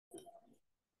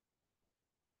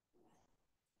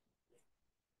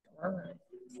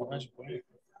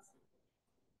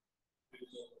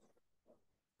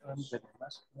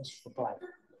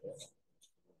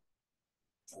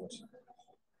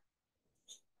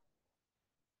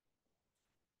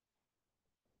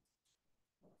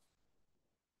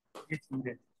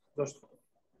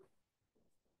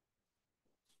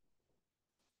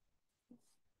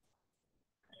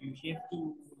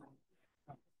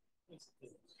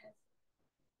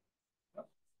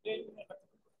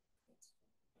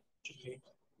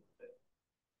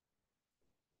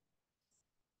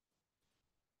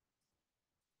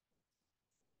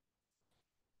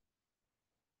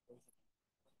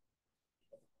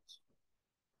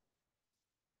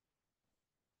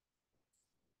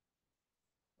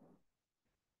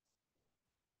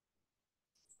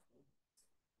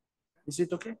Is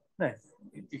it okay? No.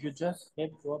 If you just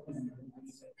have to open.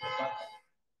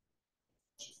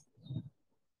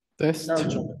 Test.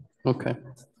 Okay.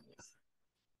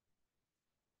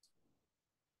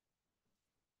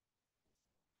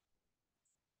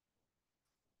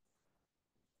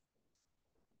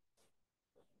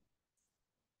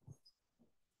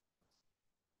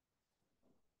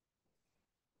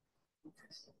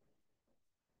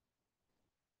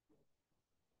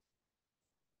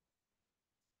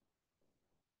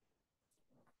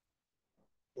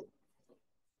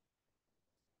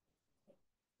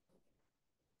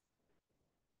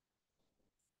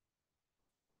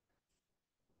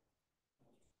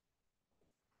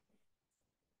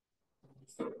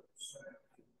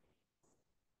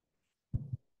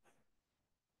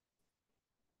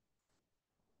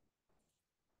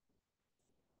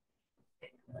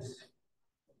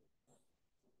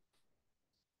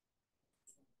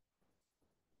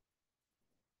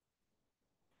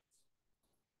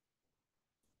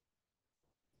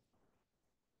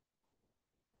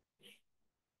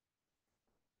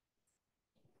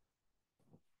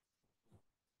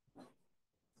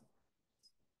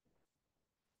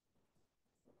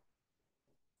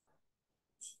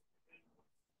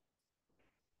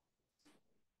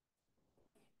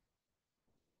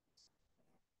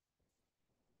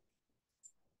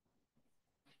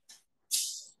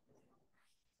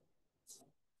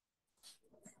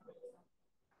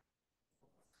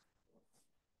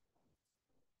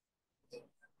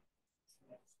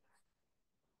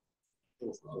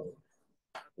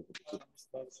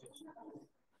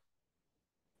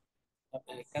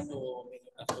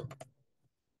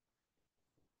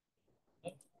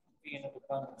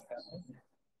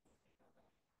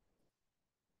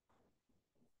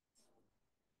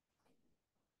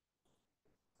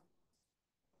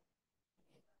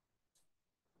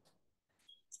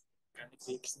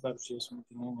 Έχεις την παρουσίαση με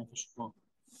την έννοια, θα σου πω.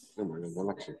 Δεν μπορεί να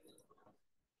αλλάξει.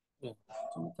 Και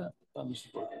μετά πάμε στο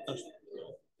πρώτο.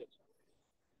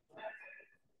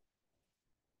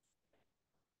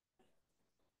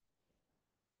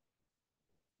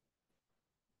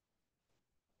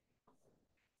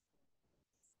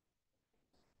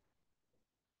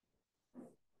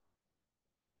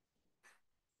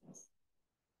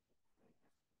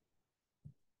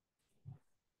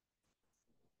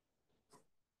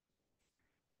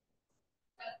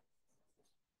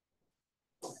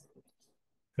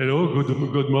 Hello,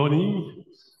 good morning.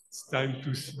 It's time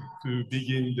to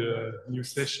begin the new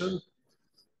session.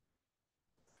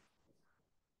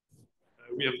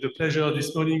 We have the pleasure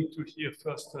this morning to hear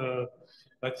first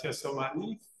Matthias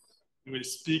Ormani, who will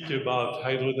speak about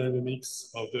hydrodynamics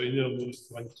of the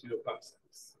innermost 1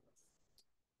 kiloparsecs.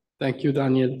 Thank you,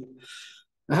 Daniel.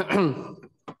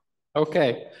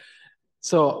 Okay,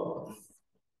 so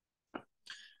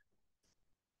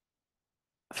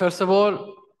first of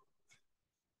all,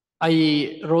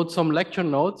 I wrote some lecture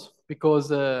notes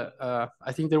because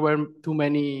I think there were too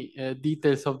many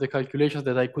details of the calculations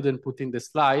that I couldn't put in the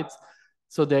slides.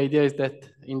 So the idea is that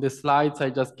in the slides, I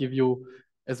just give you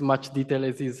as much detail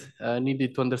as is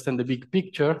needed to understand the big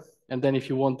picture. And then if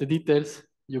you want the details,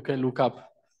 you can look up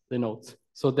the notes.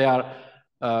 So they are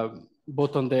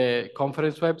both on the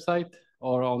conference website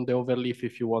or on the overleaf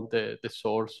if you want the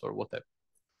source or whatever.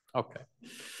 Okay.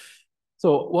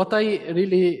 So what I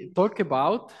really talk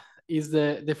about is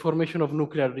the formation of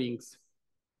nuclear rings,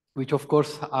 which of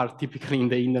course are typically in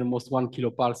the innermost 1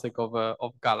 kiloparsec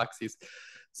of galaxies.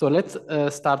 So let's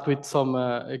start with some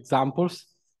examples.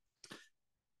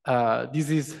 This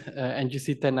is NGC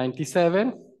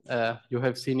 1097. You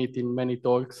have seen it in many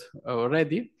talks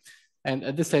already. And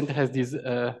at the center has this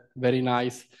very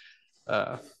nice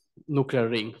nuclear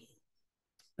ring.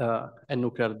 And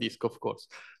nuclear disk, of course.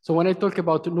 So when I talk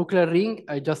about nuclear ring,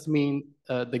 I just mean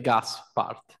the gas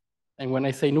part. And when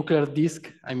I say nuclear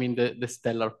disk, I mean the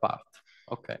stellar part.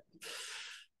 Okay.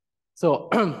 So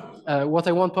what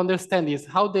I want to understand is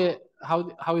how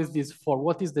is this formed?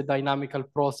 What is the dynamical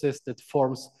process that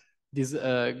forms this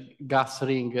gas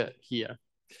ring here?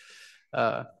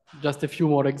 Just a few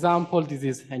more examples. This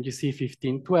is NGC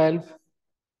 1512.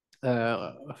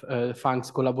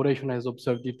 Fang's collaboration has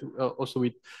observed it also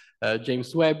with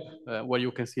James Webb, where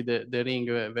you can see the ring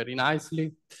very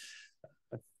nicely.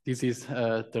 This is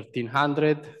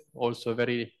 1300, also a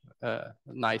very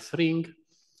nice ring.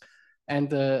 And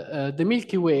the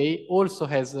Milky Way also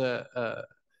has a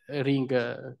ring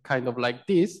kind of like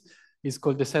this. It's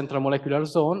called the central molecular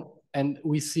zone. And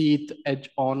we see it edge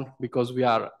on because we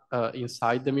are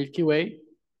inside the Milky Way.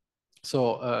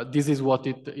 So this is what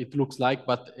it looks like,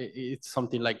 but it's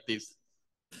something like this.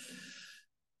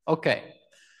 Okay.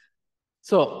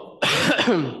 So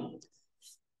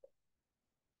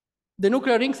the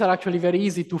nuclear rings are actually very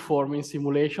easy to form in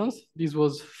simulations. This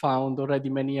was found already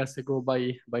many years ago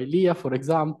by Leah, for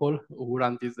example, who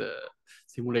ran these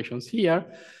simulations here.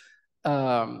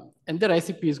 And the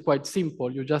recipe is quite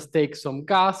simple. You just take some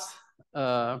gas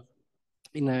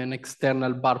in an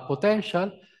external bar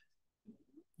potential.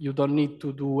 You don't need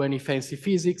to do any fancy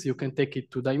physics. You can take it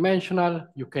two-dimensional.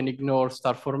 You can ignore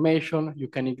star formation. You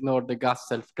can ignore the gas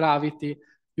self-gravity.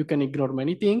 You can ignore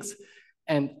many things.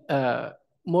 And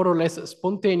more or less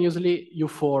spontaneously, you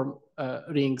form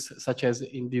rings such as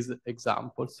in these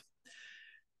examples.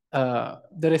 The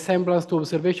resemblance to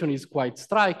observation is quite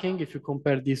striking if you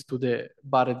compare this to the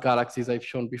barred galaxies I've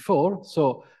shown before.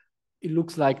 So it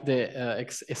looks like the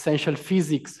essential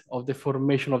physics of the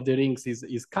formation of the rings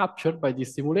is captured by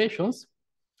these simulations.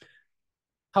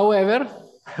 However,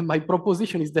 my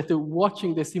proposition is that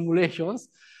watching the simulations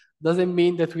doesn't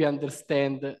mean that we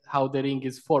understand how the ring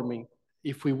is forming.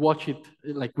 If we watch it,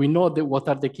 like we know what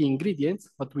are the key ingredients,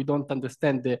 but we don't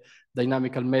understand the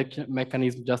dynamical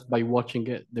mechanism just by watching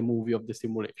the movie of the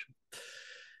simulation.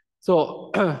 So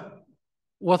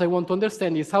what I want to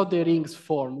understand is how the rings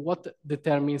form. What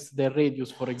determines the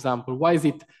radius, for example? Why is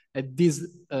it at this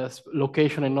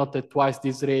location and not at twice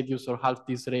this radius or half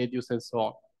this radius and so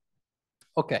on?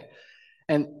 Okay,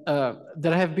 and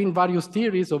there have been various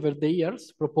theories over the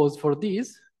years proposed for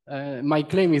this. My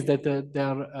claim is that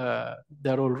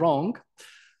they're all wrong.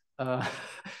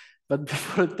 But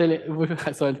before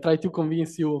so I'll try to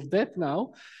convince you of that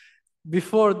now.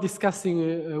 Before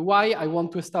discussing why, I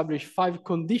want to establish 5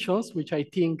 conditions which I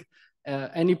think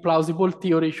any plausible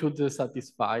theory should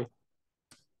satisfy.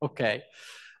 Okay,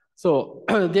 so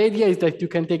the idea is that you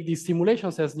can take these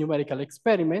simulations as numerical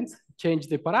experiments, change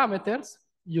the parameters,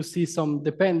 you see some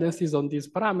dependencies on these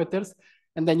parameters,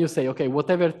 and then you say, okay,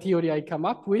 whatever theory I come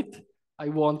up with, I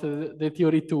want the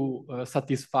theory to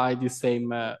satisfy the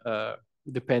same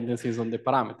dependencies on the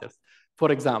parameters.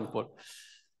 For example,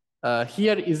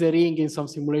 here is a ring in some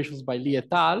simulations by Lee et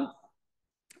al.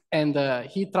 And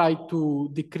he tried to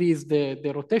decrease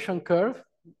the rotation curve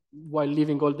while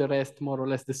leaving all the rest more or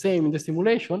less the same in the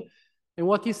simulation. And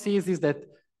what he sees is that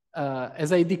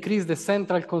as I decrease the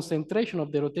central concentration of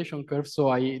the rotation curve, so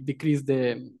I decrease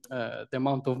the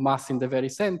amount of mass in the very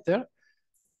center,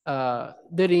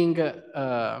 the ring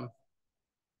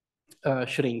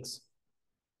shrinks.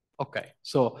 Okay,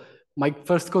 so my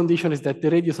first condition is that the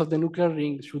radius of the nuclear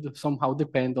ring should somehow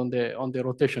depend on the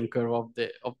rotation curve of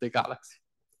the galaxy.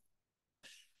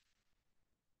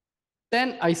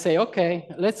 Then I say, okay,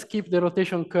 let's keep the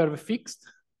rotation curve fixed.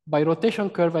 By rotation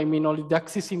curve, I mean only the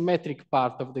axisymmetric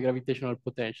part of the gravitational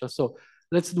potential. So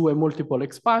let's do a multiple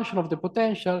expansion of the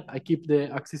potential. I keep the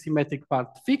axisymmetric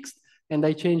part fixed, and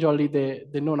I change only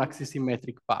the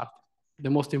non-axisymmetric part.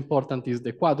 The most important is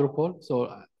the quadrupole.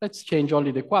 So let's change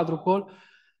only the quadrupole.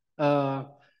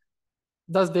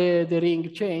 Does the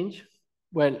ring change?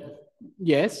 Well,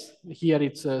 yes. Here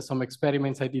it's some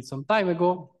experiments I did some time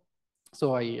ago.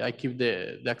 So I keep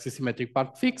the axisymmetric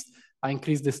part fixed. I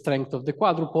increase the strength of the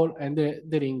quadrupole, and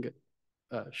the ring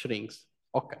shrinks.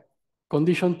 Okay.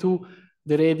 Condition 2,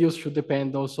 the radius should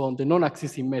depend also on the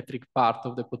non-axisymmetric part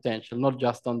of the potential, not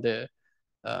just on the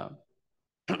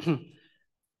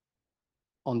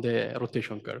on the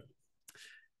rotation curve.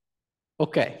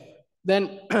 Okay.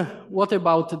 Then what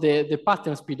about the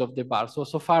pattern speed of the bar?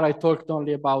 So far I talked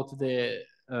only about the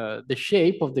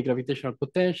shape of the gravitational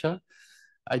potential.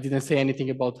 I didn't say anything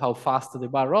about how fast the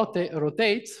bar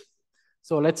rotates.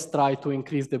 So let's try to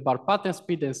increase the bar pattern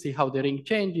speed and see how the ring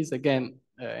changes. Again,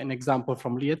 an example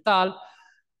from Lee et al.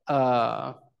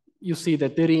 You see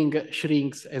that the ring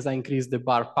shrinks as I increase the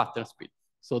bar pattern speed.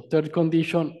 So third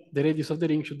condition, the radius of the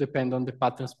ring should depend on the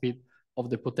pattern speed of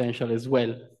the potential as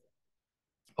well.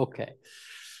 Okay.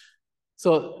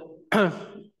 So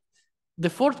The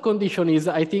fourth condition is,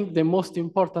 I think, the most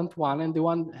important one and the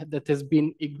one that has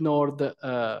been ignored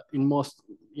in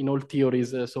all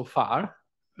theories so far.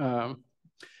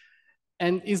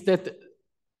 And is that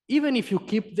even if you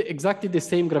keep exactly the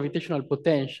same gravitational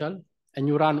potential and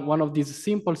you run one of these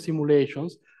simple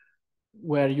simulations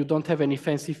where you don't have any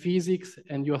fancy physics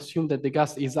and you assume that the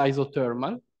gas is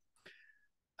isothermal,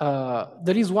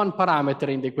 there is one parameter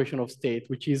in the equation of state,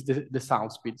 which is the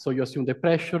sound speed. So you assume the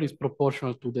pressure is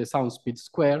proportional to the sound speed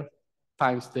square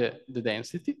times the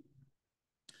density.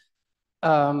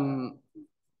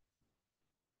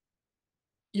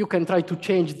 You can try to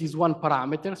change this one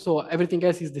parameter, so everything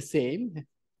else is the same.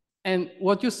 And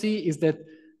what you see is that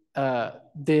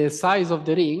the size of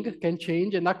the ring can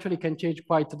change and actually can change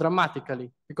quite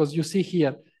dramatically, because you see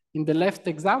here in the left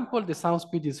example, the sound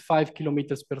speed is 5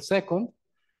 kilometers per second.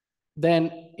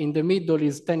 Then in the middle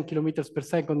is 10 kilometers per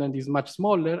second and is much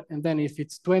smaller. And then if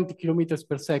it's 20 kilometers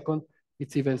per second,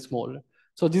 it's even smaller.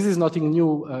 So this is nothing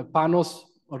new. Panos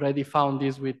already found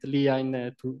this with Leah in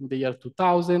the year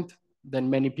 2000. Then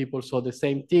many people saw the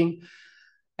same thing.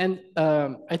 And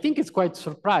I think it's quite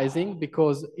surprising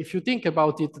because if you think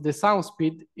about it, the sound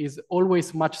speed is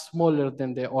always much smaller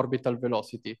than the orbital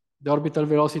velocity. The orbital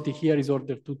velocity here is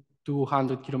ordered to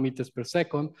 200 kilometers per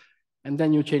second. And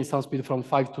then you change sound speed from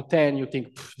 5 to 10, you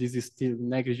think this is still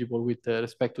negligible with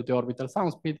respect to the orbital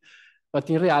sound speed. But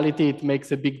in reality, it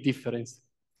makes a big difference.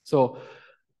 So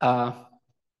the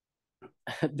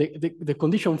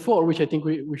condition 4, which I think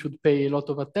we should pay a lot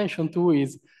of attention to,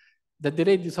 is that the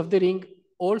radius of the ring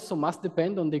also must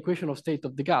depend on the equation of state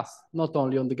of the gas, not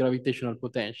only on the gravitational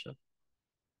potential.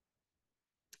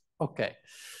 Okay.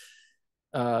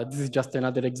 This is just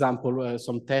another example,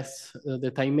 some tests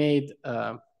that I made.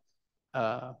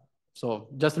 So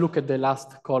just look at the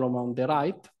last column on the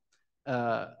right.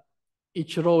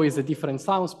 Each row is a different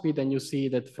sound speed, and you see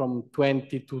that from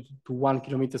 20 to 1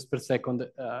 kilometers per second,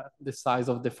 the size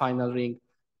of the final ring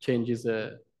changes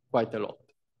quite a lot.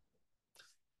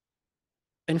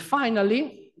 And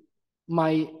finally,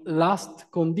 my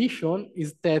last condition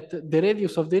is that the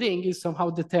radius of the ring is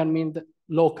somehow determined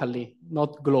locally,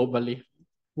 not globally.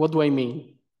 What do I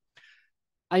mean?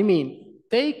 I mean,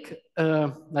 take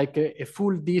like a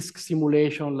full disk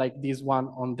simulation like this one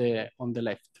on the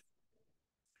left.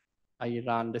 I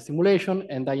run the simulation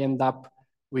and I end up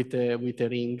with a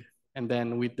ring, and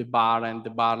then with the bar and the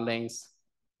bar lengths,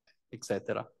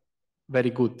 etc. Very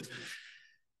good.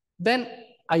 Then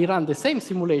I run the same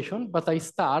simulation, but I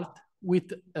start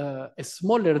with a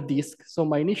smaller disk. So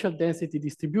my initial density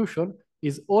distribution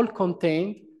is all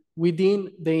contained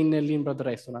within the inner Limrad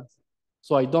resonance.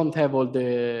 So I don't have all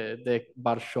the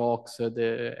bar shocks,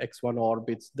 the X1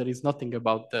 orbits. There is nothing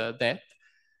about that.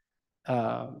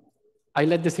 I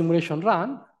let the simulation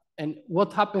run, and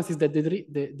what happens is that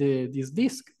this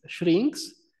disk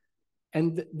shrinks,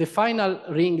 and the final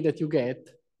ring that you get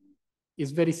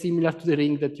is very similar to the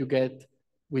ring that you get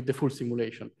with the full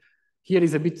simulation. Here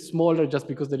is a bit smaller just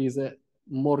because there is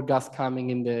more gas coming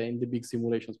in the big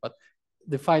simulations, but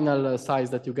the final size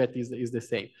that you get is the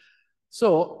same.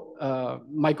 So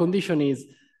my condition is,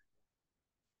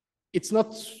 it's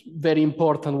not very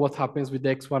important what happens with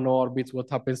the X1 orbits, what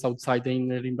happens outside the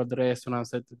inner Limrad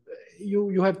resonance.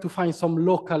 You have to find some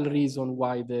local reason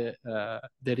why the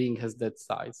ring has that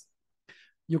size.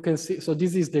 You can see, so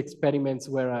this is the experiments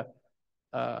where,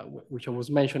 which I was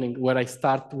mentioning, where I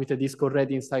start with a disk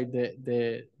already inside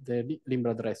the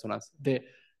Limrad resonance. The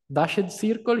dashed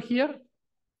circle here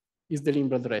is the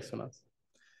Limrad resonance.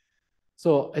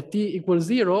 So at t equals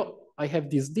 0, I have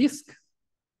this disk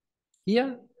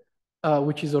here,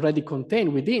 which is already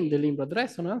contained within the Limrad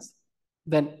resonance.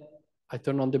 Then I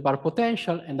turn on the bar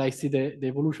potential and I see the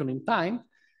evolution in time.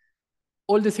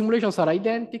 All the simulations are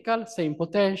identical, same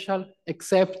potential,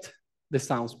 except the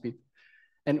sound speed.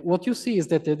 And what you see is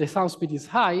that the sound speed is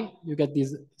high. You get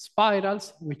these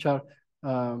spirals, which are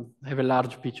have a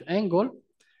large pitch angle.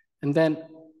 And then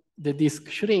the disk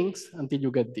shrinks until you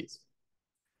get this.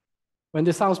 When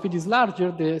the sound speed is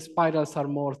larger, the spirals are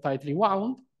more tightly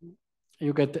wound.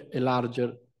 You get a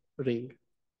larger ring,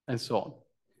 and so on.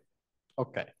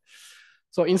 Okay.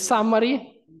 So in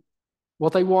summary,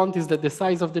 what I want is that the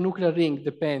size of the nuclear ring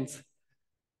depends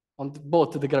on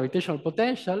both the gravitational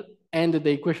potential and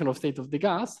the equation of state of the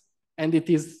gas, and it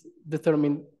is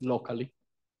determined locally.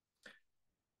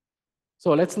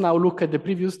 So let's now look at the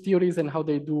previous theories and how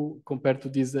they do compared to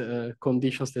these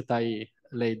conditions that I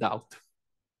laid out.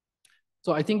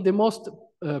 So I think the most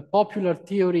popular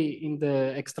theory in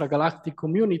the extragalactic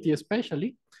community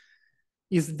especially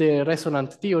is the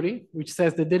resonant theory, which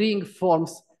says that the ring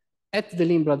forms at the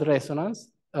Limrad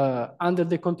resonance under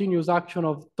the continuous action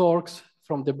of torques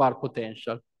from the bar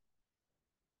potential.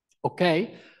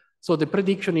 Okay, so the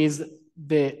prediction is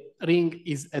the ring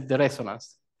is at the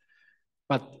resonance,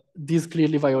 but this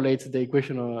clearly violates the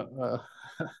equation of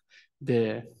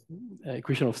the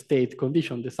equation of state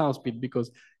condition, the sound speed, because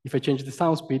if I change the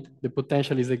sound speed, the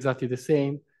potential is exactly the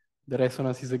same, the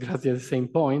resonance is exactly at the same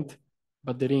point,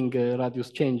 but the ring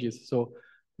radius changes. So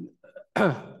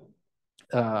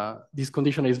this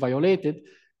condition is violated.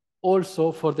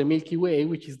 Also for the Milky Way,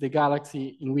 which is the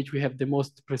galaxy in which we have the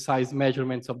most precise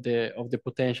measurements of the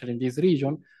potential in this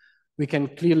region, we can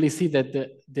clearly see that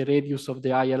the radius of the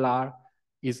ILR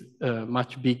is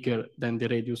much bigger than the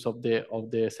radius of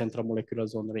the central molecular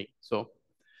zone ring. So,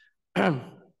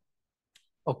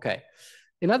 okay.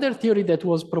 Another theory that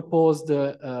was proposed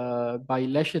by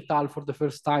Lesch et al. For the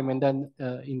first time and then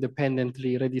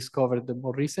independently rediscovered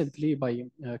more recently by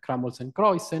Kramholz and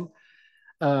Kreuzen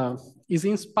is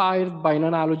inspired by an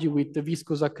analogy with the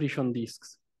viscous accretion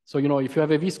disks. So, you know, if you have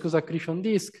a viscous accretion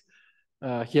disk,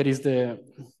 here is the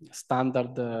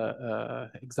standard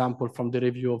example from the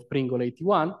review of Pringle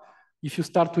 81. If you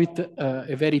start with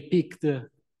a very peaked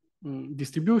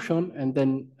distribution and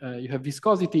then you have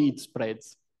viscosity, it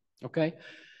spreads, okay?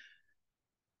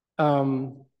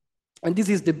 And this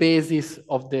is the basis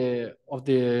of the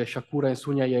Shakura and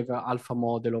Sunyaev alpha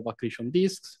model of accretion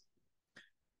disks.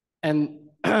 And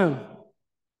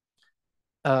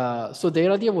so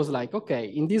their idea was like, okay,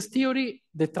 in this theory,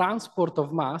 the transport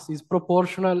of mass is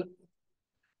proportional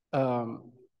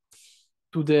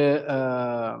to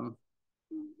the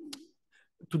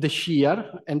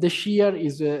shear, and the shear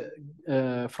is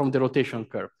from the rotation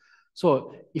curve.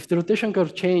 So if the rotation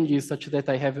curve changes such that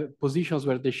I have positions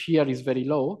where the shear is very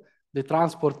low, the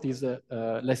transport is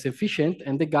less efficient,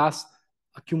 and the gas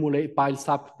piles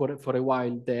up for a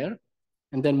while there,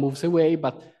 and then moves away,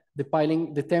 but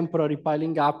the temporary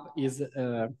piling up is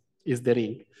the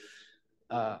ring.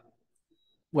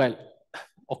 Well,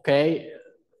 okay,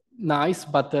 nice,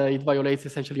 but it violates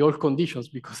essentially all conditions,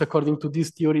 because according to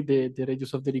this theory, the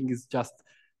radius of the ring is just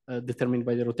determined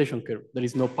by the rotation curve. There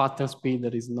is no pattern speed,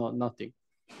 there is nothing.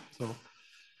 So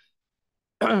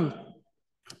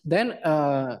then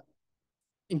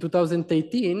in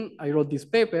 2018, I wrote this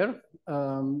paper,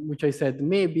 which I said,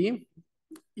 maybe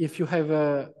if you have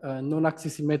a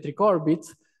non-axisymmetric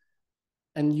orbits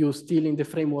and you still in the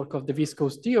framework of the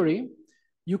viscous theory,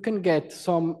 you can get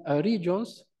some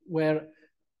regions where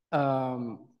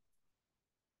the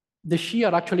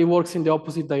shear actually works in the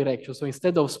opposite direction. So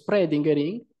instead of spreading a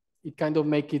ring, it kind of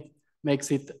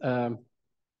makes it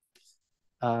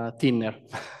thinner.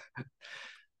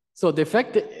 So the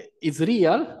effect is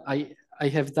real. I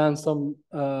have done some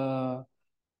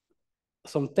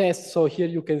tests. So here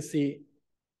you can see,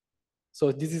 so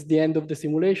this is the end of the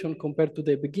simulation compared to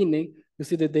the beginning. You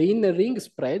see that the inner ring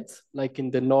spreads like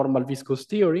in the normal viscous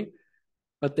theory,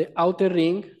 but the outer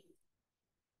ring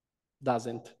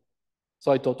doesn't.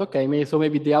 So I thought, okay,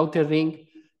 maybe the outer ring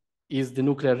is the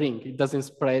nuclear ring. It doesn't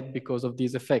spread because of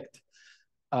this effect.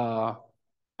 But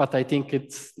I think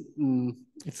it's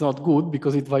not good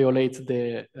because it violates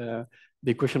the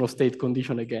equation of state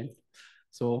condition again.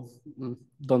 So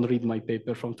don't read my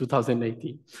paper from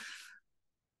 2018.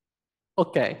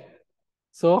 Okay,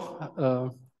 so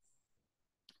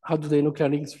how do the nuclear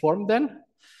rings form then?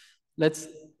 Let's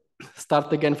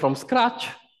start again from scratch.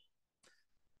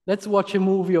 Let's watch a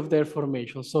movie of their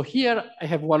formation. So here I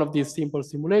have one of these simple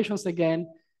simulations again,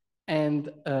 and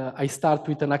I start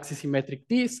with an axisymmetric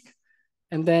disk,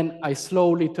 and then I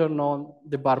slowly turn on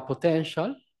the bar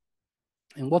potential.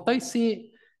 And what I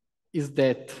see is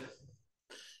that,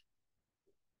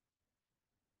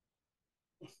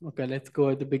 okay, let's go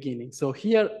at the beginning. So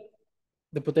here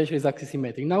the potential is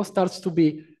axisymmetric. Now starts to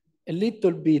be a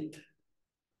little bit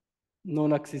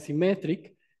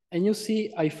non-axisymmetric, and you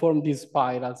see I form these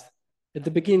spirals. At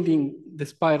the beginning, the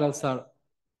spirals are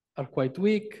quite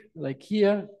weak, like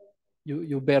here.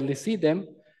 You barely see them.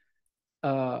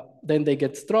 Then they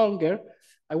get stronger.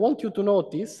 I want you to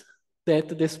notice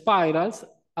that the spirals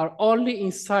are only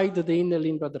inside the inner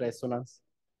Lindblad resonance.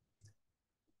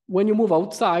 When you move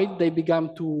outside, they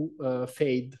begin to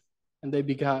fade, and they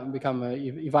become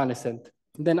evanescent.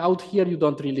 And then out here, you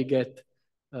don't really get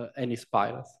any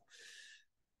spirals.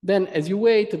 Then as you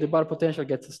wait, the bar potential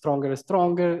gets stronger and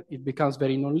stronger. It becomes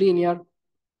very nonlinear.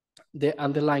 The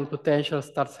underlying potential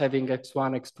starts having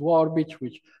X1, X2 orbits,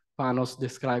 which Panos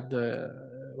described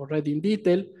already in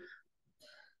detail.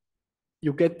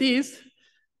 You get this.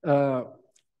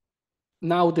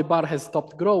 Now the bar has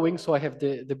stopped growing, so I have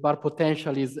the bar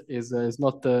potential is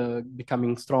not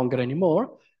becoming stronger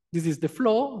anymore. This is the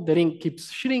flow. The ring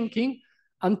keeps shrinking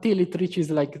until it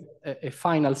reaches like a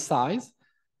final size.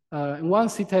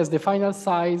 Once it has the final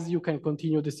size, you can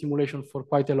continue the simulation for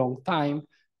quite a long time,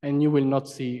 and you will not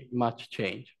see much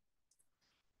change.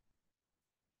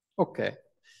 Okay.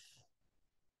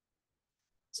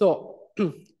 So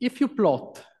if you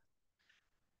plot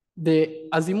the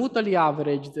azimutally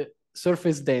averaged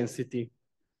surface density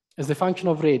as a function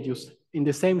of radius in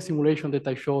the same simulation that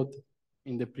I showed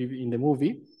in the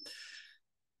movie,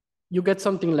 you get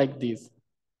something like this.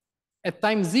 At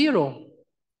time 0,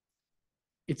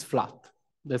 it's flat.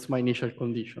 That's my initial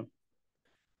condition.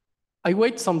 I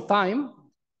wait some time,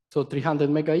 so 300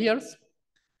 mega years,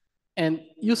 and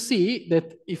you see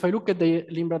that if I look at the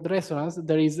Limrad resonance,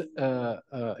 there is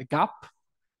a gap,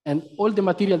 and all the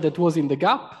material that was in the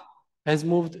gap has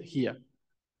moved here.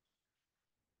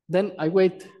 Then I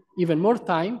wait even more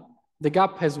time, the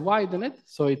gap has widened,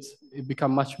 so it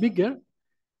become much bigger,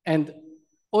 and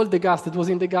all the gas that was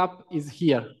in the gap is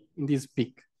here in this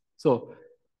peak. So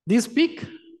this peak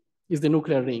is the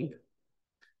nuclear ring.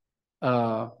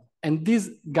 And this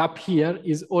gap here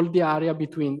is all the area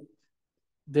between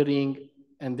the ring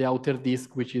and the outer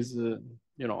disk, which is,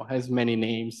 you know, has many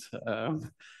names.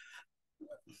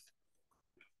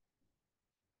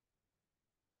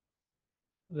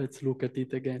 Let's look at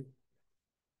it again.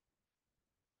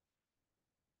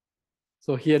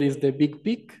 So here is the big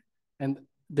peak, and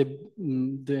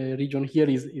the region here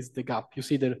is the gap. You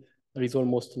see there is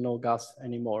almost no gas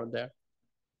anymore there.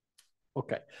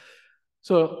 Okay,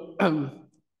 so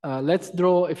let's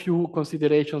draw a few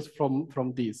considerations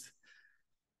from this.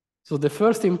 So the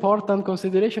first important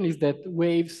consideration is that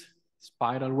waves,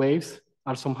 spiral waves,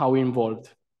 are somehow involved.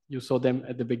 You saw them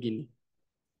at the beginning.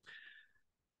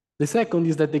 The second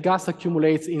is that the gas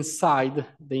accumulates inside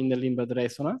the inner Limrad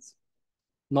resonance,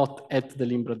 not at the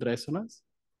Limrad resonance.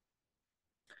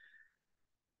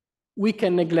 We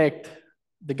can neglect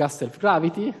the gas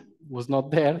self-gravity, was not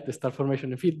there, the star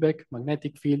formation and feedback,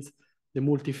 magnetic fields, the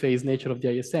multi-phase nature of the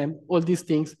ISM. All these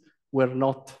things were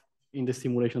not in the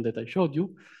simulation that I showed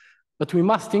you, but we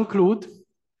must include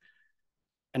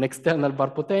an external bar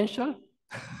potential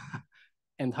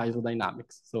and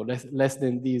hydrodynamics. So less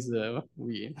than these,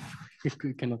 we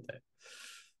cannot have.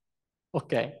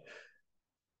 Okay.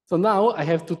 So now I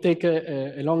have to take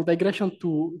a long digression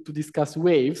to discuss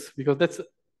waves, because that's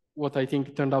what I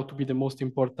think turned out to be the most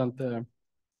important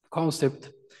concept.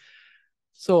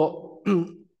 So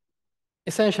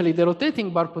essentially, the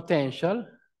rotating bar potential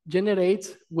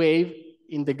generates wave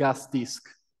in the gas disk.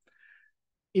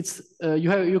 It's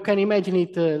you can imagine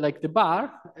it like the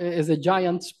bar as a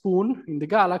giant spoon in the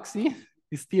galaxy,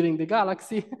 is steering the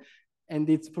galaxy, and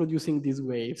it's producing these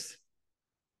waves.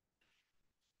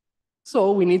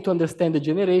 So we need to understand the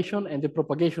generation and the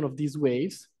propagation of these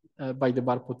waves by the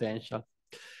bar potential.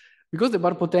 Because the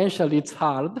bar potential, it's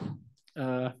hard,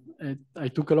 I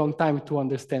took a long time to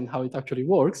understand how it actually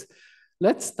works.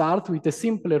 Let's start with a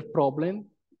simpler problem,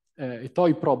 a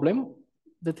toy problem,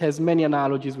 that has many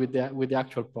analogies with the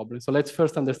actual problem. So let's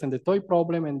first understand the toy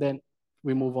problem, and then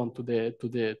we move on to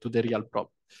the real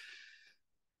problem.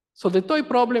 So the toy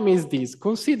problem is this.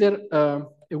 Consider a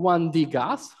 1D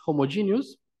gas,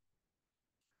 homogeneous,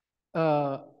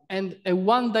 and a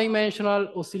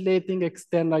one-dimensional oscillating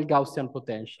external Gaussian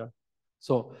potential.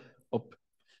 So,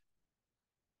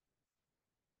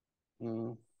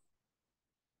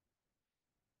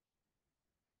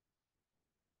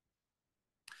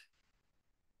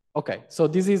 okay, so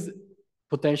this is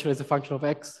potential as a function of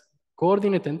x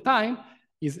coordinate, and time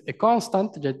is a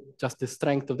constant, just the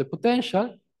strength of the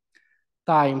potential,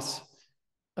 times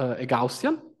a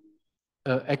Gaussian.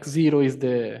 X0 is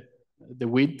the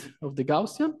width of the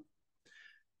Gaussian.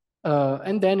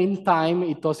 And then in time,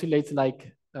 it oscillates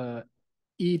like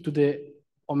e to the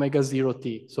omega 0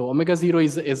 t. So omega 0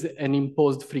 is an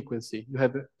imposed frequency. You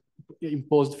have an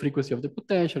imposed frequency of the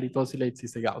potential, it oscillates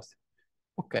as a Gaussian.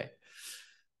 Okay.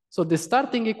 So the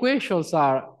starting equations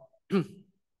are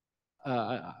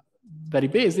very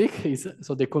basic.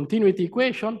 So the continuity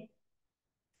equation,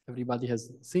 everybody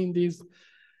has seen this.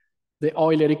 The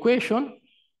Euler equation,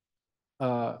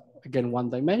 again,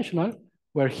 one-dimensional,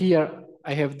 where here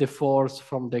I have the force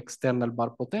from the external bar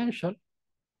potential.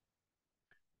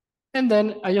 And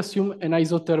then I assume an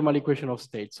isothermal equation of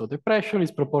state. So the pressure is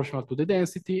proportional to the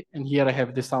density, and here I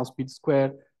have the sound speed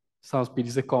squared. Sound speed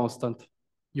is a constant.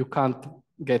 You can't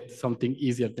get something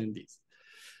easier than this.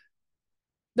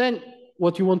 Then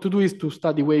what you want to do is to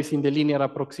study waves in the linear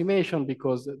approximation,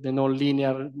 because the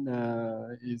non-linear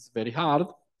is very hard.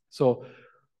 So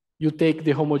you take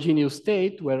the homogeneous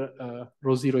state where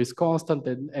rho 0 is constant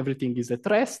and everything is at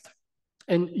rest,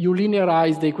 and you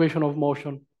linearize the equation of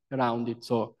motion around it.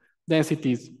 So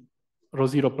density is rho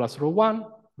 0 plus rho 1,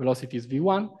 velocity is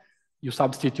v1. You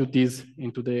substitute this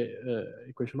into the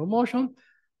equation of motion,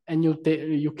 and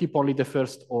you keep only the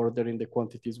first order in the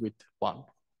quantities with 1.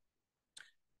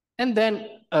 And then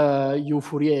you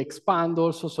Fourier expand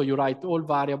also, so you write all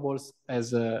variables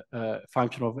as a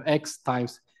function of x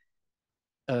times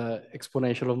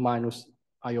exponential of minus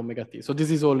I omega t. So this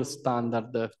is all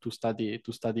standard to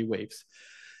study waves.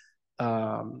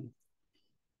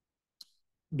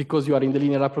 Because you are in the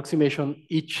linear approximation,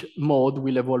 each mode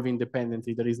will evolve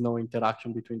independently. There is no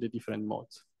interaction between the different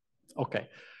modes. Okay,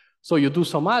 so you do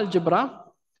some algebra.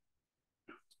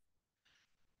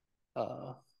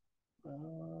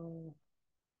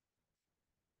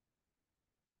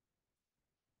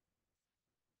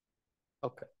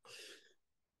 Okay.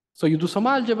 So you do some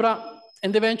algebra,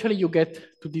 and eventually you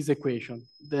get to this equation.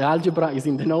 The algebra is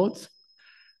in the notes.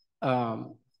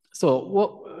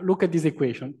 Look at this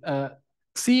equation.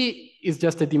 C is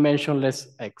just a dimensionless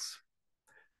X.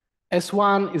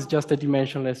 S1 is just a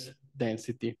dimensionless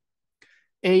density.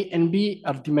 A and B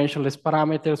are dimensionless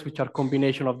parameters, which are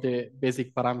combination of the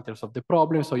basic parameters of the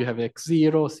problem. So you have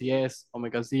X0, CS,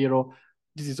 omega 0.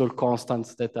 This is all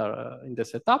constants that are in the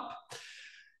setup.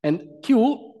 And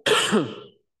Q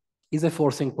is a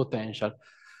forcing potential.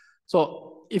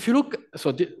 So if you look,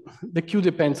 so the Q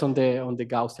depends on the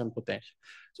Gaussian potential.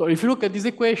 So if you look at this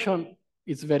equation,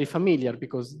 it's very familiar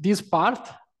because this part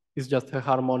is just a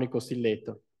harmonic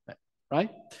oscillator,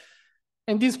 right?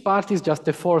 And this part is just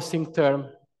a forcing term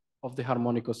of the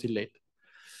harmonic oscillator.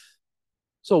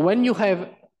 So when you have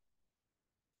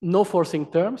no forcing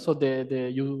term, so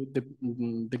the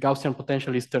Gaussian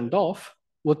potential is turned off,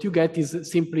 what you get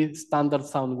is simply standard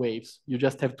sound waves. You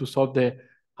just have to solve the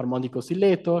harmonic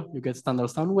oscillator, you get standard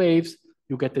sound waves,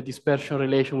 you get the dispersion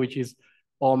relation, which is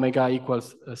omega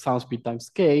equals sound speed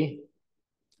times k,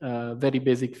 very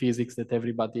basic physics that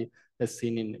everybody has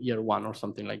seen in year 1 or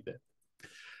something like that.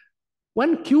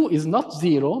 When Q is not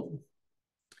 0,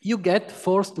 you get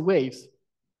forced waves.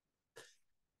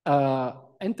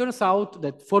 And turns out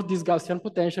that for this Gaussian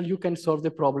potential, you can solve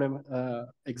the problem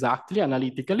exactly,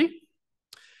 analytically.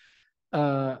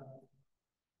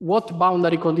 What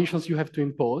boundary conditions you have to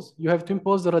impose? You have to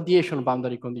impose the radiation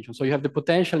boundary condition. So you have the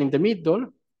potential in the middle,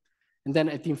 and then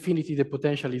at infinity, the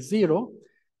potential is 0.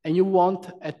 And you want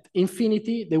at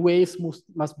infinity, the waves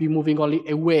must be moving only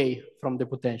away from the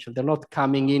potential. They're not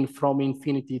coming in from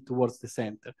infinity towards the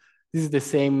center. This is the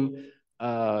same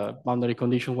boundary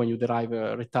condition when you derive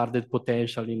a retarded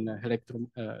potential in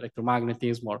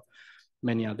electromagnetism or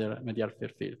many other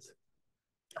fields.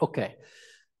 Okay.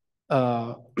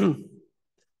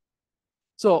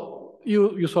 So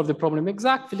you solve the problem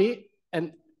exactly,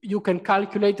 and you can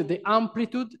calculate the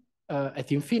amplitude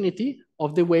at infinity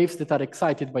of the waves that are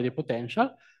excited by the potential,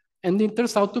 and it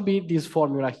turns out to be this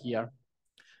formula here.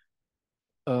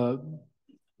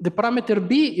 The parameter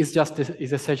B is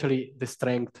essentially the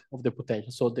strength of the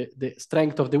potential. So the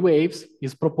strength of the waves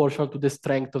is proportional to the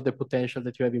strength of the potential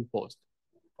that you have imposed.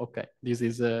 Okay, this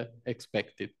is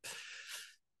expected.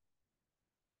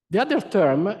 The other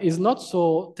term is not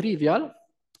so trivial,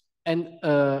 and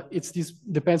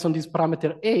depends on this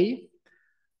parameter A.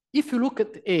 If you look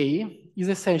at A, is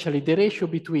essentially the ratio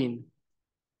between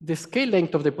the scale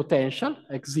length of the potential,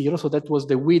 x0, so that was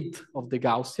the width of the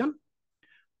Gaussian,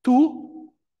 to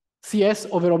CS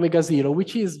over omega 0,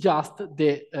 which is just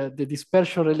the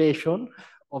dispersion relation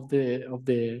of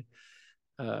the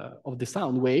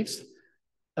sound waves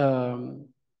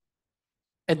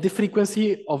at the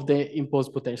frequency of the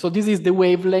imposed potential. So this is the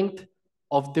wavelength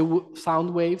of the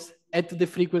sound waves at the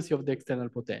frequency of the external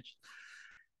potential.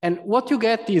 And what you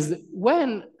get is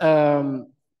when,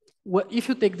 if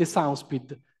you take the sound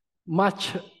speed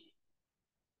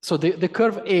so the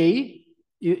curve A,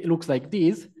 it looks like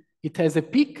this. It has a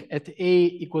peak at A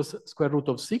equals square root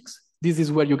of 6. This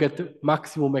is where you get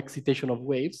maximum excitation of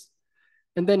waves.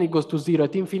 And then it goes to 0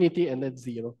 at infinity and at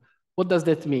 0. What does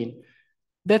that mean?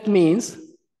 That means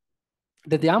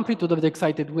that the amplitude of the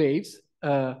excited waves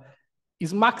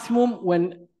is maximum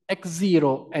when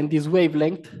x0 and this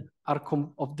wavelength are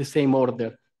of the same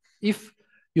order. If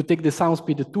you take the sound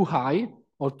speed too high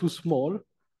or too small,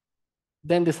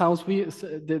 then the sound speed,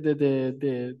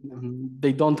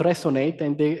 they don't resonate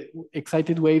and the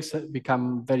excited waves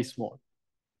become very small.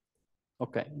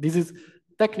 Okay, this is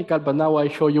technical, but now I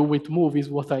show you with movies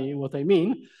what I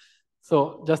mean.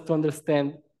 So just to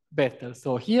understand better.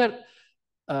 So here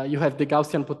you have the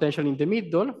Gaussian potential in the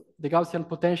middle. The Gaussian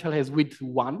potential has width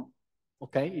 1.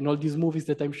 Okay, in all these movies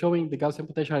that I'm showing, the Gaussian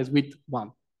potential has width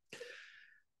 1.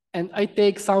 And I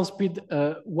take sound speed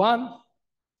 1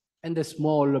 and a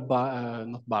small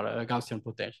Gaussian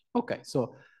potential. Okay,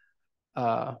 so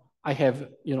I have,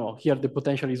 here the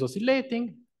potential is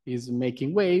oscillating, is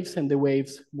making waves, and the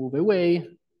waves move away.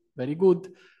 Very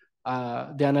good.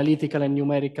 The analytical and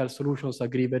numerical solutions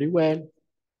agree very well.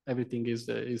 Everything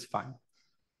is fine.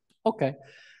 Okay.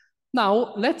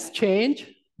 Now let's change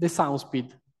the sound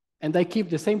speed. And I keep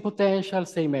the same potential,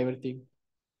 same everything.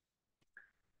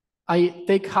 I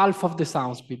take half of the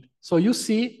sound speed. So you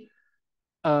see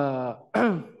that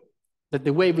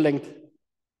the wavelength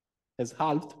has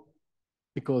halved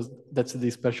because that's the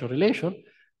dispersion relation.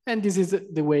 And this is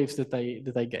the waves that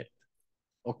I get.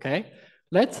 Okay,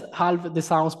 let's halve the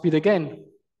sound speed again.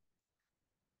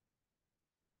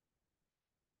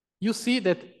 You see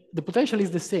that the potential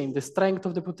is the same. The strength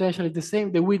of the potential is the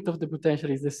same. The width of the potential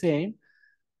is the same.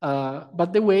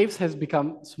 But the waves has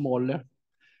become smaller.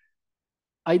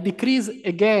 I decrease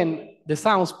again the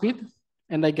sound speed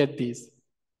and I get this.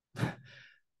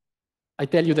 I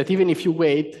tell you that even if you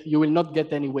wait, you will not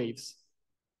get any waves.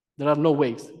 There are no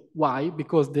waves. Why?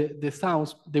 Because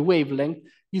the wavelength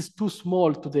is too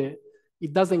small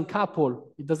it doesn't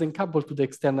couple to the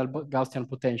external Gaussian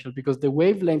potential because the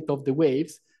wavelength of the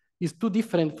waves is too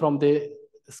different from the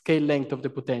scale length of the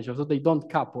potential. So they don't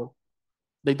couple,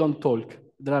 they don't talk.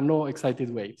 There are no excited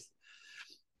waves.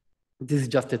 This is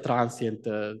just a transient,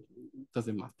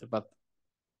 doesn't matter, but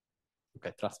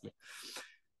okay, trust me.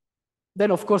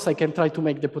 Then of course I can try to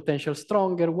make the potential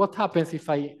stronger. What happens if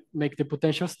I make the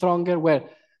potential stronger? Well,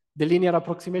 the linear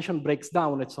approximation breaks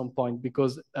down at some point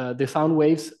because the sound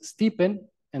waves steepen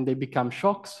and they become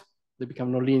shocks. They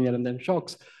become nonlinear and then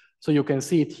shocks. So you can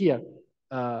see it here.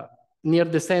 Near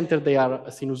the center, they are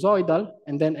sinusoidal.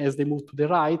 And then as they move to the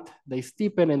right, they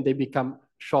steepen and they become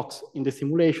shocks in the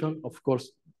simulation. Of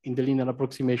course, in the linear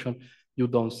approximation, you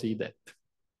don't see that.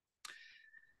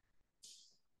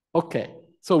 Okay,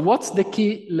 so what's the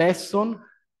key lesson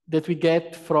that we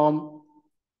get from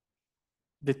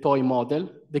the toy model?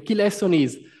 The key lesson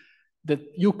is that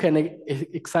you can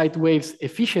excite waves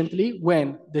efficiently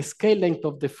when the scale length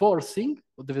of the forcing,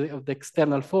 of the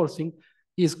external forcing,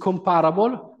 is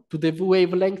comparable to the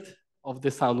wavelength of the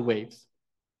sound waves,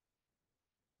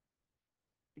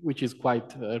 which is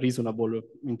quite reasonable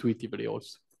intuitively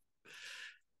also.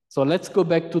 So let's go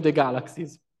back to the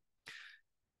galaxies.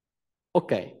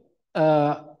 Okay,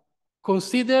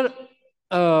 consider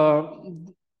a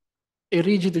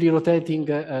rigidly rotating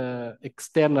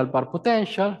external bar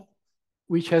potential,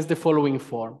 which has the following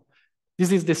form.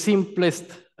 This is the simplest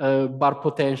bar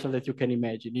potential that you can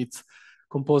imagine. It's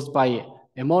composed by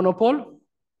a monopole,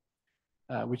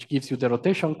 which gives you the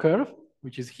rotation curve,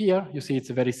 which is here. You see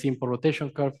it's a very simple rotation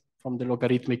curve from the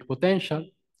logarithmic potential,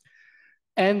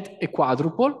 and a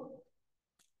quadrupole,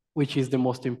 which is the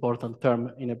most important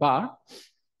term in a bar.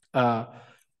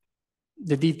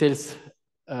 The details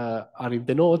are in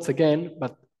the notes again,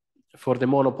 but for the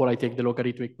monopole, I take the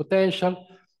logarithmic potential.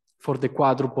 For the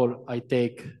quadrupole, I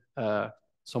take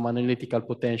some analytical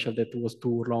potential that was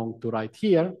too long to write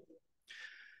here.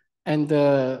 And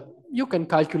you can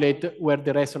calculate where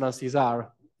the resonances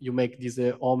are. You make these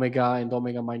omega and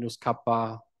omega minus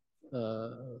kappa,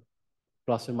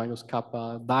 plus and minus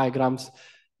kappa diagrams.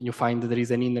 You find that there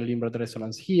is an inner Limrad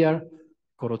resonance here,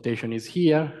 corotation is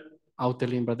here, outer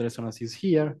Limrad resonance is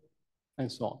here,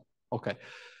 and so on. Okay.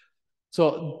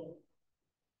 So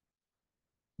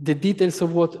the details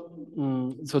of what,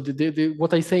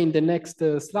 what I say in the next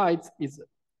slides is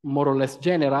more or less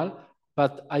general,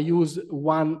 but I use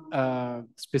one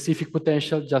specific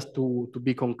potential just to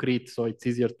be concrete, so it's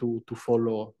easier to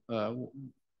follow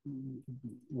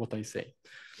what I say.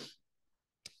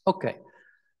 Okay.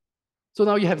 So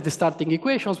now you have the starting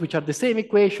equations, which are the same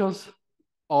equations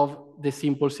of the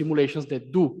simple simulations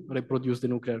that do reproduce the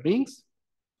nuclear rings.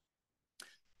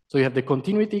 So you have the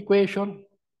continuity equation.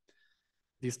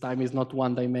 This time is not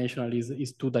one-dimensional,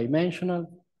 is two-dimensional.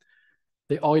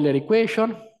 The Euler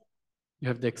equation, you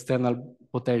have the external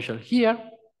potential here.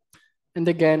 And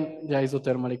again, the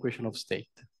isothermal equation of state.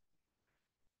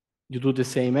 You do the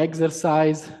same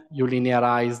exercise, you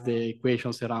linearize the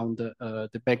equations around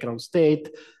the background state.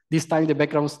 This time the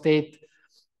background state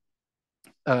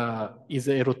is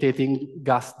a rotating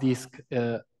gas disk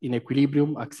in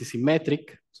equilibrium,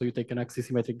 axisymmetric. So you take an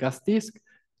axisymmetric gas disk,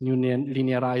 you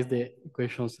linearize the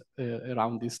equations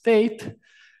around this state.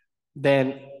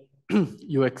 Then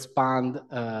you expand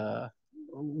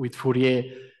with Fourier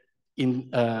in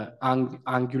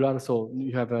angular, so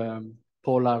you have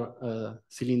polar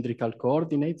cylindrical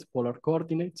coordinates, polar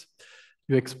coordinates.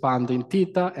 You expand in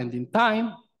theta and in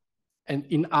time, and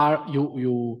in R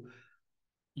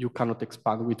you cannot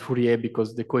expand with Fourier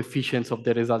because the coefficients of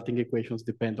the resulting equations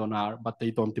depend on R, but they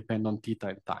don't depend on theta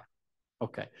and time.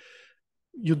 Okay.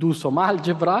 you do some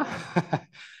algebra.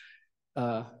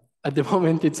 At the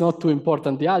moment, it's not too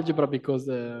important, the algebra, because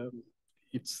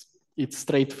it's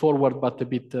straightforward but a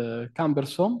bit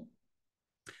cumbersome.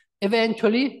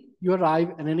 Eventually, you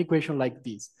arrive at an equation like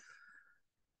this.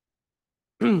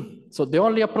 So the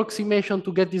only approximation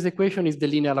to get this equation is the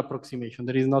linear approximation.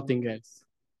 There is nothing else,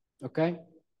 okay?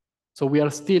 So we are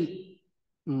still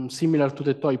similar to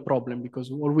the toy problem,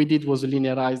 because all we did was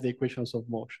linearize the equations of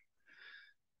motion.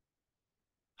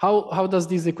 How does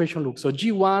this equation look? So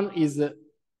G1 is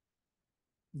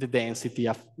the density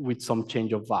with some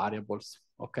change of variables,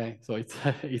 okay? So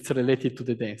it's related to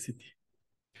the density.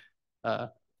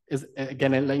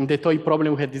 Again, in the toy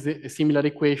problem, we had this similar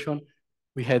equation.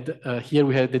 We had here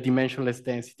we had the dimensionless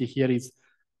density. Here is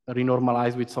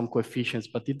renormalized with some coefficients,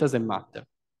 but it doesn't matter.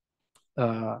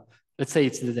 Let's say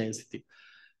it's the density.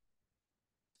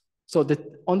 So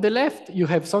on the left, you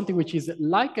have something which is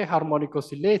like a harmonic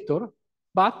oscillator,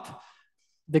 but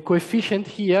the coefficient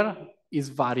here is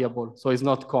variable, so it's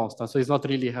not constant, so it's not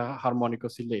really a harmonic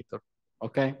oscillator,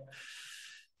 okay?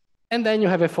 And then you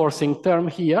have a forcing term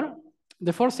here.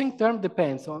 The forcing term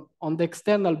depends on the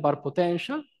external bar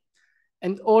potential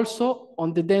and also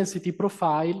on the density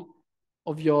profile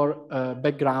of your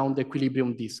background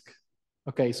equilibrium disk.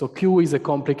 Okay, so Q is a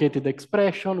complicated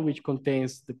expression which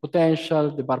contains the potential,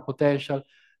 the bar potential,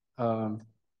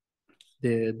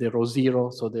 the rho zero,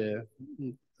 so the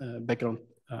background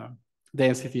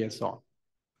density and so on.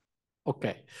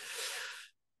 Okay.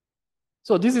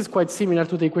 So this is quite similar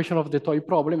to the equation of the toy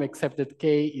problem, except that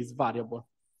K is variable.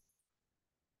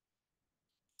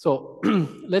 So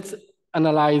let's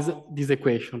analyze this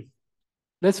equation.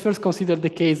 Let's first consider the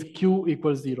case Q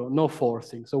equals 0, no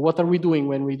forcing. So what are we doing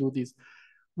when we do this?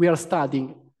 We are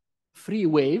studying free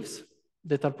waves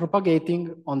that are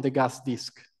propagating on the gas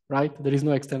disk, right? There is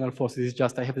no external forces, it's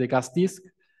just I have the gas disk,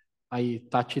 I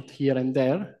touch it here and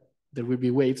there, there will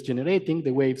be waves generating,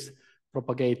 the waves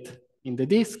propagate in the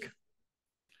disk.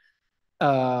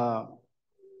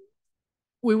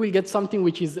 We will get something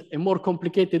which is a more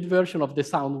complicated version of the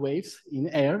sound waves in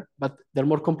air, but they're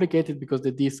more complicated because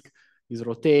the disk is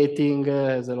rotating,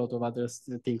 there's a lot of other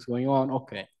things going on,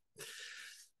 okay.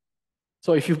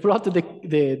 So if you plot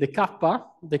the kappa,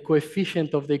 the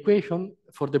coefficient of the equation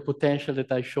for the potential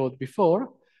that I showed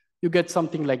before, you get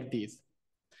something like this.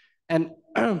 And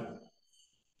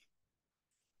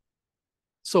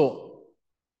so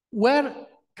where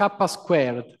kappa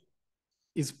squared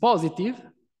is positive,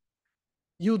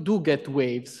 you do get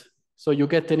waves. So you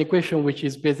get an equation which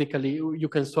is basically, you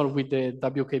can solve with the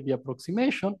WKB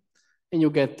approximation, and you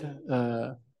get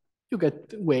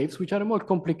waves which are more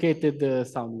complicated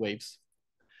sound waves.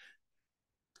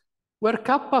 Where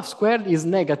kappa squared is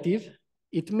negative,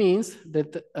 it means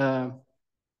that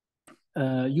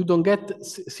you don't get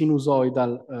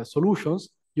sinusoidal solutions,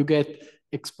 you get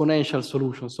exponential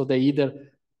solutions. So they either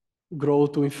grow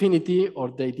to infinity or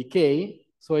they decay.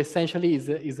 So essentially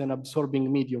is an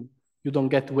absorbing medium. You don't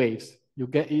get waves.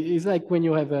 It's like when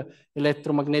you have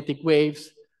electromagnetic waves,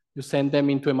 you send them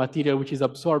into a material which is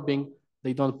absorbing,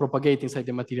 they don't propagate inside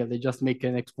the material, they just make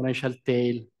an exponential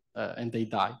tail and they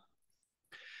die.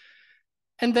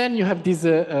 And then you have these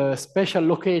special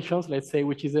locations, let's say,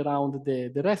 which is around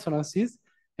the resonances.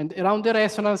 And around the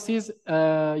resonances,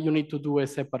 you need to do a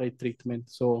separate treatment.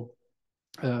 So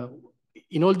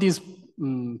in all these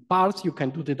parts, you can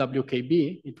do the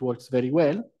WKB. It works very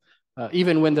well.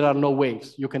 Even when there are no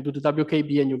waves, you can do the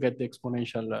WKB and you get the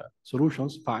exponential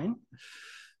solutions, fine.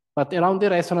 But around the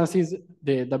resonances,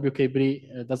 the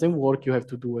WKB doesn't work. You have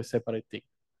to do a separate thing.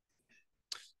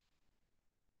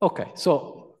 Okay,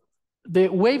 so the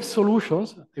wave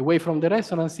solutions away from the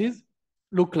resonances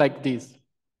look like this.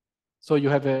 So you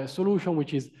have a solution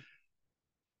which is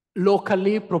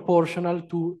locally proportional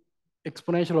to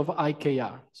exponential of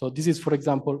IKR. So this is, for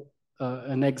example,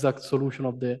 an exact solution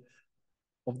of the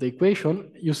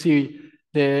equation. You see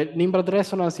the Nimrod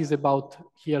resonance is about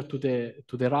here to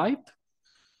the right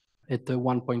at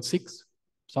 1.6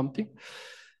 something.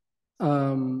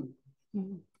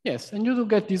 Yes, and you do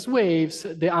get these waves.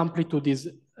 The amplitude is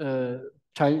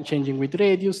changing with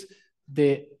radius.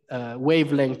 The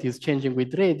wavelength is changing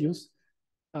with radius.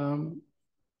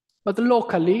 But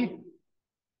locally,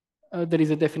 there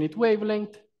is a definite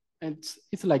wavelength, and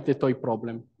it's like the toy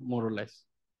problem, more or less.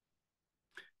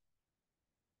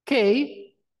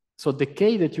 K, so the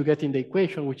K that you get in the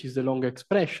equation, which is the long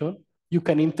expression, you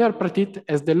can interpret it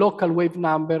as the local wave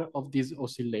number of these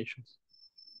oscillations.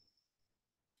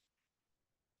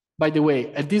 By the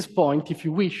way, at this point, if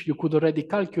you wish, you could already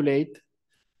calculate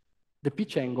the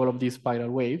pitch angle of these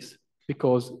spiral waves,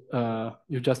 because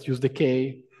you just use the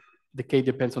K the K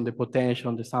depends on the potential,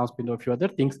 on the sound speed, or a few other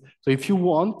things. So if you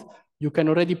want, you can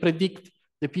already predict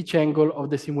the pitch angle of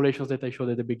the simulations that I showed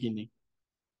at the beginning.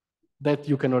 That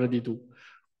you can already do.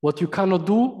 What you cannot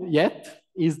do yet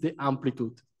is the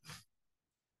amplitude.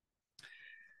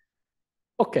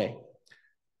 Okay.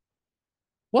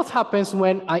 What happens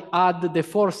when I add the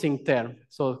forcing term?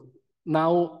 So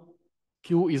now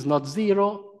Q is not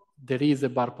zero, there is a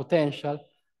bar potential.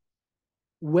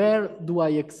 Where do I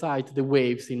excite the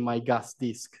waves in my gas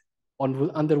disk?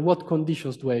 Under what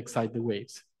conditions do I excite the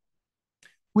waves?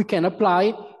 We can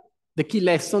apply the key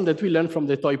lesson that we learned from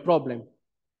the toy problem.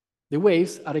 The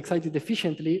waves are excited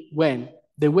efficiently when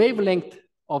the wavelength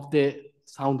of the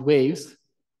sound waves,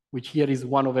 which here is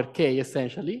 1/k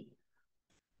essentially,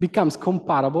 becomes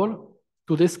comparable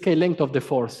to the scale length of the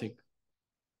forcing.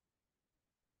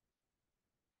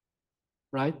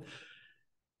 Right?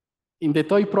 In the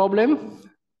toy problem,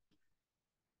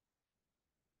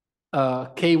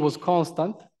 K was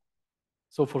constant.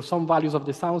 So for some values of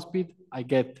the sound speed, I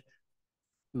get,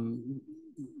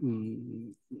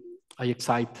 I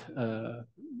excite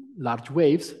large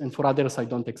waves, and for others, I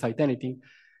don't excite anything.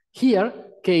 Here,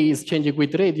 K is changing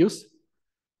with radius.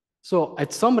 So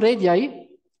at some radii,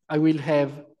 I will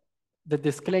have that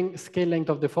the scale length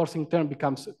of the forcing term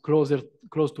becomes close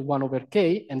to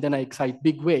 1/k, and then I excite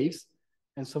big waves.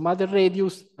 And some other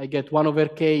radius, I get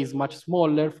 1/k is much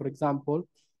smaller, for example.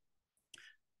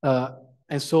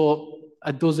 And so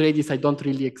at those radius, I don't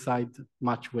really excite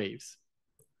much waves.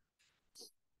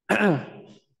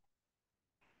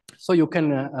 So you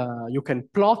can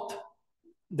plot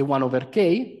the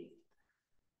 1/k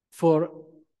for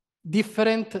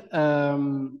different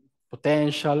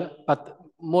potential, but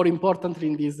more importantly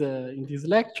in this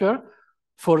lecture,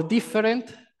 for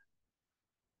different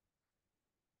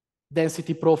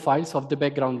density profiles of the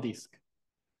background disk.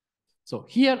 So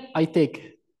here I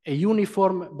take a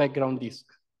uniform background disk,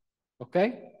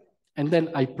 okay? And then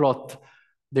I plot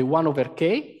the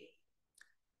 1/k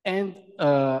and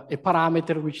a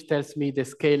parameter which tells me the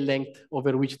scale length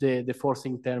over which the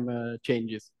forcing term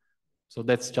changes. So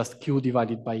that's just Q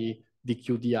divided by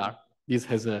dq/dr. This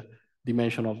has a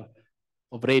dimension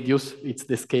of radius. It's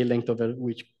the scale length over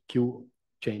which Q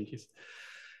changes.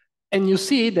 And you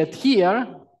see that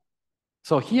here,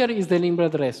 so here is the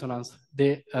Limrad resonance,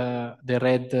 the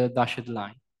red dashed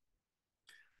line.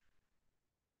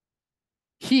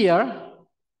 Here,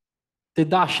 the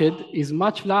dashed is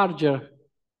much larger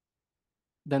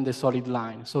than the solid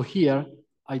line. So here,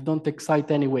 I don't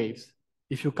excite any waves.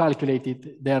 If you calculate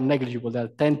it, they are negligible. They are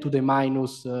 10 to the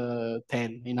minus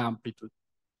 10 in amplitude.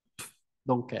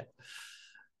 Don't care.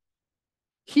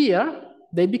 Here,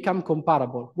 they become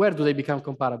comparable. Where do they become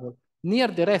comparable? Near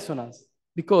the resonance.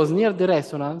 Because near the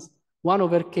resonance,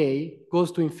 1/k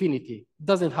goes to infinity. It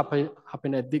doesn't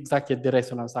happen exactly at the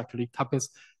resonance, actually. It happens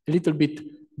a little bit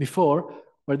before,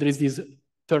 where there is this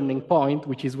turning point,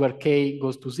 which is where k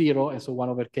goes to 0, and so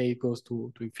 1/k goes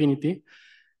to infinity.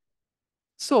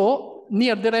 So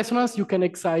near the resonance, you can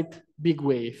excite big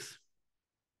waves.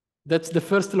 That's the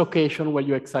first location where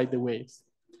you excite the waves.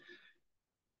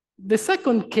 The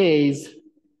second case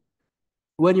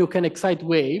when you can excite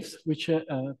waves, which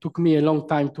took me a long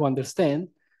time to understand,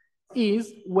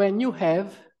 is when you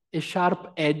have a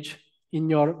sharp edge in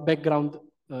your background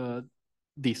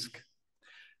disk.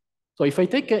 So if I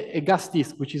take a gas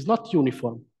disk, which is not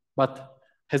uniform, but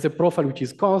has a profile which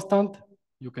is constant,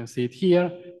 you can see it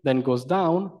here, then goes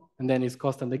down, and then is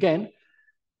constant again.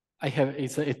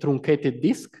 It's a truncated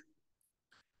disk.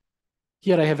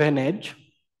 Here I have an edge.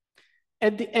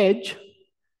 At the edge,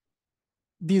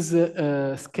 this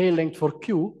scale length for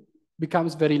Q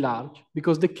becomes very large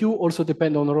because the Q also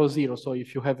depends on ρ0. So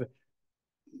if you have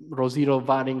ρ0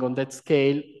 varying on that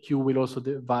scale, Q will also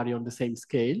vary on the same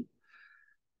scale.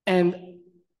 And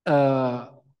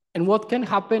what can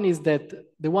happen is that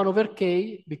the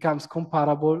 1/k becomes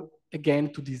comparable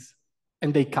again to this,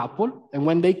 and they couple. And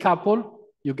when they couple,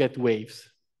 you get waves.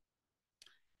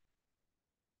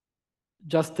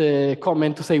 Just a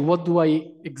comment to say, what do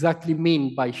I exactly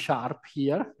mean by sharp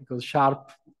here? Because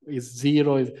sharp is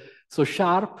 0. So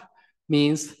sharp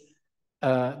means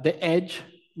the edge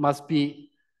must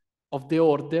be of the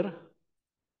order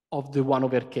of the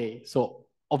 1/k. So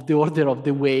of the order of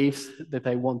the waves that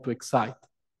I want to excite,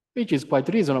 which is quite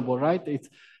reasonable, right?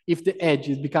 If the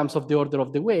edge becomes of the order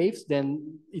of the waves,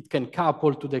 then it can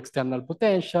couple to the external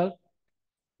potential,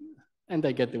 and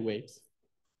I get the waves.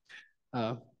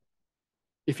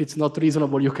 If it's not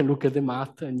reasonable, you can look at the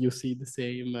math and you see the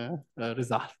same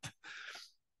result.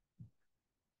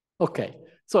 Okay,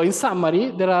 so in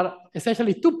summary, there are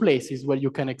essentially two places where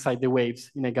you can excite the waves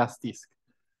in a gas disk.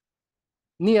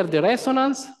 near the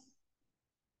resonance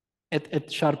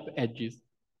at sharp edges.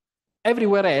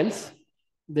 Everywhere else,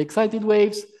 the excited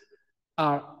waves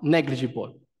are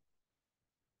negligible.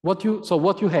 What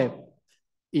you have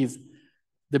is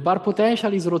the bar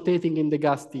potential is rotating in the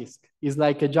gas disk. It's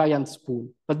like a giant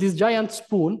spoon. But this giant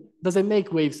spoon doesn't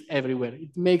make waves everywhere.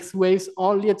 It makes waves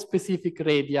only at specific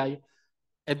radii,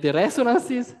 at the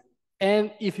resonances,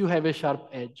 and if you have a sharp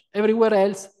edge. Everywhere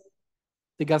else,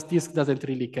 the gas disk doesn't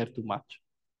really care too much.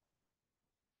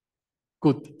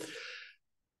 Good.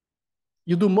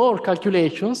 You do more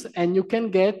calculations and you can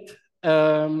get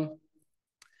the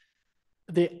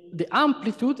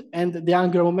amplitude and the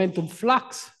angular momentum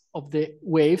flux of the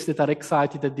waves that are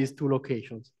excited at these two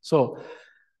locations. So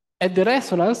at the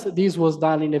resonance, this was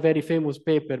done in a very famous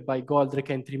paper by Goldrake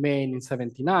and Tremaine in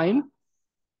 '79.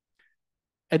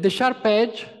 At the sharp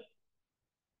edge,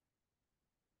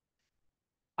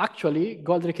 actually,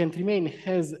 Goldrake and Tremaine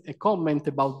has a comment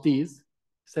about this.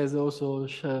 Says also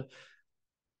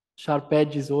sharp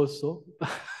edges also,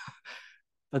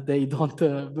 but they don't,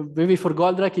 maybe for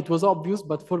Goldrake it was obvious,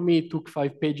 but for me it took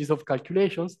 5 pages of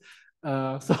calculations.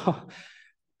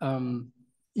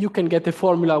 You can get a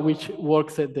formula which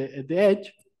works at the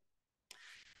edge.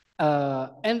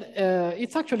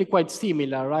 It's actually quite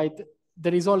similar, right?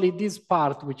 There is only this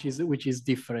part which is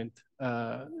different.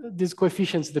 These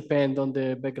coefficients depend on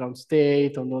the background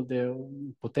state, on all the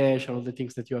potential, all the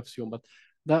things that you assume, but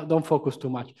don't focus too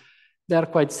much. They are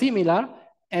quite similar,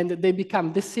 and they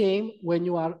become the same when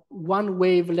you are one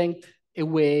wavelength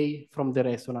away from the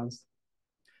resonance.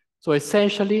 So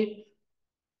essentially,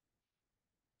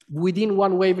 within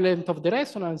one wavelength of the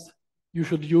resonance, you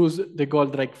should use the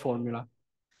Goldrake formula.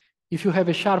 If you have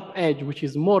a sharp edge, which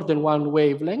is more than one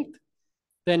wavelength,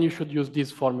 then you should use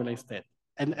this formula instead.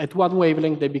 And at one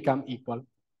wavelength, they become equal,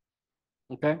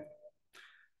 okay?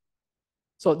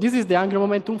 So this is the angular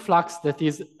momentum flux that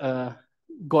is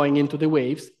going into the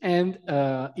waves, and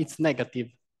it's negative.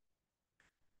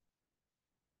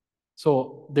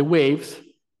 So the waves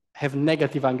have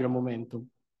negative angular momentum.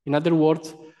 In other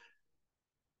words,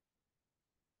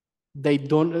 they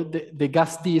don't, the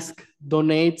gas disk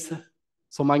donates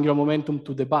some angular momentum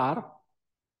to the bar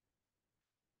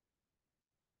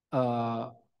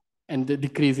and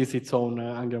decreases its own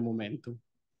angular momentum.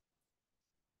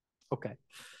 Okay.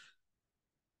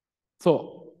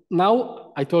 So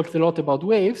now I talked a lot about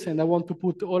waves, and I want to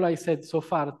put all I said so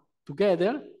far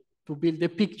together to build a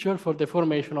picture for the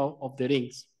formation of the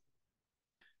rings.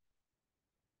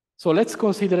 So let's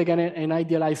consider again an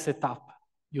idealized setup.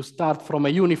 You start from a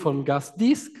uniform gas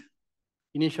disk.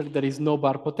 Initially, there is no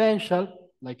bar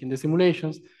potential, like in the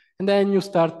simulations, and then you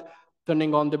start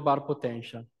turning on the bar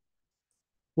potential.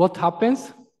 What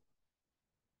happens?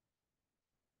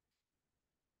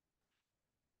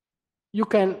 You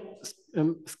can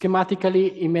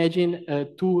schematically imagine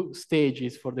 2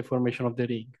 stages for the formation of the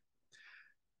ring.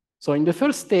 So in the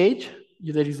first stage,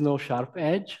 there is no sharp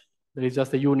edge. There is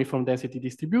just a uniform density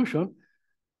distribution.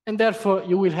 And therefore,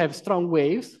 you will have strong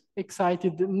waves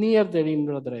excited near the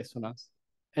Limrod resonance,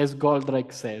 as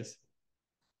Goldrake says,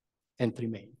 and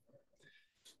Tremaine.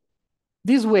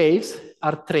 These waves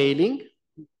are trailing.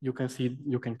 You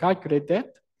can calculate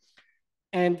that.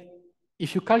 And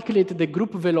if you calculate the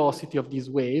group velocity of these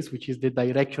waves, which is the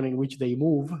direction in which they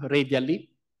move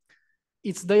radially,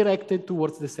 it's directed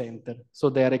towards the center. So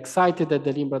they are excited at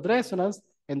the Limrod resonance,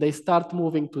 and they start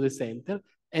moving to the center,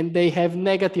 and they have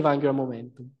negative angular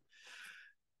momentum.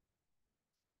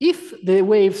 If the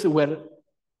waves were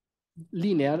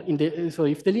linear, so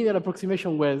if the linear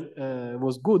approximation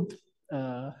was good,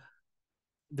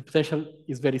 the potential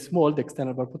is very small, the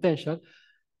external bar potential,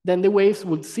 then the waves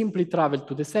would simply travel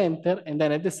to the center, and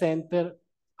then at the center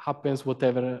happens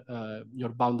whatever your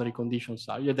boundary conditions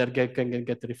are. Either they can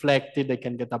get reflected, they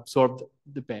can get absorbed,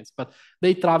 depends. But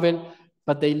they travel,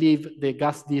 but they leave the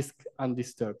gas disk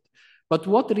undisturbed. But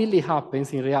what really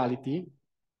happens in reality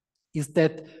is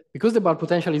that because the bar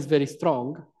potential is very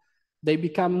strong, they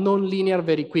become non-linear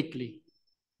very quickly,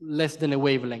 less than a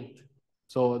wavelength.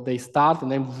 So they start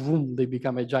and then boom, they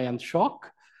become a giant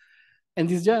shock. And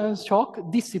this giant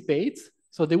shock dissipates.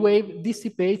 So the wave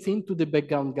dissipates into the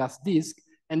background gas disk.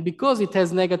 And because it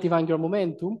has negative angular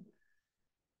momentum,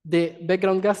 the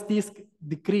background gas disk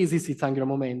decreases its angular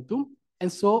momentum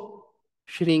and so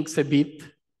shrinks a bit,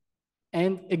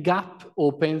 and a gap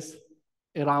opens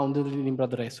around the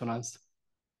Limrod resonance.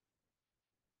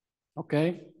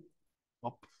 Okay?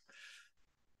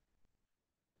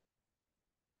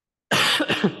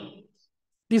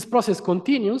 This process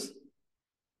continues.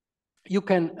 You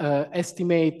can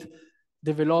estimate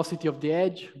the velocity of the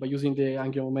edge by using the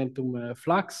angular momentum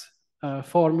flux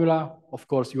formula. Of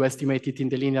course, you estimate it in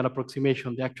the linear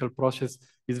approximation. The actual process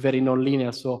is very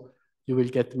nonlinear, so you will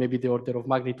get maybe the order of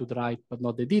magnitude right, but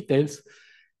not the details.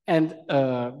 And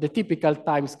the typical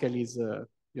time scale is,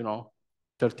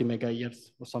 30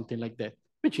 megayears or something like that,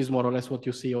 which is more or less what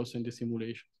you see also in the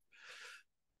simulation.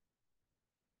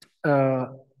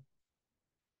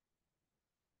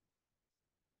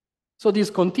 So this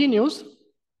continues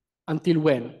until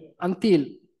when? Until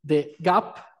the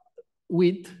gap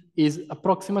width is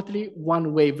approximately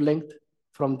 1 wavelength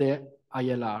from the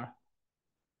ILR.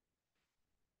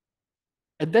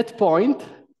 At that point,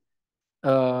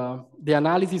 the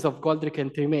analysis of Goldrick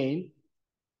and Tremaine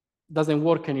doesn't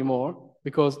work anymore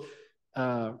because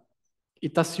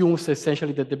it assumes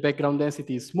essentially that the background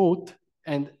density is smooth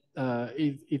and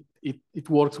it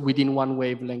works within 1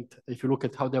 wavelength. If you look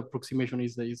at how the approximation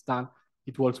is done,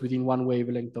 it works within 1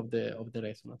 wavelength of the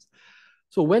resonance.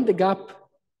 So when the gap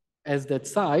has that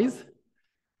size,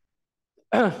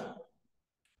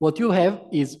 what you have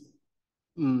is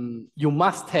you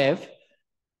must have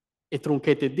a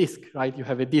truncated disk, right? You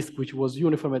have a disk which was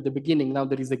uniform at the beginning. Now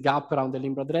there is a gap around the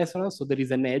Limrad resonance, so there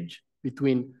is an edge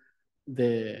between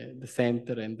the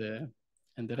center and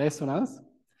the resonance.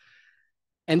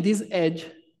 And this edge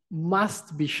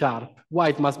must be sharp. Why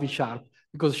it must be sharp?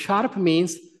 Because sharp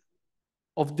means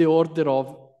of the order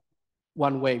of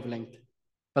 1 wavelength.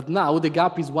 But now the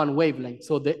gap is 1 wavelength,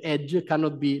 so the edge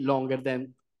cannot be longer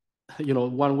than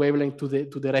 1 wavelength to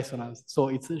the resonance. So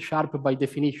it's sharp by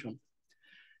definition.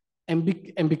 And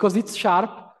because it's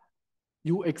sharp,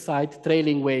 you excite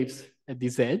trailing waves at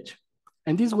this edge.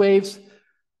 And these waves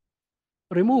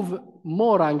remove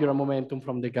more angular momentum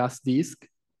from the gas disk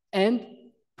and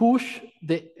push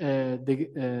the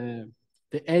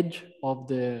edge of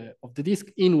the disk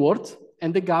inwards,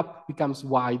 and the gap becomes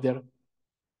wider.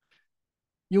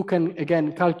 You can,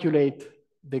 again, calculate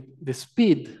the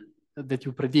speed that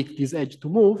you predict this edge to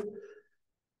move.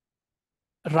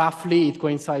 Roughly, it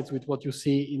coincides with what you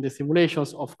see in the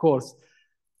simulations. Of course,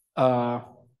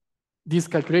 these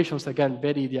calculations, again,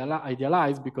 very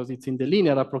idealized because it's in the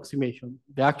linear approximation.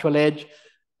 The actual edge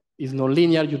is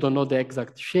non-linear. You don't know the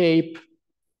exact shape.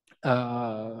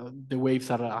 The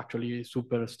waves are actually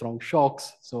super strong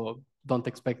shocks, so don't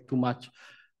expect too much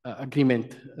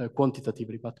agreement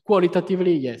quantitatively. But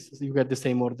qualitatively, yes, you get the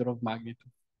same order of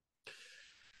magnitude.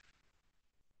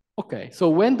 Okay, so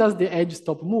when does the edge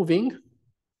stop moving?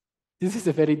 This is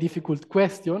a very difficult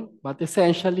question, but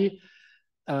essentially,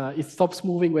 it stops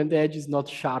moving when the edge is not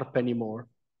sharp anymore,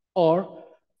 or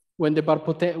when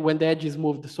the edge is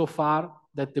moved so far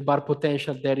that the bar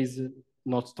potential there is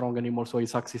not strong anymore, so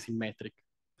it's axisymmetric.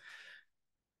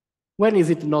 When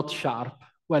is it not sharp?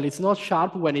 Well, it's not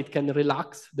sharp when it can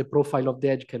relax, the profile of the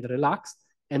edge can relax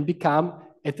and become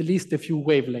at least a few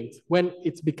wavelengths. When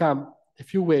it's become a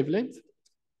few wavelengths,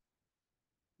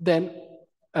 then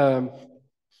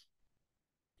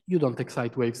you don't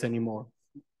excite waves anymore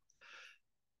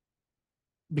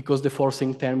because the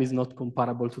forcing term is not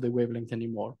comparable to the wavelength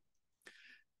anymore.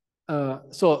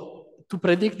 So to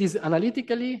predict this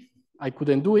analytically, I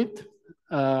couldn't do it.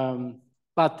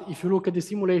 But if you look at the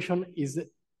simulation,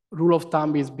 rule of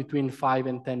thumb is between 5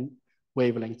 and 10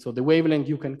 wavelengths. So the wavelength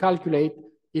you can calculate,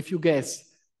 if you guess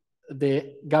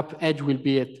the gap edge will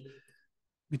be at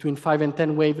between 5 and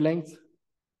 10 wavelengths,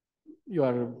 you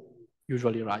are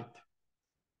usually right.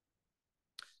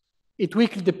 It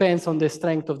weakly depends on the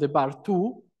strength of the bar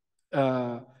too,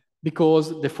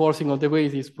 because the forcing of the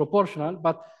wave is proportional,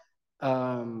 but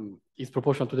is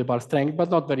proportional to the bar strength, but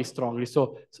not very strongly.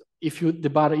 So if the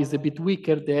bar is a bit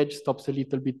weaker, the edge stops a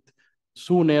little bit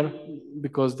sooner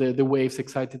because the waves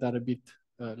excited are a bit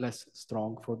less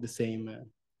strong for the same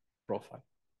profile.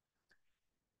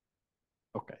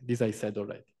 Okay, this I said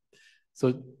already.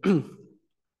 So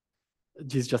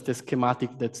this is just a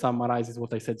schematic that summarizes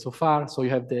what I said so far. So you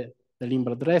have the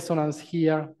Limrad resonance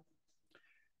here.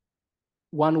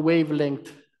 1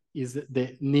 wavelength is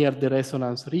near the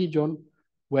resonance region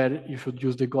where you should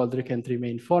use the Goldrick and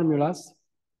Tremaine formulas,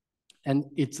 and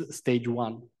it's stage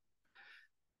 1.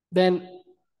 Then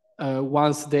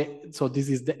so this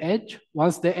is the edge.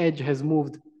 Once the edge has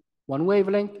moved 1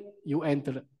 wavelength, you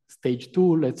enter stage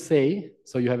 2, let's say.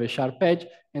 So you have a sharp edge,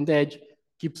 and the edge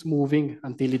keeps moving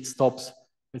until it stops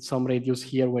at some radius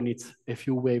here when it's a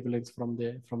few wavelengths from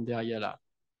the ILR.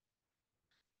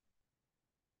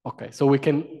 Okay, so we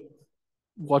can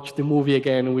watch the movie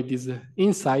again with these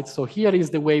insights. So here is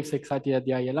the waves excited at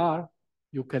the ILR.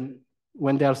 You can,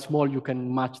 when they are small, you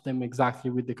can match them exactly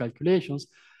with the calculations.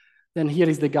 Then here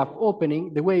is the gap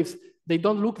opening. The waves, they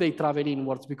don't look, they travel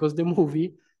inwards because the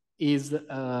movie is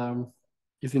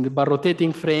is in the bar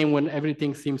rotating frame when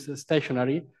everything seems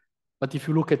stationary. But if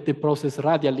you look at the process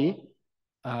radially,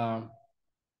 there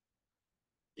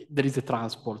is a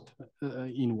transport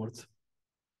inwards.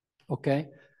 Okay.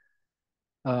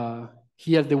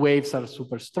 Here the waves are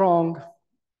super strong.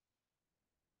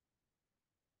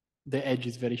 The edge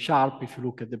is very sharp if you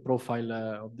look at the profile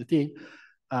of the thing.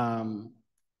 And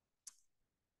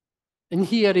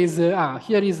here is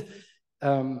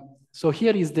so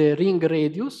here is the ring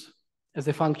radius as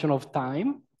a function of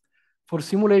time for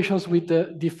simulations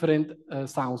with different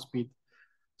sound speed.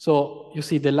 So you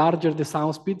see, the larger the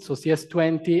sound speed, so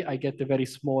CS20, I get a very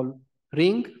small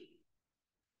ring.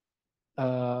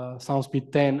 Sound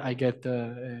speed 10, I get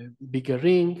a bigger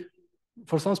ring.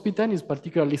 For sound speed 10, it's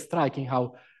particularly striking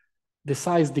how the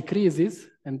size decreases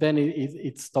and then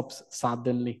it stops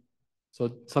suddenly.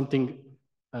 So something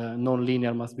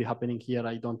non-linear must be happening here.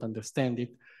 I don't understand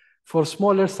it. For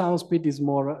smaller sound speed is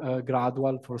more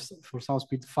gradual. For sound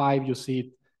speed 5, you see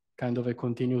it kind of a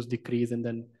continuous decrease and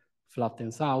then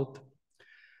flattens out.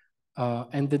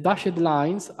 And the dashed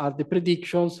lines are the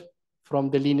predictions from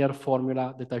the linear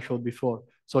formula that I showed before.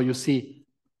 So you see,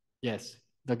 yes,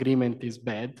 the agreement is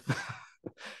bad,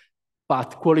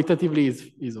 but qualitatively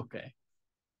is okay.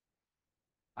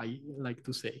 I like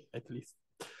to say, at least.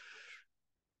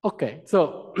 Okay,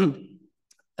 so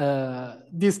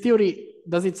this theory,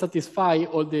 does it satisfy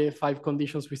all the 5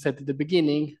 conditions we set at the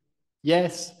beginning?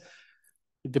 Yes.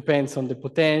 It depends on the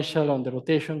potential, on the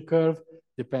rotation curve,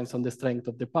 depends on the strength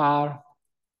of the bar.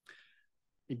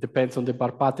 It depends on the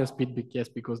bar pattern speed, yes,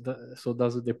 because so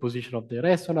does the position of the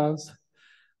resonance.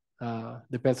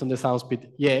 Depends on the sound speed,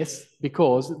 yes,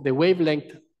 because the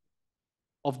wavelength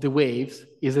of the waves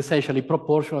is essentially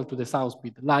proportional to the sound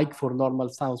speed, like for normal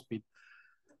sound speed.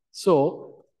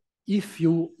 So if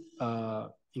you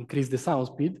increase the sound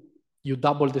speed, you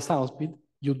double the sound speed,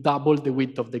 you double the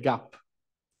width of the gap.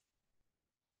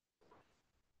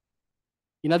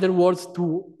 In other words,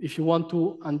 if you want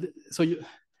to, so you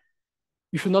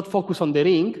should not focus on the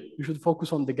ring, you should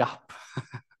focus on the gap.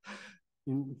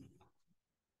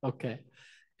 Okay.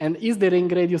 And is the ring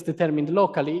radius determined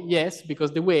locally? Yes,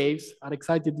 because the waves are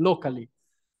excited locally.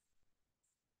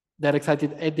 They're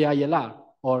excited at the ILR,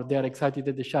 or they're excited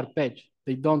at the sharp edge.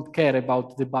 They don't care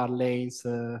about the bar lanes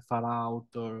far out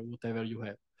or whatever you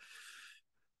have.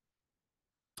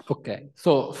 Okay,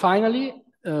 so finally,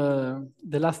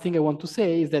 the last thing I want to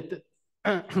say is that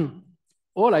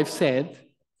all I've said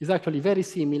is actually very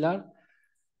similar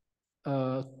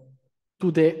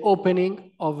to the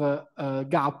opening of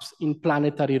gaps in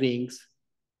planetary rings.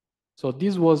 So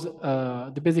this was,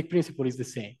 the basic principle is the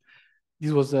same.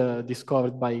 This was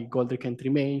discovered by Goldrick and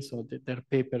Tremaine, so their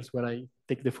papers where I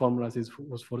take the formulas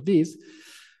was for this.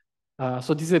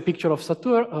 So this is a picture of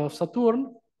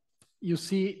Saturn. You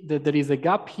see that there is a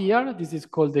gap here. This is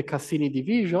called the Cassini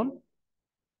division.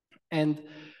 And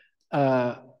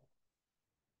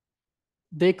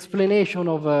the explanation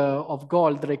of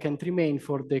Goldrick and Tremaine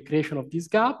for the creation of this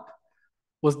gap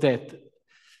was that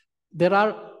there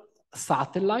are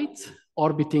satellites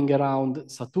orbiting around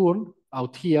Saturn,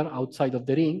 out here, outside of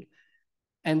the ring,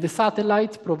 and the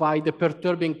satellites provide a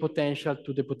perturbing potential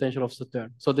to the potential of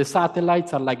Saturn. So the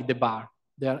satellites are like the bar.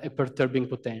 They are a perturbing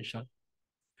potential,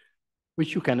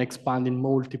 which you can expand in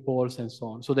multiples and so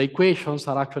on. So the equations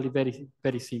are actually very,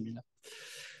 very similar.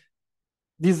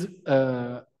 This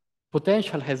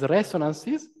potential has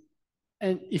resonances,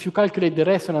 and if you calculate the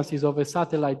resonances of a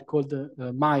satellite called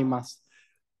MIMAS,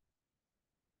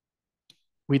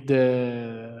 with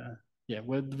the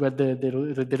where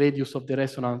the radius of the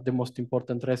resonance, the most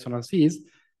important resonance is,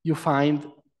 you find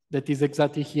that is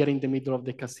exactly here in the middle of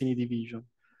the Cassini division.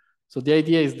 So the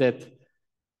idea is that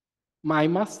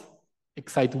MIMAS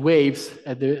excite waves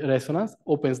at the resonance,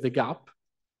 opens the gap.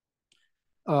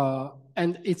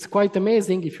 And it's quite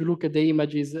amazing if you look at the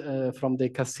images from the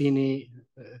Cassini,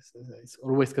 it's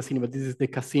always Cassini, but this is the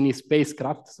Cassini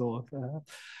spacecraft.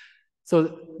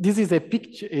 So this is a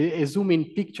picture, a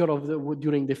zoom-in picture of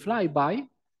during the flyby,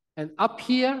 and up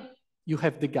here you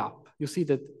have the gap. You see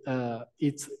that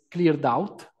it's cleared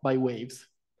out by waves,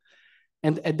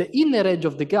 and at the inner edge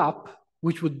of the gap,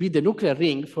 which would be the nuclear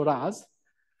ring for us,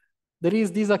 there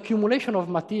is this accumulation of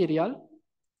material,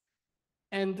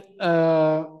 and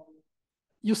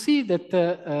you see that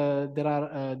there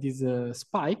are these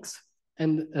spikes.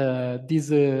 And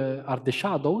these are the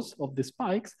shadows of the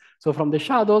spikes. So from the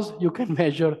shadows, you can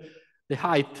measure the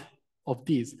height of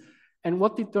these. And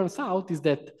what it turns out is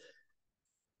that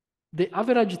the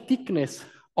average thickness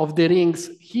of the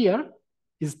rings here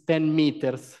is 10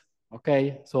 meters,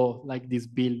 okay? So like this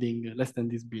building, less than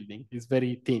this building, is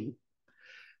very thin.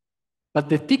 But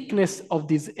the thickness of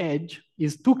this edge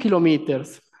is 2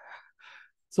 kilometers.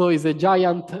 So it's a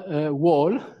giant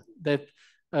wall that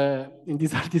in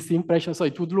this artist's impression, so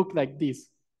it would look like this,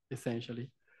 essentially.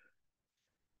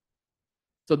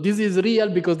 So this is real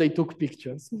because they took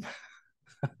pictures.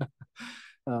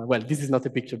 Well, this is not a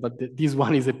picture, but this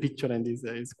one is a picture and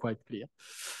is quite clear.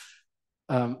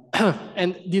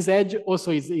 And this edge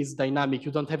also is dynamic.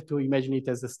 You don't have to imagine it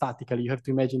as a statically. You have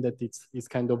to imagine that it's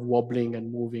kind of wobbling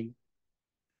and moving.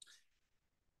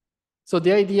 So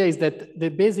the idea is that the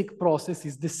basic process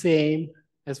is the same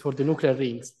as for the nuclear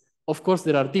rings. Of course,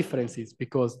 there are differences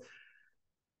because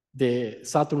the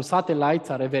Saturn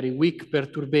satellites are a very weak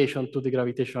perturbation to the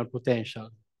gravitational potential,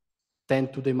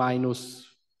 10 to the minus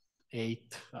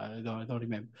 8, I don't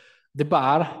remember. The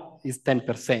bar is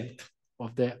 10%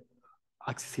 of the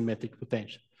axisymmetric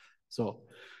potential. So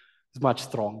it's much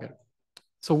stronger.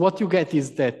 So what you get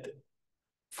is that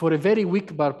for a very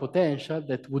weak bar potential,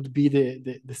 that would be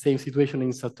the same situation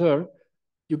in Saturn,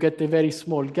 you get a very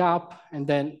small gap, and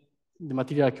then the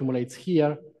material accumulates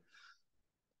here.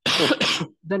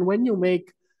 Then when you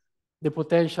make the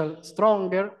potential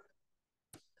stronger,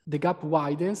 the gap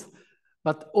widens,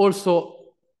 but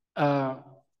also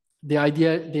the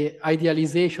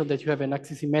idealization that you have an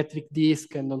axisymmetric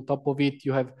disk, and on top of it,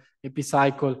 you have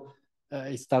epicycle,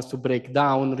 it starts to break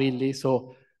down, really.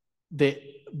 So the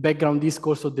background disk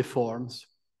also deforms.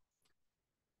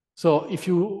 So if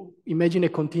you imagine a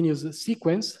continuous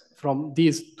sequence from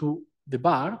this to the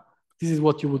bar, this is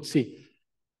what you would see.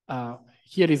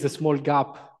 Here is a small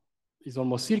gap, is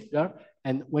almost circular.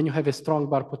 And when you have a strong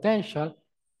bar potential,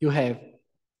 you have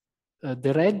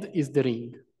the red is the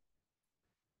ring.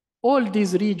 All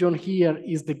this region here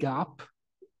is the gap,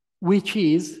 which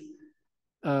is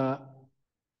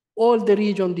all the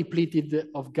region depleted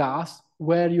of gas,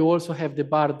 where you also have the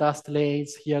bar dust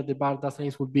lanes. Here, the bar dust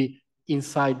lanes would be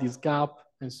inside this gap,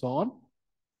 and so on.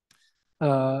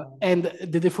 And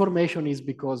the deformation is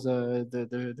because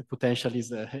the potential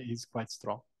is quite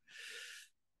strong.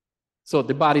 So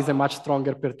the bar is a much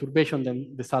stronger perturbation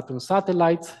than the Saturn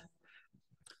satellites.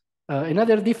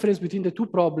 Another difference between the two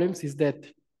problems is that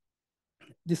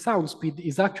the sound speed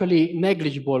is actually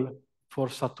negligible for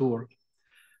Saturn.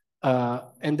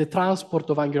 And the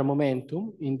transport of angular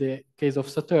momentum, in the case of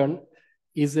Saturn,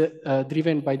 is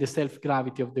driven by the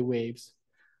self-gravity of the waves.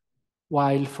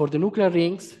 While for the nuclear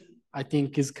rings, I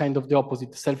think is kind of the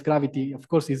opposite. Self-gravity, of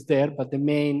course, is there, but the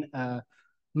main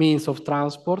means of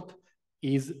transport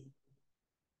is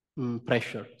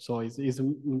pressure. So it's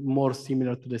more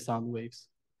similar to the sound waves.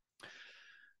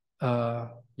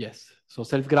 Yes, so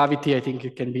self-gravity, I think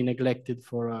it can be neglected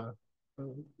for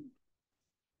the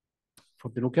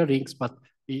nuclear rings, but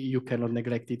you cannot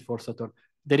neglect it for Saturn.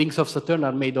 The rings of Saturn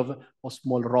are made of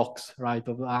small rocks, right,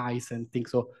 of ice and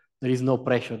things. So there is no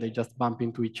pressure. They just bump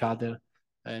into each other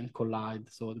and collide.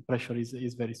 So the pressure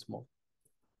is very small.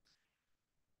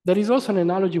 There is also an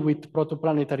analogy with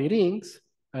protoplanetary rings,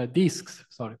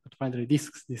 protoplanetary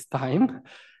disks this time,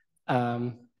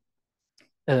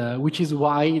 which is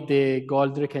why the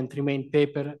Goldrake and Tremaine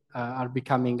paper are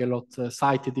becoming a lot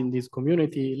cited in this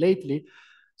community lately.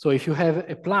 So if you have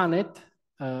a planet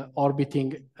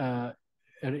orbiting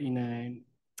in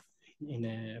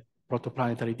a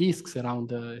protoplanetary disks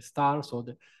around a star, so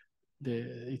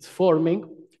it's forming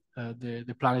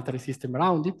the planetary system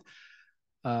around it,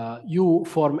 you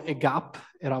form a gap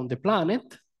around the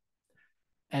planet,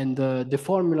 and the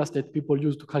formulas that people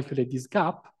use to calculate this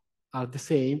gap are the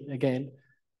same, again,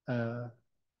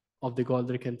 of the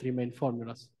Goldrake and Tremaine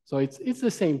formulas. So it's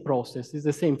the same process, it's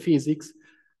the same physics,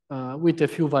 with a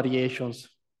few variations.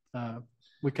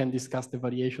 We can discuss the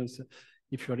variations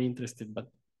if you're interested, but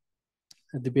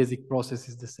the basic process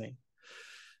is the same.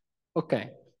 Okay.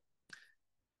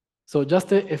 So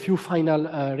just a few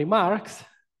final remarks.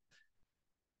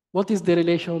 What is the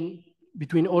relation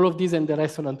between all of this and the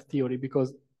resonant theory?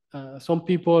 Because some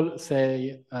people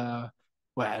say,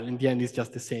 well, in the end, it's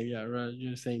just the same. Yeah,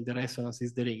 you're saying the resonance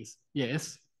is the rings.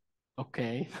 Yes,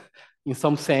 okay, in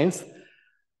some sense.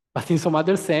 But in some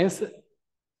other sense,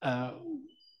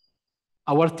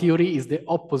 our theory is the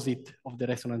opposite of the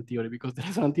resonant theory, because the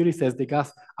resonant theory says the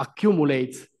gas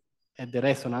accumulates at the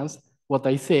resonance. What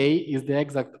I say is the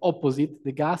exact opposite.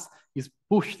 The gas is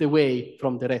pushed away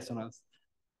from the resonance.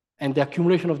 And the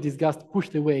accumulation of this gas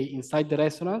pushed away inside the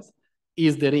resonance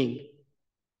is the ring.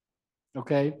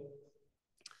 Okay?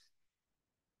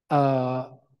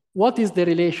 What is the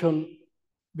relation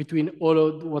between all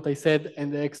of what I said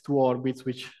and the X2 orbits,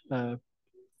 which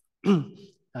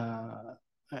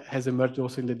has emerged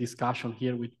also in the discussion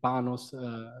here with Panos?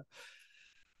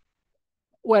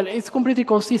 Well, it's completely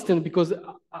consistent because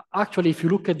actually, if you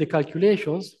look at the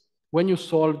calculations, when you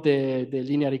solve the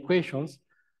linear equations,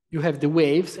 you have the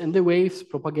waves, and the waves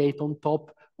propagate on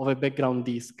top of a background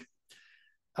disk.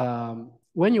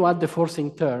 When you add the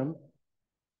forcing term,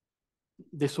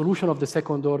 the solution of the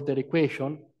second order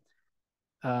equation,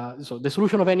 so the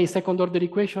solution of any second order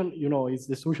equation, you know, is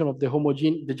the solution of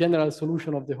the general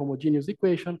solution of the homogeneous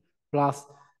equation plus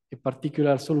a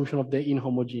particular solution of the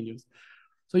inhomogeneous.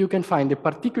 So you can find a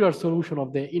particular solution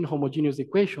of the inhomogeneous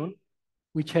equation,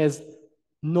 which has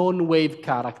non-wave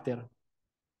character,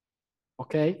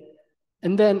 okay?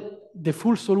 And then the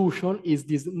full solution is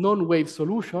this non-wave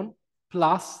solution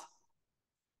plus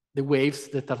the waves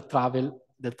that travel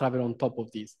on top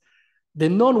of this. The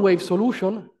non-wave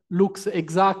solution looks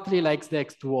exactly like the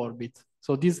X2 orbit.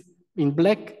 So this in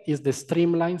black is the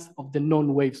streamlines of the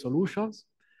non-wave solutions.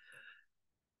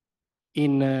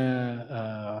 In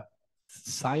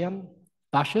cyan,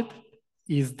 dashed,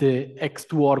 is the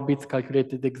X2 orbits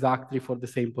calculated exactly for the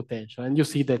same potential. And you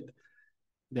see that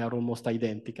they are almost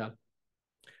identical.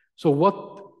 So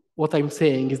what I'm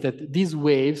saying is that these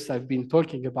waves I've been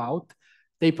talking about,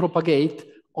 they propagate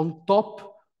on top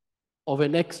of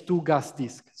an X2 gas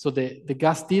disk. So the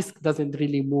gas disk doesn't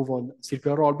really move on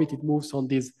circular orbit, it moves on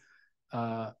these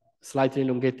slightly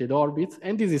elongated orbits,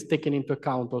 and this is taken into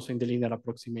account also in the linear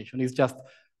approximation. It's just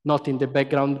not in the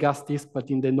background gas disk, but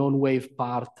in the non-wave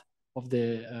part of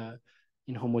the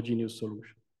inhomogeneous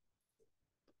solution.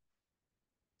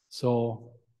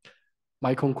 So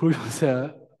my conclusions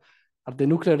are the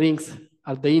nuclear rings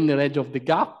at the inner edge of the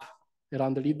gap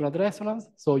around the Liebman resonance.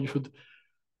 So you should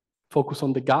focus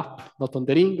on the gap, not on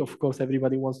the ring. Of course,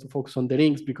 everybody wants to focus on the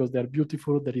rings because they're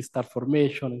beautiful, there is star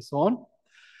formation and so on.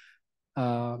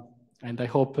 And I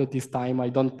hope this time I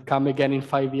don't come again in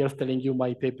 5 years telling you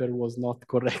my paper was not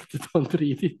correct. Don't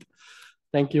read it.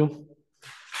 Thank you.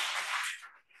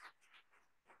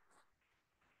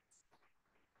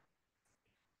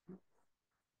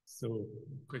 So,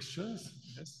 questions?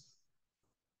 Yes.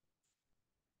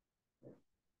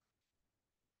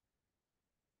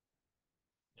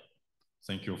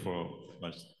 Thank you for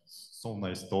so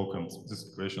nice talk, and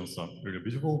these questions are really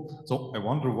beautiful. So I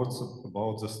wonder what's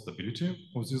about the stability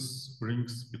of these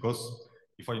rings, because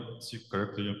if I see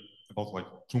correctly about like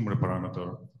tumor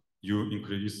parameter, you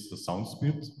increase the sound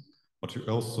speed, but you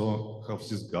also have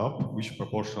this gap which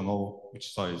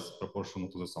size proportional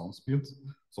to the sound speed.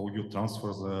 So you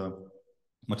transfer the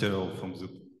material from the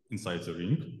inside the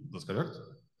ring. That's correct?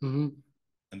 Mm-hmm.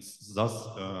 And thus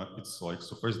it's like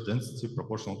surface density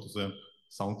proportional to the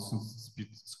sound speed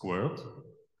squared.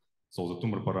 So the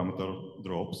tumor parameter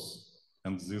drops,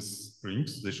 and these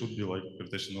rings, they should be like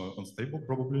gravitationally unstable,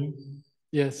 probably.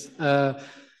 Yes.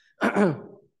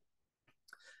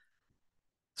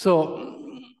 So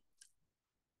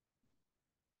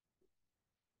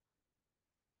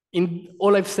in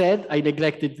all I've said, I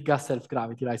neglected gas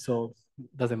self-gravity, right? So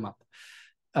it doesn't matter.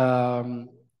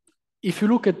 If you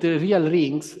look at the real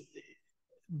rings,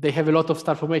 they have a lot of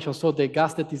star formation. So the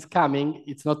gas that is coming,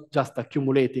 it's not just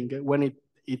accumulating. When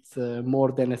it's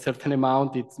more than a certain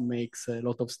amount, it makes a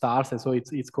lot of stars, and so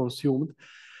it's consumed.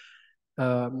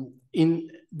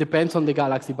 Depends on the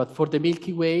galaxy, but for the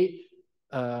Milky Way,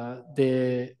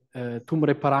 the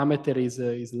tumor parameter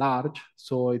is large,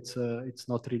 so it's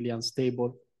not really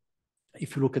unstable.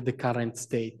 If you look at the current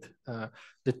state,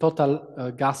 the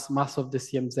total gas mass of the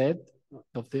CMZ,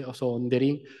 also on the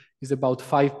ring, is about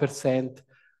 5%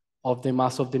 of the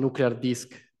mass of the nuclear disk.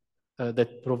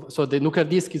 So the nuclear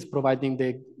disk is providing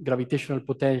the gravitational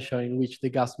potential in which the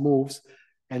gas moves,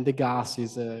 and the gas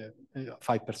is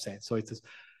 5%.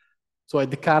 So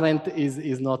the current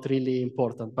is not really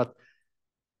important, but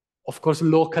of course,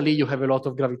 locally, you have a lot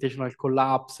of gravitational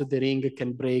collapse. The ring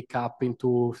can break up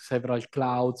into several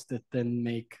clouds that then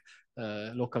make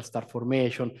local star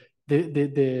formation.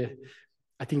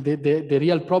 I think the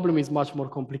real problem is much more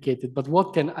complicated. But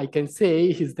what I can say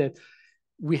is that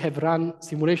we have run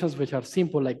simulations which are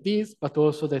simple like this, but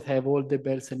also that have all the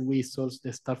bells and whistles,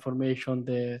 the star formation,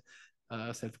 the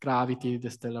self-gravity,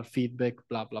 the stellar feedback,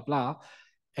 blah, blah, blah.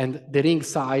 And the ring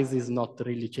size is not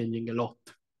really changing a lot.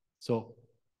 So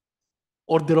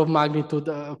order of magnitude,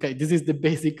 okay, this is the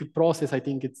basic process. I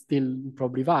think it's still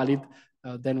probably valid.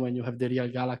 Then when you have the real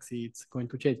galaxy, it's going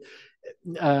to change.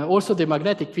 Also, the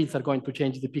magnetic fields are going to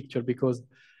change the picture, because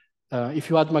if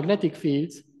you add magnetic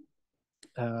fields,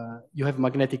 you have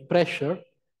magnetic pressure.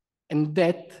 And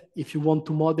that, if you want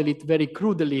to model it very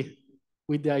crudely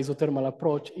with the isothermal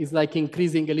approach, is like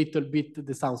increasing a little bit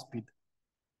the sound speed.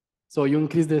 So you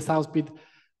increase the sound speed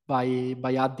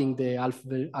by adding the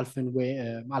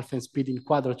alpha speed in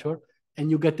quadrature, and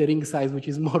you get a ring size which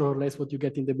is more or less what you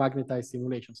get in the magnetized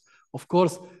simulations. Of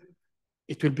course,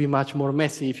 it will be much more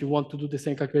messy if you want to do the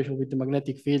same calculation with the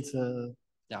magnetic fields,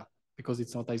 yeah, because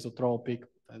it's not isotropic.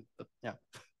 But yeah.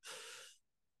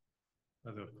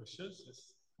 Other questions? Yes.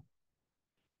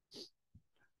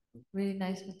 Really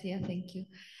nice, Mattia, thank you.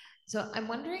 So I'm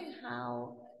wondering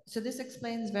how, so this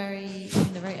explains in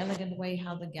a very elegant way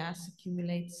how the gas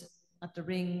accumulates at the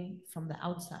ring from the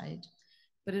outside.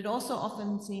 But it also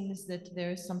often seems that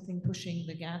there is something pushing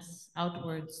the gas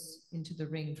outwards into the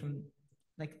ring from,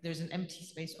 like there's an empty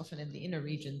space often in the inner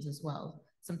regions as well.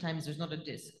 Sometimes there's not a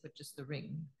disk, but just the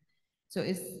ring. So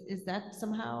is that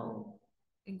somehow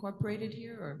incorporated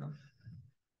here or no?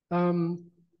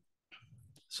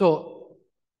 So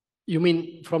you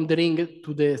mean from the ring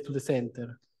to the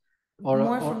center?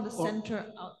 More from the center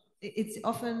out. It's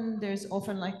often, there's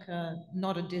often like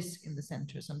not a disk in the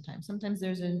center sometimes. Sometimes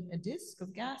there's a disk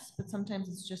of gas, but sometimes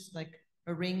it's just like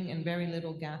a ring and very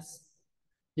little gas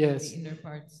in the inner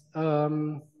parts.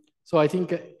 So I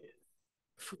think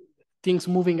things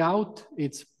moving out,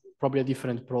 it's probably a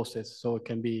different process. So it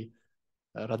can be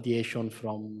radiation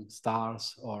from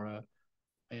stars or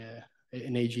an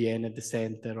AGN at the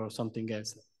center or something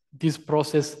else. This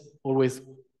process always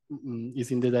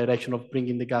is in the direction of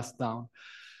bringing the gas down.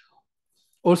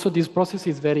 Also, this process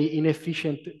is very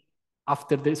inefficient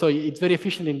so it's very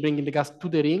efficient in bringing the gas to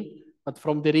the ring, but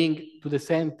from the ring to the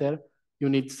center, you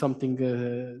need something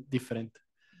different,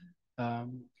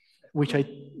 which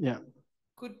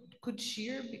Could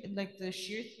shear, like the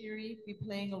shear theory, be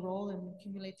playing a role in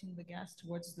accumulating the gas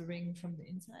towards the ring from the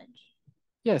inside?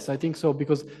 Yes, I think so,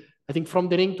 because I think from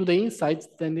the ring to the inside,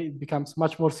 then it becomes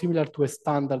much more similar to a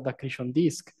standard accretion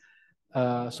disk.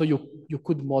 So you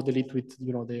could model it with,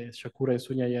 you know, the Shakura and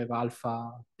Sunyaev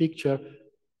alpha picture.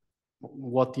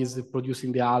 What is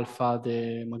producing the alpha,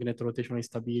 the magnetorotational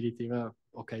instability?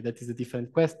 Okay, that is a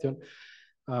different question.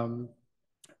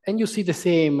 And you see the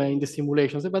same in the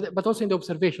simulations, but also in the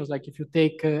observations. Like if you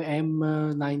take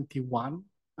M91,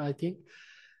 I think,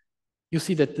 you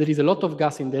see that there is a lot of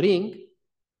gas in the ring,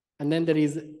 and then there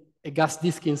is a gas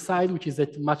disk inside, which is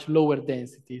at much lower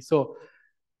density. So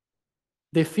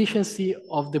the efficiency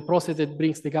of the process that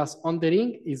brings the gas on the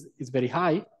ring is very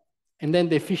high. And then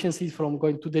the efficiency from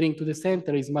going to the ring to the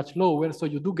center is much lower. So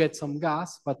you do get some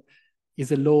gas, but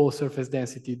it's a low surface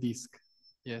density disk.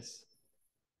 Yes.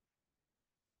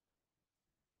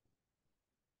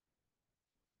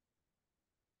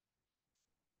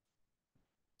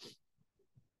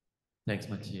 Thanks,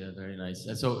 Mattia. Very nice.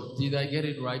 And so did I get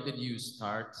it right that you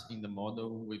start in the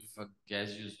model with a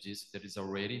gaseous disk that is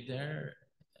already there,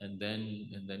 and then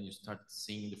you start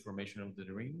seeing the formation of the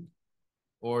ring?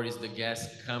 Or is the gas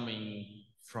coming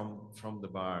from the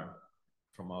bar,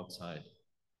 from outside?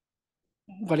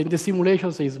 Well, in the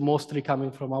simulations, it's mostly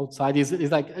coming from outside. It's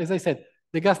like, as I said,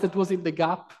 the gas that was in the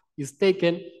gap is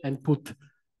taken and put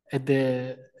at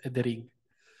the ring.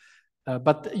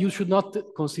 But you should not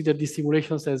consider these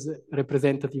simulations as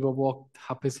representative of what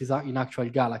happens in actual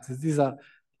galaxies. These are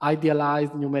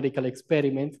idealized numerical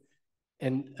experiments,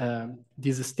 and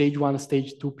this stage 1,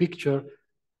 stage 2 picture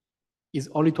is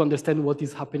only to understand what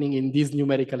is happening in these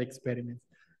numerical experiments.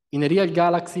 In a real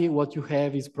galaxy, what you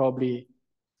have is probably,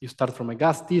 you start from a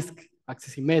gas disk,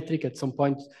 axisymmetric. At some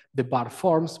point, the bar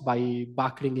forms by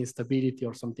buckling instability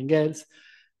or something else.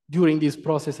 During this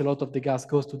process, a lot of the gas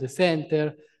goes to the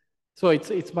center. So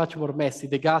it's much more messy.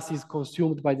 The gas is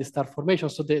consumed by the star formation,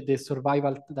 so the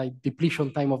survival, the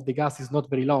depletion time of the gas is not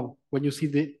very long. When you see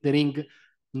the ring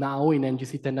now in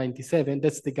NGC 1097,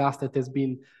 that's the gas that has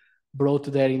been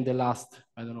brought there in the last,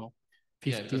 I don't know, 50.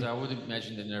 Yeah, because I would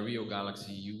imagine that in a real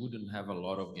galaxy, you wouldn't have a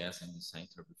lot of gas in the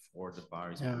center before the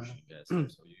bar is pushing gas.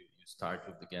 So you start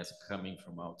with the gas coming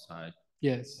from outside.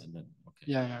 Yes. And then,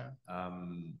 okay. Yeah.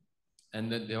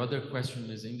 And then the other question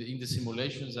is, in the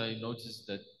simulations, I noticed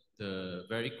that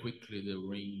very quickly the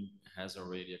ring has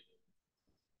already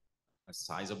a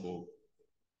sizable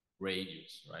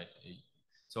radius, right?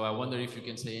 So I wonder if you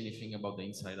can say anything about the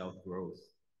inside-out growth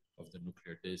of the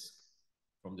nuclear disk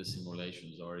from the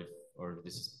simulations, or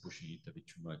this is pushing it a bit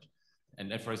too much. And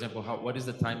then, for example, what is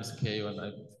the time scale?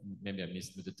 And maybe I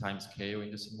missed the time scale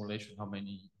in the simulation. How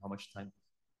much time?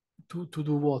 To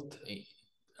do what?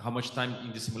 How much time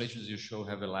in the simulations you show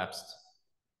have elapsed?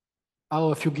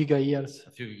 Oh, a few giga-years.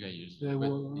 A few giga-years.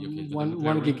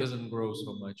 One giga doesn't grow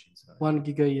so much inside. 1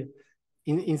 giga-year.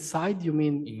 Inside, you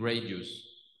mean? In radius.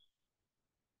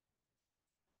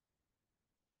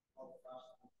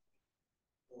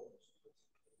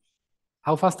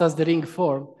 How fast does the ring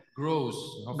form? Grows.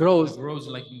 Grows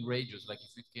like in radius. Like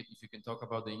if you can talk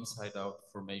about the inside-out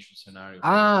formation scenario.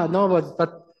 No,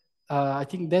 but I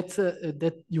think that's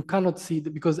that you cannot see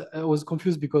because I was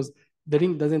confused because the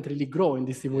ring doesn't really grow in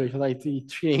this simulation, right?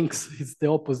 It shrinks. It's the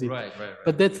opposite. Right.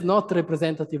 But that's not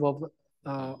representative of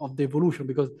the evolution,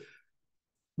 because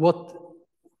what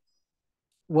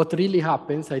really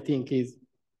happens, I think, is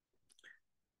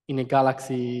in a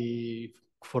galaxy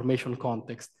formation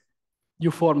context,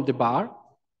 you form the bar,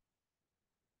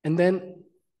 and then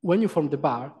when you form the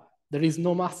bar, there is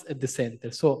no mass at the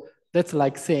center. So that's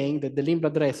like saying that the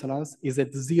Lindblad resonance is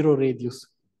at 0 radius.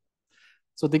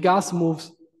 So the gas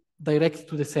moves direct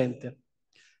to the center.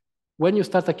 When you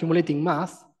start accumulating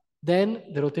mass, then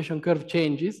the rotation curve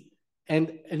changes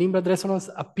and a Lindblad resonance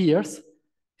appears.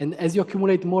 And as you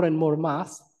accumulate more and more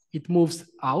mass, it moves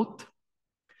out.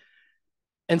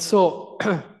 And so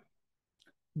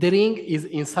the ring is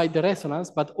inside the resonance,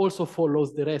 but also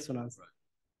follows the resonance. Right.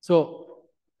 So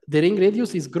the ring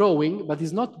radius is growing, but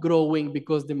it's not growing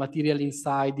because the material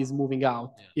inside is moving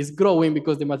out. Yeah. It's growing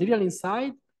because the material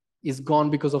inside is gone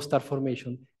because of star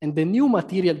formation. And the new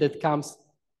material that comes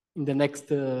in the next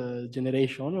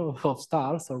generation of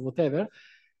stars or whatever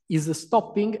is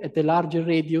stopping at a larger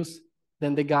radius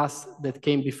than the gas that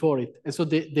came before it. And so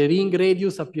the ring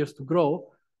radius appears to grow,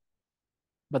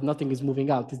 but nothing is moving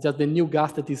out. It's just the new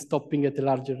gas that is stopping at a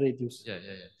larger radius. Yeah.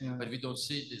 But we don't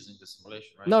see this in the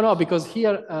simulation, right? No, because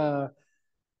here,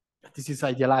 this is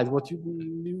idealized. What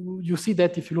you see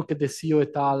that if you look at the CO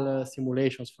et al.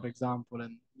 Simulations, for example,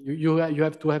 and you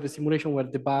have to have a simulation where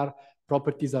the bar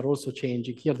properties are also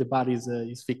changing. Here, the bar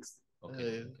is fixed.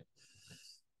 Okay.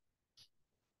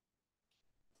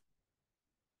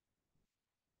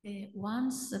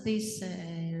 Once these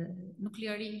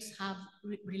nuclear rings have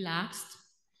relaxed,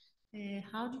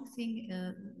 how do you think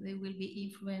they will be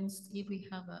influenced if we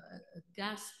have a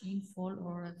gas infall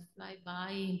or a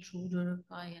flyby intruder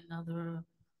by another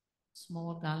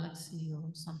small galaxy or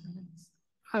something else?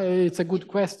 It's a good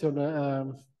question.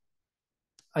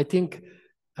 I think,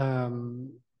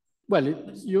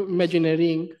 well, you imagine a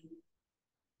ring,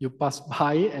 you pass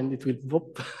by and it will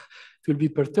whoop, it will be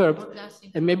perturbed.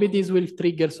 And maybe this will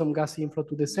trigger some gas inflow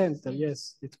to the center.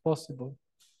 Yes, it's possible.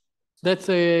 That's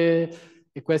a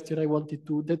question I wanted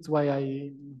to, that's why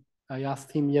I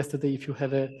asked him yesterday if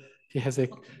he has a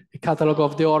catalog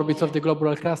of the orbits of the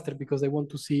globular cluster, because I want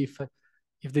to see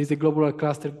if there is a globular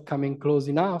cluster coming close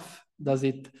enough, does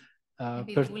it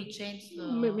maybe it will change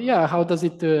the... Yeah, how does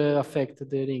it affect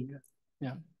the ring?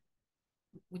 Yeah.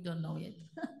 We don't know yet.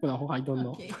 No, I don't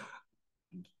know. Okay.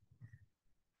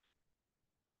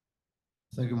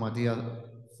 Thank you, Mattia,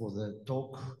 for the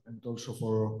talk and also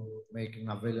for making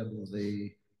available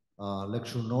the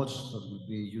lecture notes that will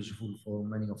be useful for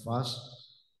many of us.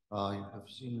 You have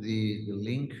seen the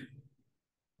link.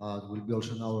 It will be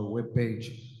also on our webpage.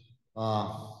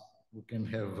 We can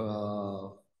have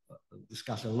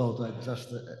discuss a lot.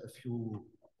 Just a few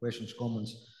questions,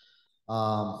 comments.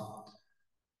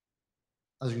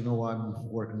 As you know, I'm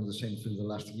working in the same field the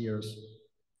last years.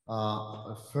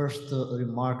 First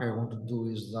remark I want to do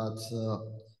is that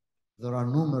there are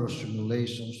numerous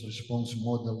simulations, response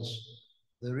models.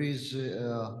 There is,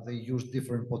 they use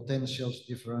different potentials,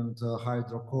 different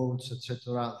hydro codes,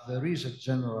 etc. There is a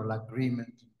general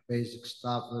agreement, basic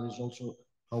stuff. There is also,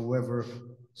 however,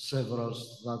 several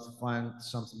that find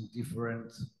something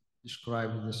different,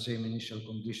 describing the same initial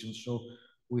conditions. So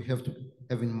we have to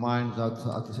have in mind that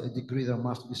at a degree there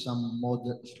must be some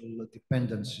model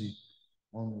dependency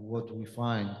on what we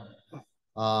find.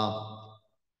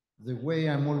 The way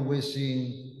I'm always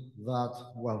seeing that,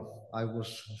 well, I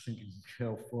was thinking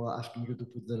of asking you to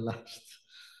put the last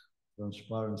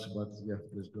transparency, but yeah,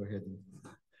 please go ahead.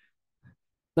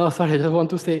 No, sorry, I just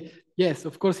want to say, yes,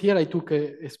 of course, here I took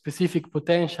a specific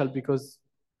potential because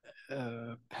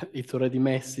it's already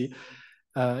messy.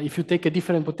 If you take a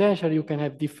different potential, you can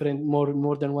have different,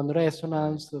 more than one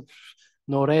resonance,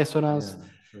 no resonance. Yeah,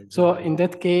 sure, exactly. So in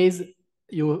that case,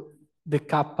 the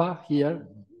kappa here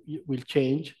will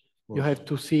change. You have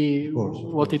to see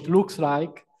what it looks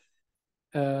like.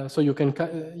 So you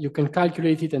can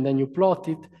calculate it and then you plot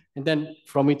it, and then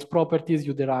from its properties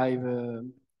you derive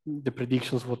the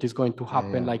predictions what is going to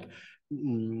happen, like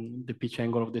the pitch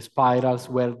angle of the spirals,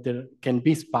 where there can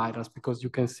be spirals, because you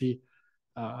can see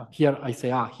here I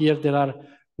say here there are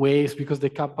waves because the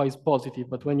kappa is positive,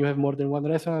 but when you have more than one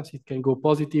resonance it can go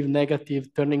positive,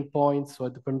 negative, turning points. So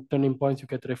at the turning points you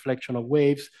get reflection of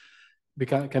waves,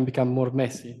 can become more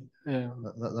messy.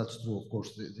 That's true, of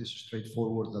course. This is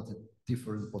straightforward that a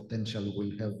different potential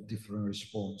will have different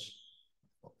response,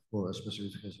 or especially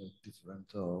if it has a different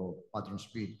pattern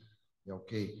speed. Yeah,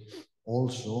 okay.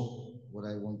 Also, what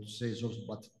I want to say is also,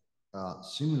 but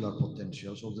similar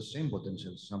potentials or the same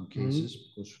potentials in some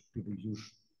cases, because people use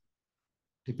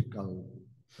typical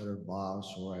HERA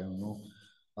bars or I don't know,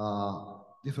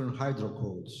 different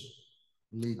hydrocodes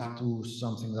lead to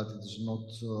something that is not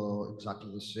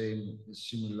exactly the same, is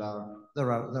similar.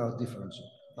 There are differences.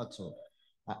 That's all.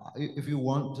 If you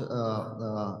want,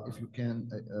 if you can,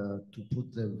 to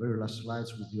put the very last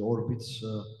slides with the orbits,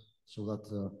 so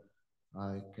that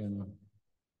I can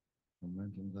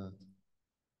comment on that.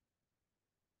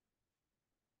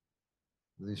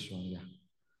 This one, yeah.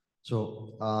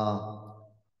 So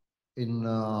in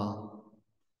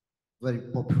very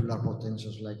popular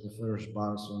potentials like the Ferris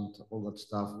bars and all that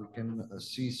stuff, we can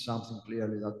see something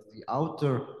clearly that the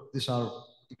outer, these are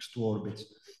X2 orbits,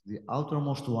 the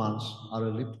outermost ones are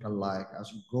elliptical-like.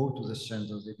 As you go to the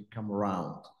center, they become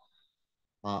round.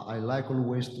 I like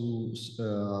always to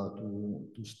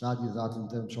study that in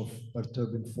terms of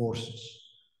perturbing forces.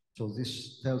 So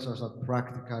this tells us that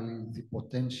practically the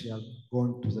potential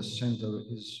going to the center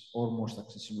is almost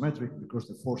axisymmetric because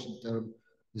the force in term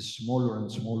is smaller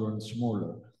and smaller and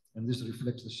smaller. And this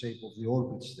reflects the shape of the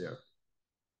orbits there.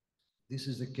 This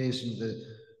is the case in the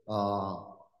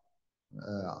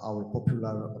our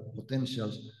popular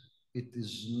potentials. It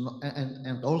is not,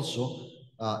 and also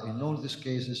in all these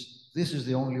cases, this is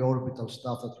the only orbital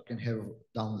stuff that you can have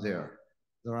down there.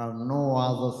 There are no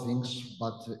other things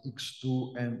but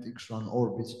X2 and X1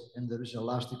 orbits, and there is a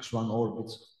last X1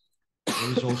 orbit.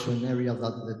 There is also an area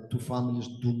that the two families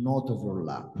do not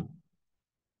overlap.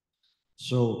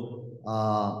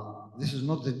 So this is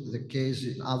not the case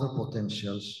in other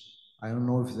potentials. I don't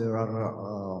know if there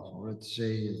are, let's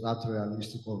say, that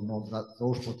realistic or not, that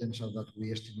those potentials that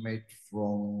we estimate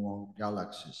from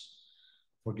galaxies.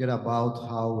 Forget about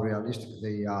how realistic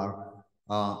they are.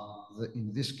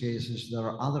 In these cases, there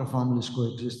are other families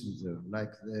coexisting there,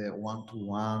 like the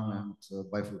one-to-one and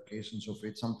bifurcations of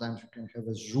it. Sometimes you can have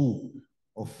a zoo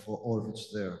of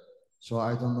orbits there. So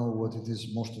I don't know what it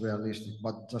is most realistic,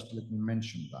 but just let me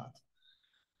mention that.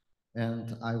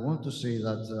 And I want to say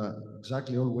that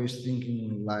exactly always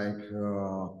thinking like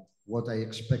what I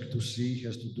expect to see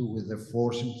has to do with the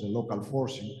forcing, the local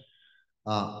forcing.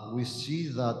 We see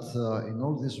that in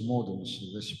all these models,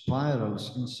 the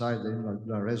spirals inside the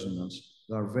inner resonance,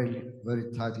 they are very,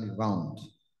 very tightly wound.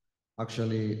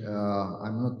 Actually,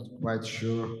 I'm not quite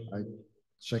sure. I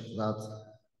checked that.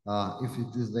 If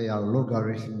it is they are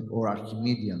logarithmic or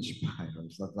Archimedean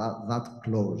spirals, that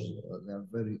close, they are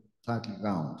very tightly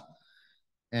wound.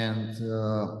 And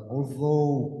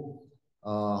although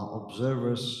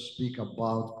observers speak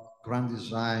about grand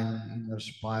design, inner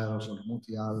spirals, or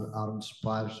multi-arm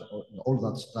spirals, all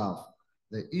that stuff,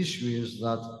 the issue is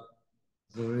that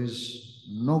there is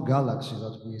no galaxy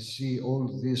that we see all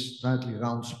these tightly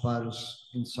round spirals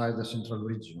inside the central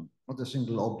region, not a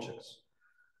single object.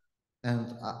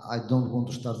 And I don't want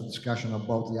to start a discussion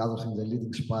about the other thing, the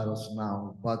leading spirals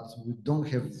now, but we don't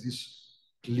have these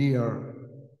clear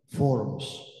forms.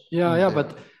 Yeah,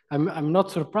 but I'm not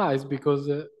surprised because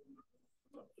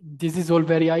this is all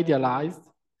very idealized.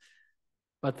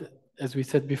 But as we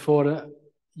said before,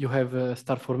 you have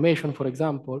star formation, for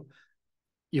example.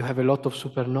 You have a lot of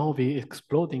supernovae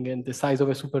exploding, and the size of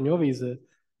a supernova is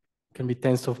can be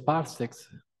tens of parsecs,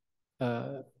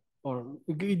 or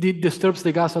it disturbs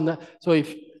the gas on the. So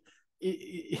if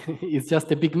it's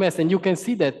just a big mess, and you can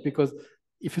see that because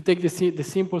if you take the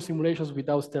simple simulations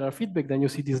without stellar feedback, then you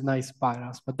see these nice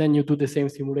spirals. But then you do the same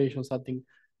simulations adding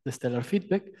the stellar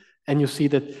feedback, and you see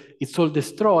that it's all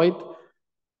destroyed.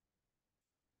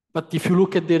 But if you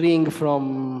look at the ring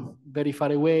from very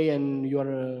far away and you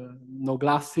are no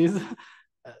glasses,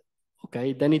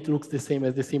 okay, then it looks the same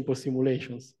as the simple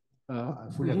simulations. I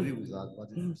fully agree with that, but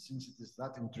since it is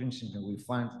that intrinsic and we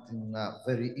find it in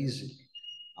very easily,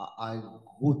 I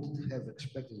would have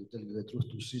expected, to tell you the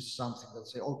truth, to see something that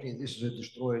say, okay, this is a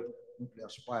destroyed nuclear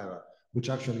spiral, which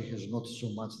actually has not so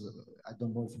much, I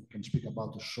don't know if we can speak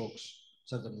about the shocks,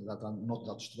 certainly that are not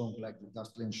that strong like the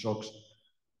dust lane shocks,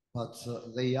 but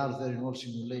they are there in all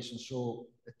simulations, so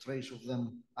a trace of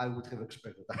them I would have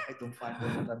expected. I don't find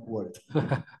them, and I'm worried.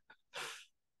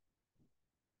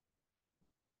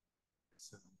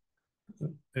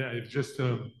 Yeah, it's just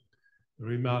a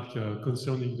remark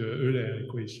concerning the Euler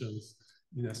equations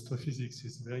in astrophysics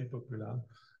is very popular,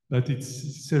 but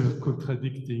it's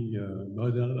self-contradicting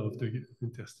model of the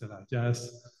interstellar gas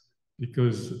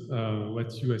because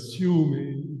what you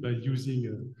assume by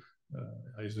using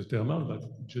isothermal, but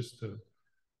just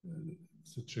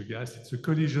such a gas, it's a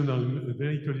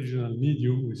very collisional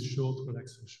medium with short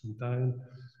relaxation time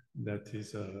that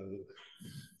is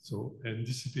and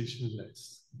dissipation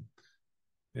less.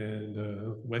 And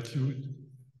what you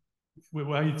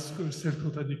why it's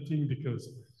self-contradicting, because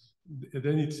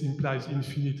then it implies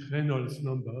infinite Reynolds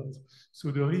numbers.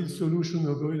 So the real solution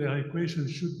of Euler equation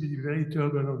should be very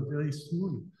turbulent, very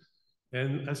smooth.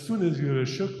 And as soon as you have a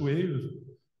shock wave,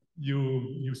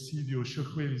 you see your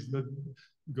shock wave is not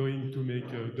going to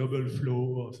make a double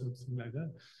flow or something like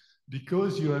that,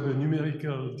 because you have a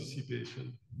numerical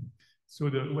dissipation. So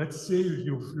what saves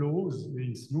your flows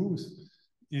being smooth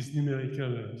is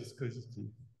numerical viscosity.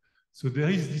 So there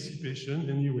is dissipation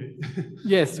anyway.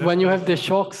 Yes, when you have the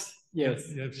shocks, yes.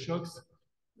 You have shocks.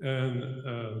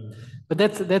 And, but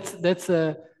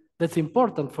that's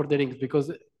important for the rings,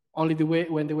 because only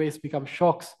when the waves become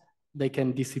shocks, they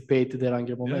can dissipate their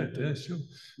angular momentum. Yeah, sure.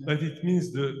 But it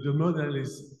means the model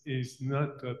is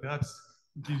not perhaps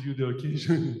gives you the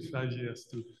occasion in 5 years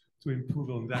to improve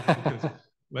on that. Because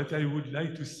what I would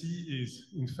like to see is,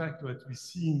 in fact, what we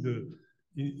see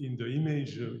in the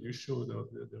image you showed of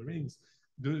the rings,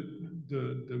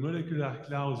 the molecular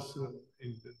clouds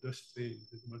in the dust stream,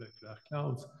 the molecular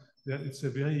clouds, it's a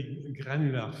very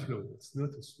granular flow. It's not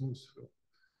a smooth flow.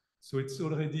 So it's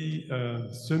already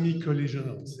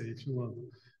semi-collisional, say, if you want.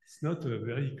 It's not a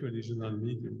very collisional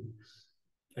medium.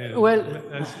 And well,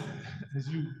 as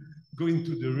you go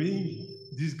into the ring,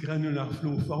 this granular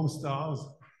flow forms stars,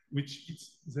 which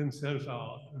themselves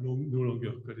are no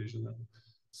longer collisional.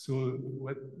 So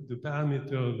what the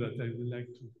parameter that I would like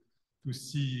to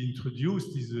see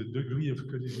introduced is a degree of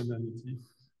collisionality.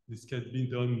 This can be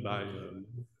done by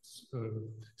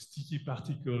sticky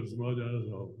particles models,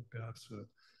 or perhaps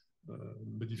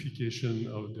modification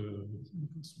of the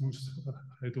smooth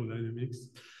hydrodynamics,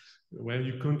 where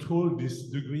you control this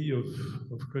degree of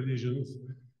collisions,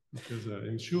 because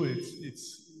I'm sure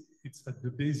it's at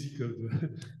the basic of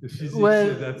the physics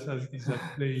that is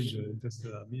at play in the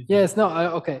interstellar medium. Yes, no,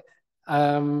 okay.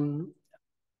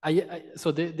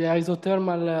 So the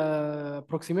isothermal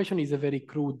approximation is a very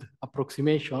crude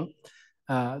approximation.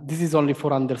 This is only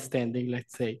for understanding,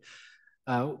 let's say.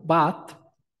 But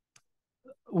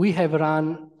we have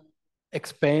run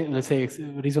let's say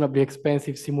reasonably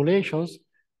expensive simulations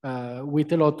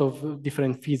with a lot of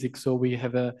different physics. So we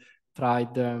have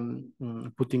tried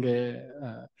putting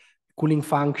a cooling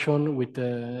function with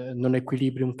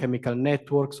non-equilibrium chemical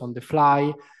networks on the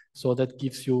fly. So that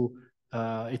gives you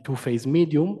a two-phase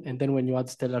medium. And then when you add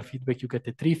stellar feedback, you get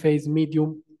a three-phase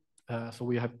medium. So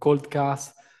we have cold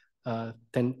gas,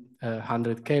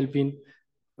 100 Kelvin,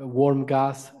 warm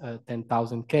gas,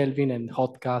 10,000 Kelvin, and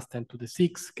hot gas, 10 to the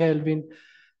 6 Kelvin.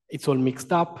 It's all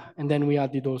mixed up. And then we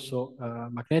added also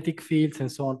magnetic fields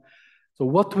and so on. So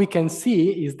what we can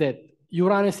see is that you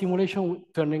run a simulation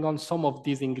turning on some of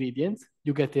these ingredients,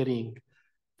 you get a ring.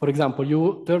 For example,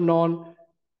 you turn on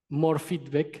more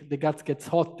feedback, the gas gets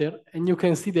hotter, and you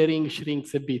can see the ring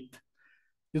shrinks a bit.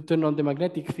 You turn on the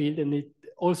magnetic field, and it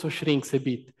also shrinks a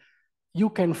bit. You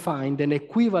can find an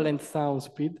equivalent sound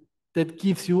speed that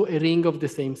gives you a ring of the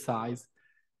same size.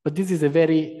 But this is a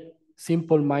very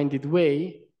simple-minded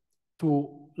way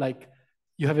to, like,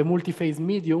 you have a multi-phase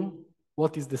medium.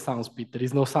 What is the sound speed? There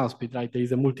is no sound speed, right? There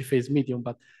is a multi-phase medium,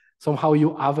 but somehow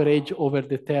you average over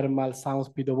the thermal sound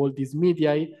speed of all these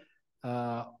media,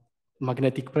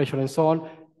 magnetic pressure and so on,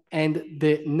 and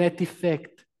the net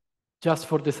effect just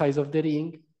for the size of the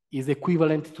ring is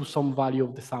equivalent to some value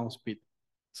of the sound speed.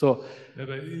 So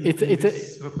in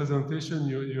this representation,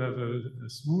 you have a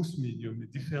smooth medium, a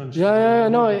differential.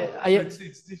 No,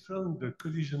 it's different. The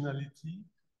collisionality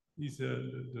is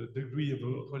the degree of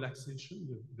relaxation,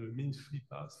 the mean free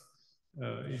path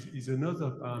is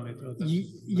another parameter.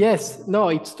 Yes, no,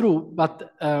 it's true.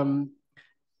 But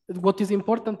what is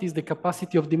important is the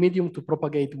capacity of the medium to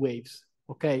propagate waves.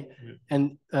 Okay, yeah.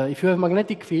 And if you have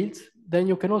magnetic fields, then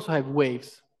you can also have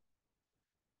waves,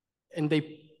 and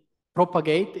they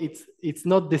propagate. It's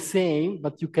not the same,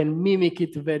 but you can mimic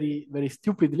it very, very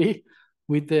stupidly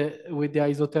with the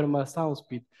isothermal sound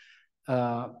speed.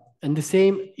 And the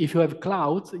same if you have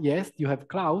clouds. Yes, you have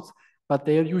clouds, but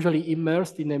they are usually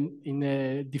immersed in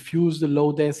a diffuse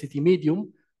low density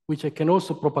medium, which can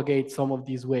also propagate some of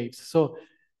these waves. So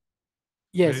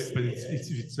yes, but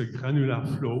it's a granular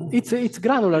flow. It's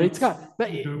granular.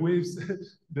 But the waves,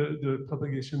 the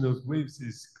propagation of waves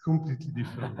is completely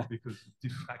different because of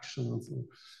diffraction and so.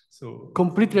 So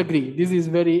completely agree. This is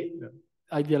very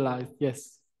idealized.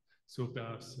 Yes. So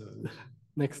perhaps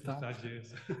next time. 5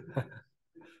 years.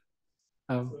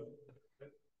 A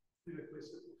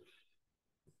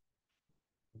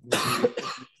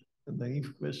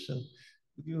naive question.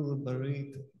 Could you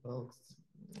elaborate about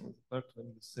the part when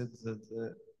you said that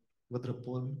the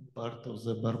quadrupole part of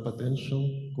the bar potential,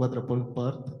 quadrupole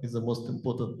part is the most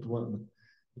important one?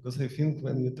 Because I think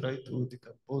when you try to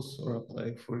decompose or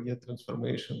apply Fourier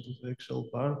transformation to the actual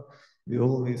bar, we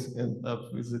always end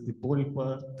up with the dipole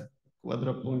part,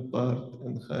 quadrupole part,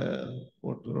 and higher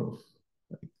order of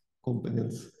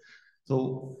components.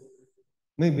 So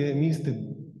maybe I missed it.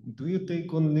 Do you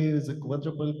take only the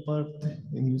quadrupole part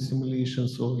in your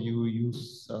simulations, or you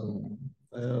use some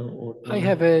order? I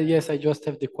have yes, I just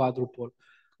have the quadrupole,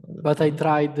 but I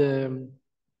tried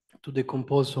to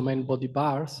decompose some n-body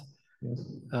bars, yes.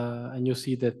 And you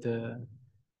see that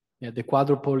yeah, the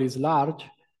quadrupole is large,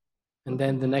 and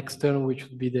then the next term, which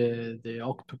would be the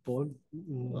octupole.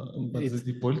 But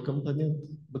the dipole component,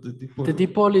 the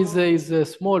dipole is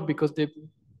small because the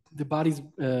bar is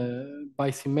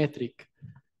bisymmetric.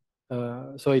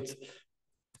 So it's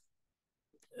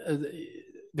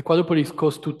the quadrupole is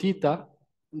cos 2 theta.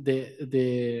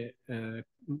 The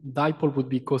dipole would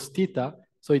be cos theta.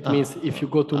 So it means if you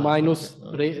go to minus,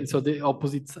 so the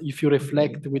opposite, if you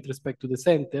reflect with respect to the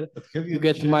center, you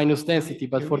get checked, minus density,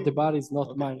 but for the bar is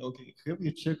not minus. Okay, have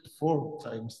you checked 4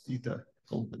 times theta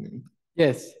component?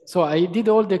 Yes, so I did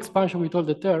all the expansion with all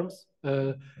the terms.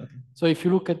 So if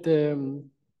you look at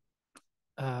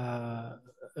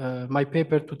my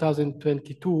paper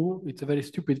 2022, it's a very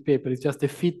stupid paper. It's just a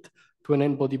fit to an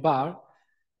n-body bar.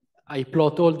 I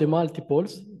plot all the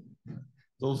multiples.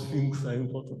 Those things are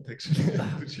important actually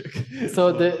to check.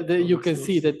 So you can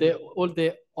see that all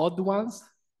the odd ones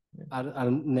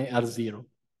are zero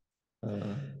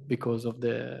because of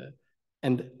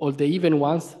and all the even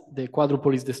ones, the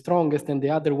quadrupole is the strongest, and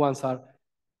the other ones are,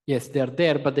 yes, they're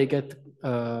there, but they get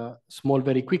small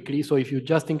very quickly. So if you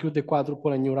just include the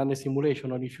quadrupole and you run a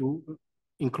simulation, or if you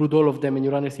include all of them and you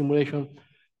run a simulation,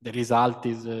 the result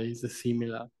is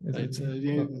similar.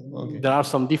 Okay. There are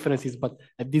some differences, but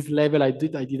at this level, I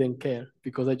didn't care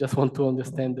because I just want to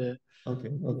understand the. Okay.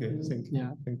 Thank you.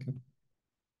 Yeah. Thank you.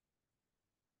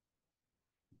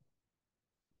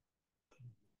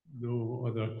 No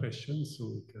other questions, so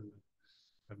we can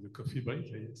have the coffee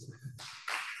break, I guess.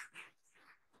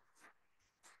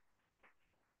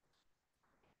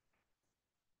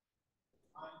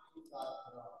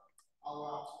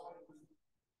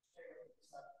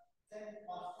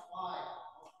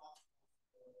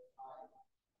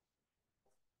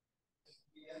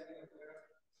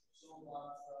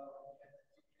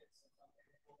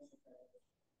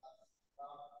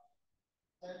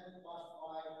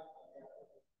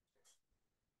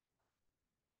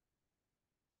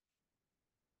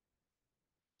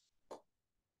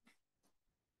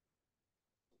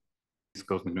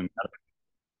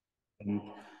 And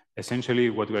essentially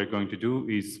what we are going to do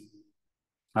is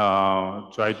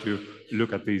try to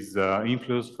look at these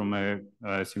inflows from a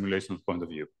simulation point of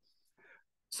view.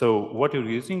 So what we're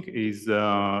using is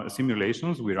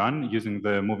simulations we run using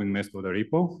the moving mesh of the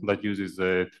repo that uses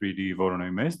a 3D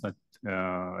Voronoi mesh, that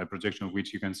a projection of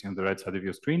which you can see on the right side of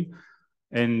your screen,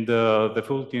 and the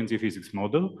full TNG physics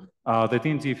model. The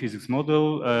TNG physics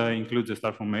model includes a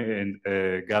star and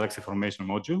a galaxy formation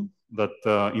module that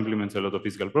implements a lot of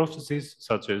physical processes,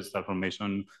 such as star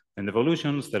formation and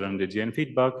evolution, stellar and AGN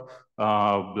feedback,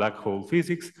 black hole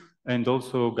physics, and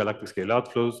also galactic scale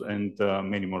outflows and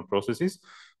many more processes.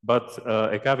 But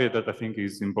a caveat that I think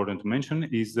is important to mention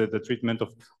is the treatment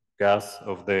of gas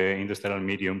of the interstellar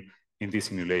medium in these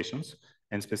simulations.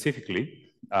 And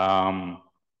specifically,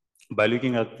 by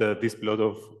looking at this plot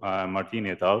of Martini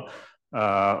et al.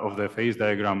 Of the phase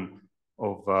diagram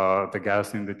of the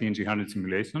gas in the TNG100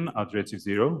 simulation at redshift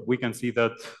 0, we can see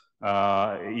that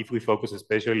if we focus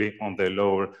especially on the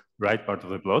lower right part of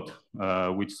the plot,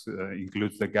 which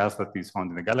includes the gas that is found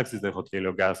in the galaxies, the hot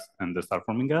halo gas and the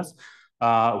star-forming gas,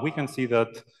 we can see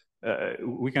that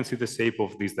we can see the shape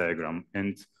of this diagram.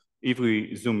 And if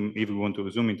we want to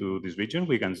zoom into this region,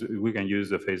 we can use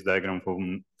the phase diagram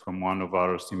from one of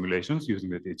our simulations using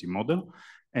the THG model,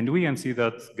 and we can see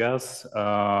that gas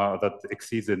that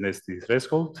exceeds the density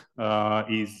threshold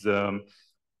is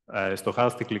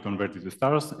stochastically converted to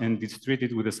stars, and it's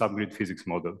treated with a subgrid physics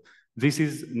model. This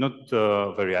is not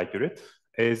very accurate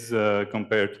as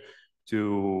compared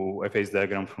to a phase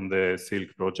diagram from the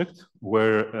SILK project,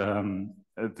 where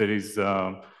there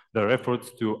are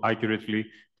efforts to accurately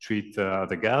treat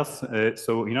the gas.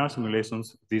 So in our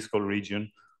simulations, this whole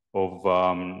region of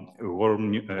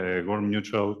warm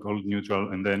neutral, cold neutral,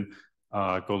 and then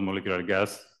cold molecular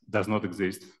gas does not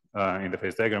exist in the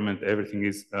phase diagram, and everything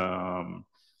is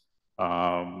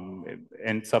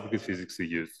and subgrid physics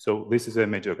is used. So this is a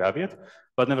major caveat,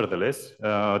 but nevertheless,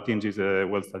 TNG is a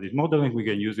well-studied model and we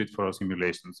can use it for our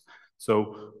simulations.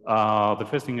 So the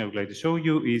first thing I would like to show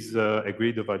you is a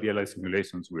grid of idealized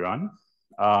simulations we run.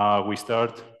 We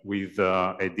start with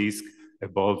a disk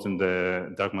bolt in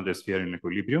the dark matter sphere in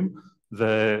equilibrium.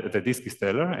 The disk is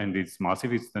stellar and it's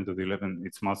massive. It's 10 to the 11.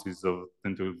 Its mass is of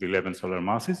 10 to the 11 solar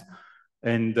masses,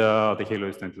 and the halo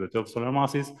is 10 to the 12 solar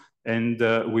masses. And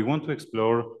we want to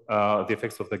explore the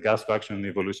effects of the gas fraction and the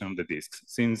evolution of the disks.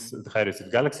 Since the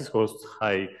high-resist galaxies host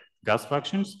high gas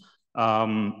fractions,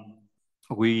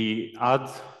 we add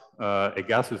a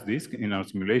gaseous disk in our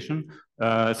simulation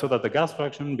so that the gas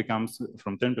fraction becomes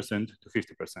from 10% to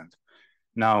 50%.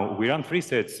 Now, we run 3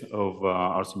 sets of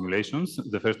our simulations.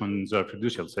 The first one is our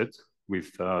fiducial set with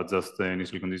just the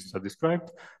initial conditions I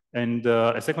described. And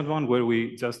a second one where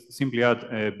we just simply add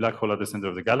a black hole at the center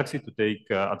of the galaxy to take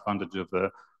advantage of the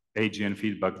AGN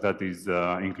feedback that is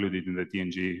included in the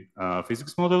TNG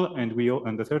physics model. And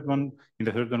in the third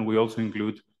one, we also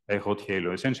include a hot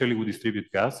halo. Essentially, we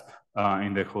distribute gas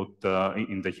in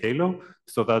the halo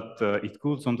so that it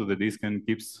cools onto the disk and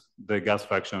keeps the gas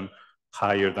fraction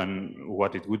higher than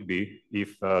what it would be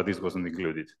if this wasn't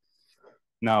included.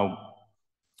 Now,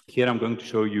 here I'm going to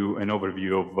show you an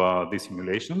overview of these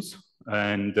simulations,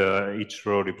 and each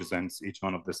row represents each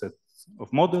one of the sets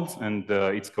of models, and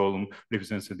each column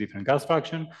represents a different gas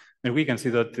fraction. And we can see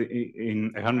that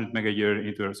in 100 megayear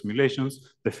into our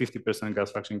simulations, the 50%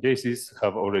 gas fraction cases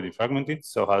have already fragmented,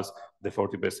 so has the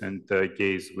 40%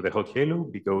 case with a hot halo,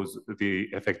 because the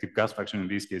effective gas fraction in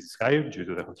this case is higher due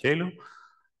to the hot halo.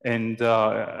 And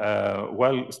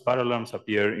while spiral arms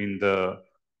appear in the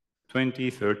 20,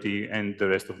 30, and the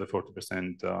rest of the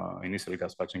 40% initial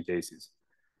gas fraction cases.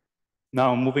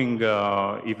 Now, moving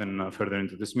even further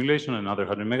into the simulation, another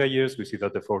 100 megayears, we see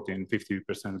that the 40 and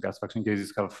 50% gas fraction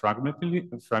cases have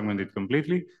fragmented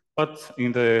completely. But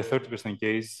in the 30%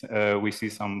 case, we see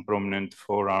some prominent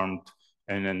 4-armed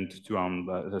and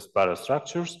 2-armed spiral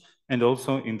structures, and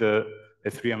also in the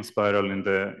 3-arm spiral in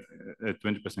the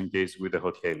 20% case with the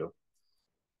hot halo.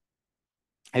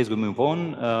 As we move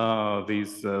on,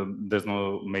 there's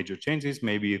no major changes.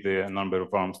 Maybe the number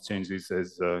of arms changes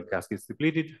as gas gets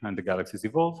depleted and the galaxies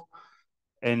evolve.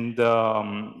 And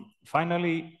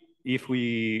finally,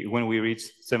 when we reach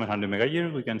 700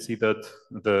 megayear, we can see that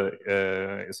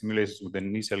the simulations with an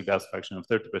initial gas fraction of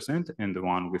 30% and the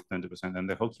one with 20% and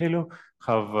the hot halo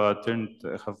have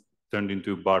turned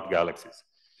into barred galaxies.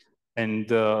 And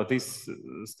this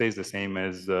stays the same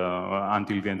as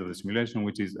until the end of the simulation,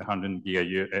 which is 100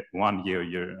 gigayear, 1 year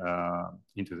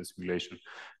into the simulation.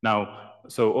 Now,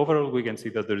 so overall, we can see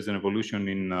that there is an evolution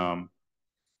in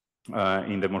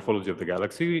the morphology of the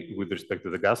galaxy with respect to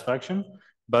the gas fraction.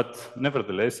 But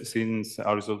nevertheless, since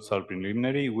our results are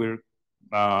preliminary,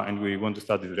 and we want to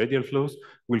study the radial flows,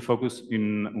 we'll focus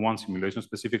in one simulation,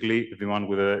 specifically the one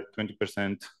with a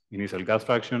 20% initial gas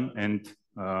fraction and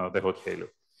the hot halo.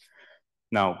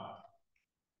 Now,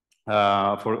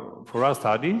 for our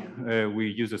study, we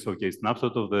use a showcase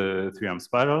snapshot of the 3-arm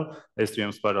spiral. As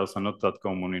 3-arm spirals are not that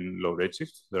common in low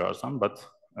redshift. There are some, but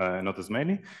not as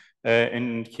many.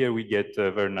 And here we get a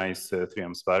very nice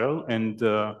 3-arm spiral. And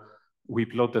we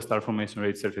plot the star formation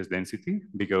rate surface density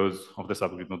because of the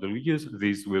subgrid model we use.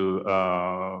 This will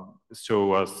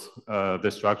show us the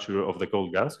structure of the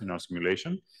cold gas in our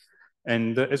simulation.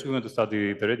 And as we want to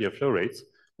study the radial flow rates,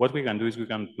 what we can do is we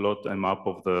can plot a map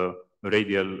of the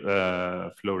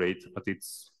radial flow rate at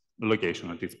its location,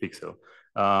 at its pixel.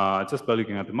 Just by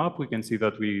looking at the map, we can see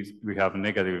that we have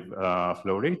negative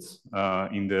flow rates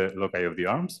in the loci of the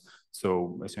arms,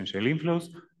 so essentially inflows,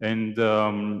 and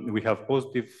we have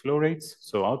positive flow rates,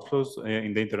 so outflows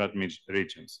in the interrupt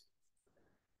regions.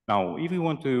 Now, if we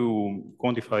want to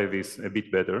quantify this a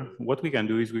bit better, what we can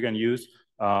do is we can use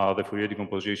the Fourier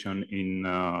decomposition in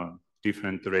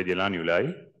different radial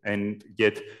annuli and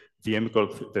get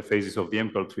the phases of the M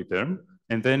equal 3 term.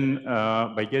 And then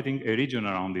by getting a region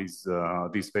around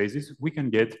these phases, we can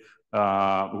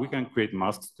create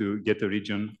masks to get a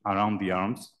region around the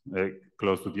arms,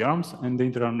 close to the arms and the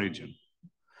interarm region.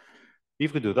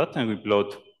 If we do that and we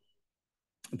plot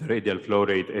the radial flow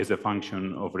rate as a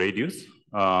function of radius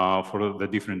for the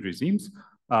different regimes,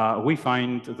 we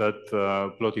find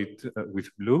that plotted with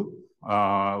blue,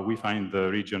 we find the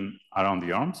region around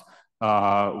the arms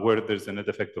where there's a net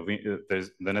effect of the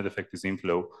net effect is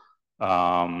inflow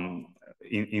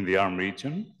in the arm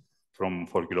region from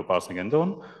 4 kiloparsec and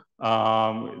on.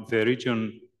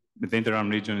 The interarm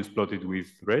region is plotted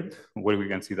with red, where we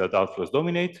can see that outflows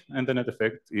dominate, and the net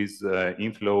effect is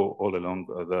inflow all along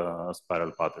the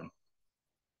spiral pattern.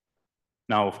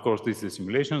 Now, of course, this is a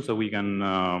simulation, so we can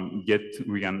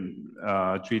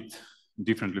treat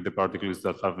differently the particles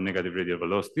that have negative radial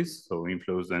velocities, so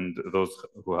inflows, and those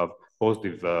who have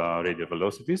positive radial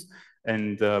velocities,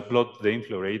 and plot the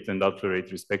inflow rate and outflow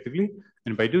rate respectively.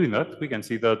 And by doing that, we can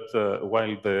see that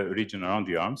while the region around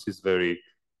the arms is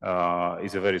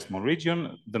a very small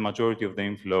region, the majority of the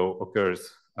inflow occurs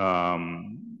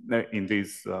in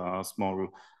this small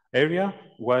area,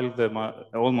 while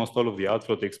almost all of the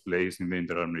outflow takes place in the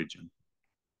interarm region.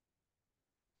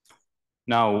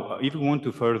 Now, if we want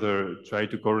to further try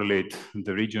to correlate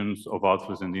the regions of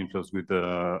outflows and inflows with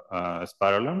the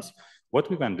spiral arms, what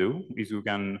we can do is we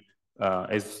can,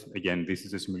 as again, this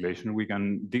is a simulation, we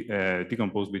can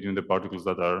decompose between the particles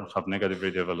that have negative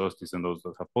radial velocities and those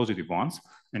that have positive ones,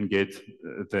 and get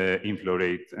the inflow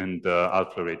rate and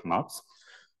outflow rate maps.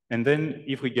 And then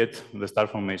if we get the star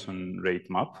formation rate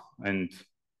map and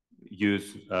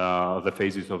use the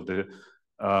phases of the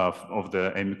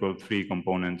M=3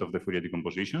 component of the Fourier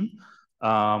decomposition,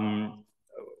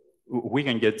 we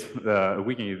can get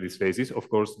these phases. Of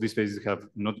course, these phases have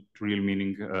not real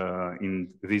meaning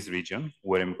in this region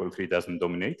where M=3 doesn't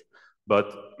dominate,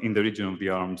 but in the region of the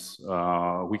arms,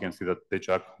 we can see that they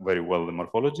track very well the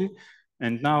morphology.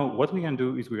 And now what we can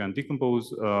do is we can decompose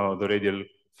the radial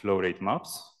flow rate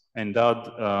maps and add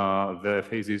the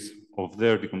phases of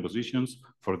their decompositions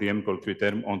for the M=3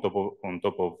 term on top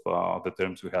of the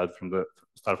terms we had from the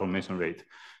star formation rate.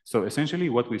 So essentially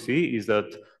what we see is that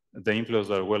the inflows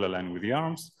are well aligned with the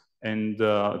arms, and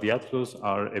the outflows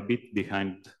are a bit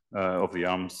behind of the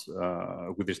arms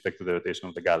with respect to the rotation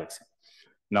of the galaxy.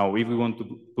 Now, if we want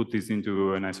to put this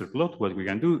into a nicer plot, what we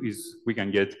can do is we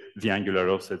can get the angular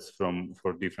offsets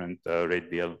for different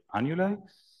radial annuli,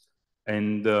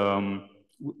 and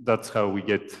that's how we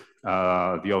get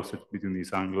the offset between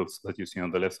these angles that you see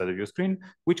on the left side of your screen,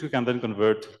 which we can then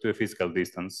convert to a physical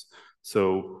distance.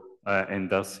 So, and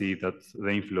thus see that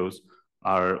the inflows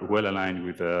are well aligned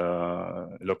with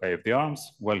the loci of the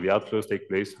arms, while the outflows take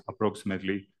place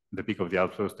approximately, the peak of the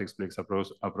outflows takes place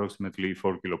approximately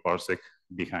 4 kiloparsec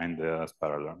behind the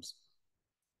spiral arms.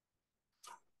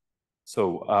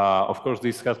 So, of course,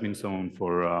 this has been shown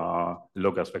for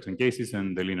log abstraction cases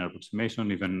and the linear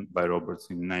approximation, even by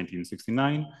Roberts in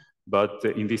 1969. But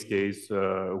in this case,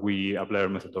 we apply our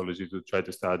methodology to try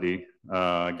to study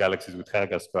galaxies with high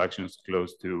gas fractions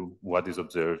close to what is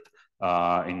observed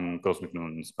in cosmic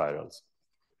noon spirals.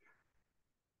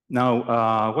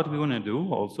 Now, what we want to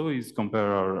do also is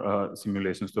compare our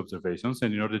simulations to observations.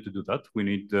 And in order to do that, we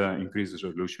need increased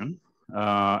resolution.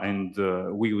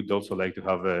 We would also like to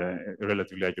have a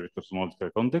relatively accurate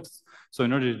cosmological context. So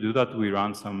in order to do that, we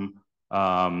ran some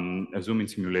zoom-in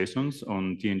simulations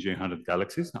on TNG 100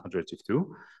 galaxies at redshift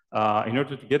 2. In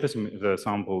order to get the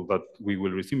sample that we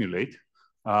will resimulate,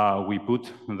 we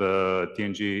put the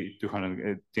TNG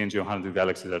 100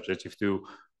 galaxies at redshift 2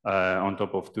 on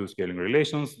top of two scaling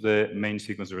relations, the main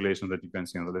sequence relation that you can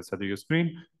see on the left side of your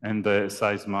screen, and the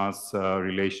size-mass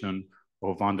relation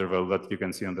of Van der Waals that you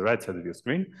can see on the right side of your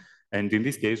screen. And in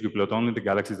this case, we plot only the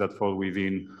galaxies that fall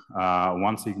within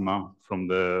 1 sigma from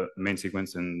the main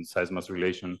sequence and size-mass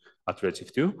relation at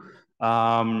redshift 2.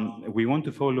 We want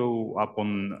to follow up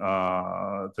on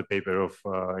the paper of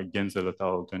Genzel et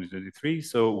al. 2023.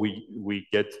 So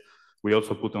we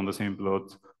also put on the same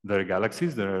plot their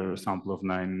galaxies, their sample of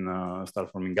 9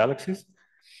 star-forming galaxies.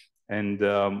 And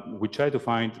we try to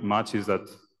find matches that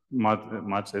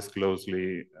match as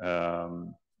closely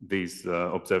this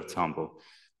observed sample.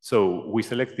 So we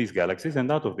select these galaxies,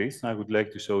 and out of this, I would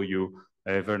like to show you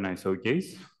a very nice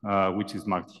showcase, which is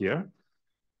marked here.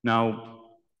 Now,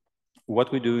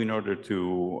 what we do in order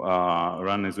to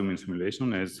run a zoom-in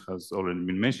simulation, as has already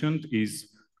been mentioned, is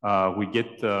we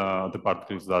get the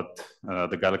particles that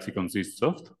the galaxy consists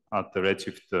of at the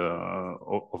redshift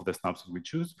of the snaps we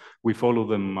choose. We follow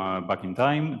them back in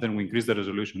time, then we increase the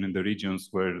resolution in the regions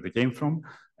where they came from,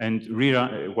 and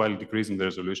rerun while decreasing the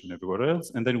resolution everywhere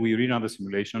else. And then we rerun the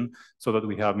simulation so that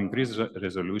we have increased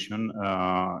resolution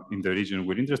in the region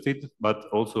we're interested, but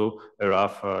also a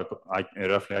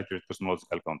roughly accurate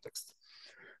cosmological context.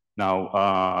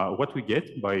 Now, what we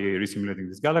get by resimulating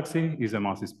this galaxy is a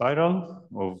massive spiral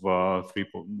of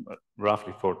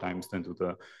roughly 4 times 10 to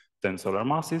the 10 solar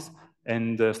masses,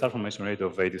 and a star formation rate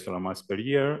of 80 solar masses per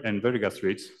year, and very gas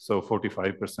rich, so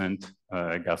 45%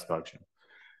 gas fraction.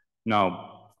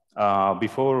 Now,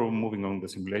 before moving on the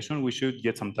simulation, we should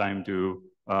get some time to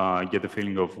get a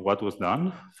feeling of what was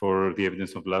done for the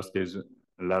evidence of large-scale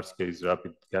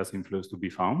rapid gas inflows to be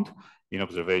found in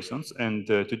observations. And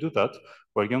to do that,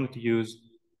 we're going to use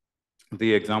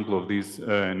the example of this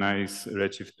nice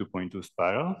redshift 2.2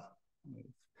 spiral,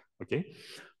 okay,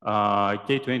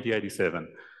 K20 ID7.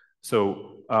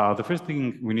 So the first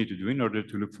thing we need to do in order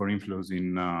to look for inflows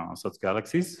in such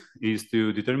galaxies is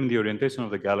to determine the orientation of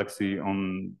the galaxy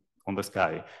on the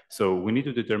sky. So we need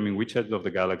to determine which edge of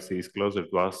the galaxy is closer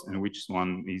to us and which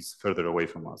one is further away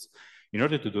from us. In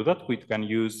order to do that, we can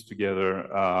use together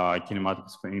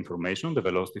kinematics information, the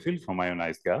velocity field from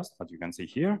ionized gas that you can see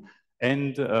here,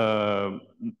 and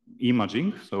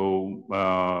imaging, so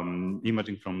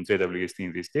imaging from JWST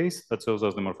in this case, that shows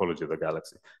us the morphology of the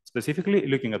galaxy. Specifically,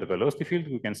 looking at the velocity field,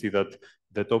 we can see that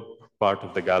the top part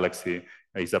of the galaxy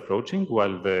is approaching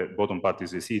while the bottom part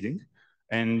is receding.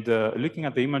 And looking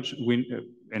at the image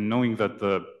and knowing that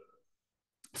the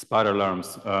spiral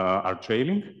arms are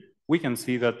trailing, we can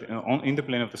see that in the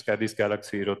plane of the sky, this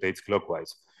galaxy rotates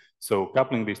clockwise. So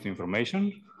coupling these two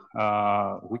information,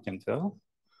 we can tell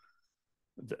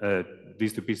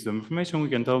these two pieces of information, we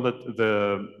can tell that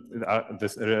the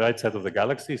right side of the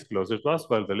galaxy is closer to us,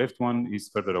 while the left one is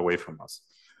further away from us.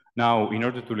 Now, in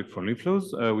order to look for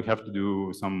inflows, we have to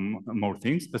do some more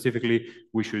things. Specifically,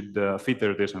 we should fit the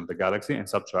rotation of the galaxy and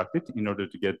subtract it in order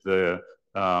to get the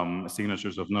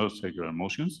signatures of non-circular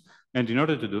motions. And in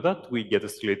order to do that, we get a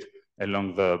slit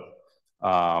along the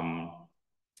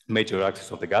major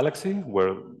axis of the galaxy,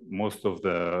 where most of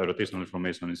the rotational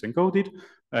information is encoded,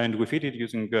 and we fit it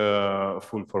using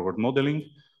full forward modeling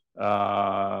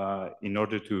in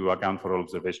order to account for all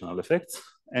observational effects.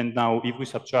 And now, if we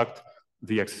subtract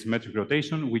the axisymmetric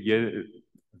rotation, we get,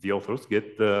 the authors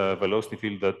get the velocity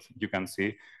field that you can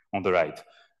see on the right.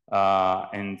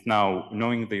 And now,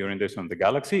 knowing the orientation of the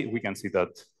galaxy, we can see that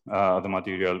the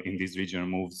material in this region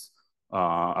moves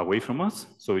away from us.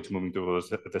 So it's moving towards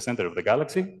the center of the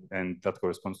galaxy, and that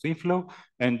corresponds to inflow.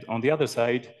 And on the other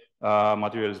side,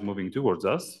 material is moving towards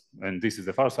us, and this is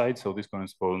the far side, so this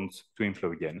corresponds to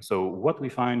inflow again. So what we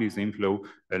find is inflow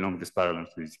along this parallel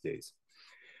to this case.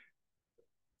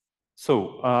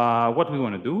 So what we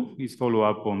want to do is follow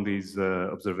up on these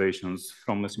observations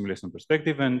from a simulation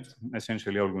perspective, and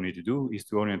essentially all we need to do is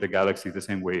to orient the galaxy the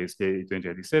same way as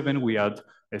K2087. We add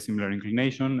a similar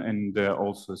inclination and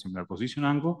also a similar position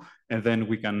angle, and then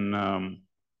we can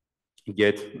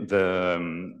get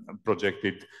the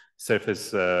projected surface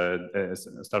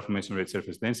star formation rate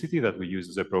surface density that we use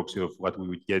as a proxy of what we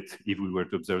would get if we were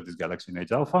to observe this galaxy in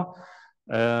age alpha.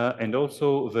 And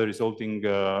also the resulting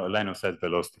line of sight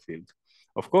velocity field.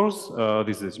 Of course,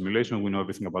 this is a simulation, we know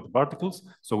everything about the particles,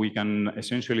 so we can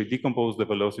essentially decompose the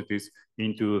velocities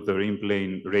into the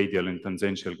in-plane radial and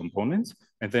tangential components,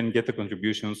 and then get the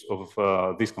contributions of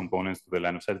these components to the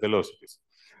line of sight velocities.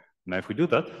 Now, if we do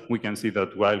that, we can see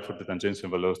that while for the tangential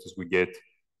velocities, we get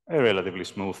a relatively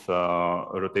smooth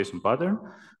rotation pattern,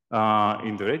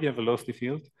 in the radial velocity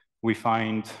field, we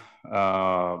find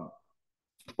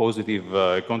positive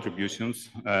contributions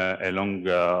along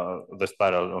the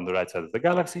spiral on the right side of the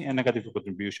galaxy and negative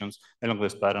contributions along the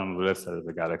spiral on the left side of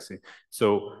the galaxy.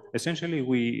 So essentially,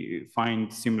 we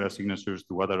find similar signatures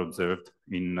to what are observed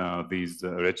in these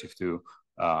Redshift 2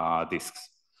 disks.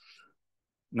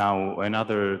 Now,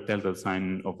 another telltale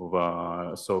sign of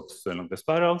SOPs along the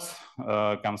spirals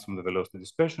comes from the velocity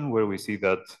dispersion, where we see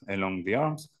that along the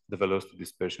arms, the velocity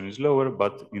dispersion is lower,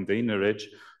 but in the inner edge,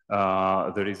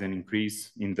 there is an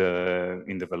increase in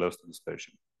the velocity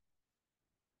dispersion.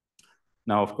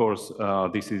 Now, of course,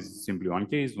 this is simply one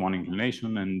case, one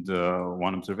inclination, and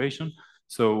one observation.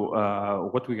 So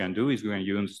what we can do is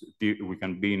we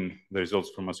can bin the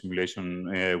results from a simulation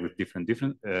with different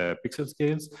pixel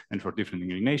scales and for different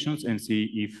inclinations, and see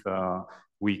if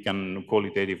we can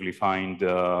qualitatively find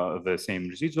the same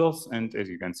residuals. And as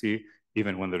you can see,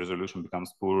 even when the resolution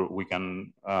becomes poor, we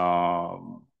can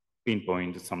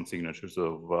pinpoint some signatures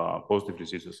of positive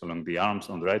residuals along the arms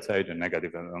on the right side and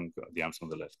negative along the arms on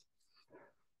the left.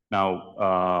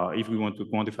 Now, if we want to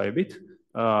quantify a bit,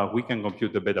 we can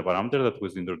compute the beta parameter that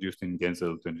was introduced in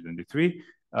Genzel 2023.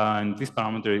 And this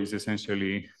parameter is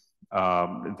essentially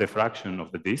the fraction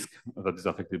of the disk that is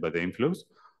affected by the inflows.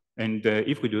 And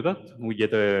if we do that, we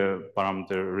get a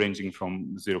parameter ranging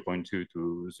from 0.2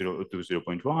 to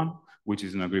 0.1, which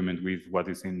is in agreement with what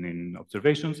is in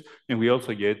observations. And we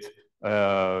also get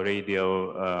the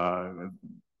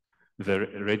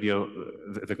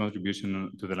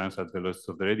contribution to the line side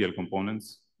velocity of the radial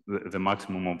components. The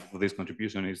maximum of this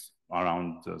contribution is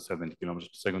around 70 kilometers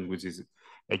per second, which is,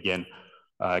 again,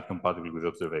 compatible with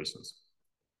observations.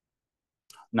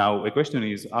 Now, the question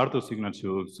is, are those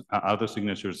signatures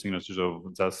signatures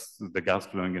of just the gas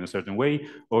flowing in a certain way,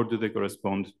 or do they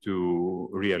correspond to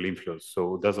real inflows?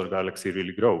 So does our galaxy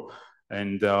really grow?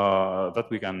 And that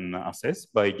we can assess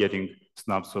by getting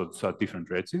snapshots at different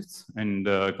redshifts and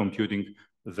computing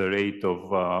the rate of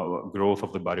growth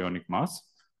of the baryonic mass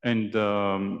and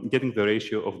getting the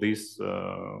ratio of this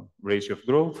ratio of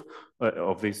growth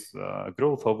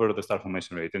growth over the star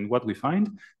formation rate. And what we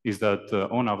find is that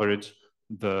on average,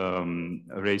 the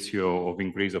ratio of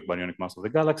increase of baryonic mass of the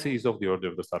galaxy is of the order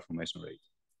of the star formation rate.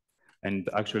 And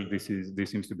actually,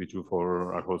 this seems to be true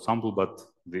for our whole sample, but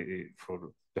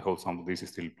for the whole sample, this is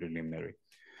still preliminary.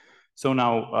 So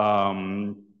now,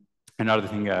 another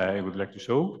thing I would like to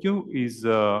show you is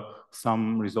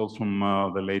some results from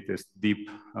the latest deep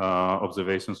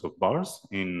observations of bars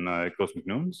in cosmic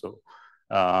noon. So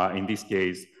in this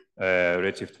case,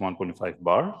 redshift 1.5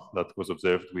 bar that was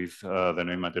observed with the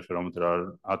Neumann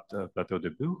interferometer at Plateau de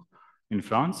Bourg in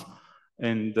France.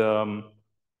 And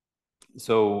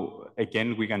so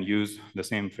again, we can use the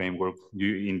same framework.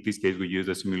 In this case, we use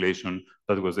a simulation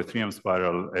that was a 3M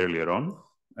spiral earlier on,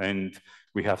 and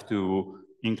we have to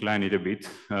incline it a bit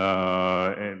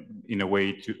in a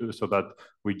way so that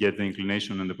we get the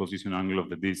inclination and the position angle of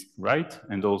the disk right,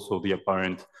 and also the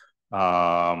apparent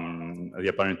PA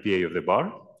of the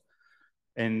bar.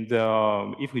 And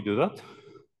if we do that,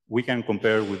 we can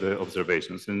compare with the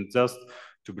observations. And just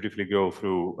to briefly go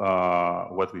through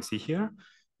what we see here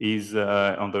is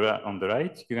on the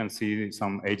right, you can see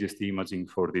some HST imaging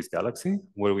for this galaxy,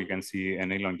 where we can see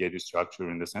an elongated structure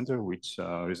in the center, which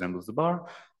resembles the bar,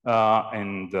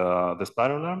 and the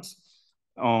spiral arms.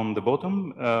 On the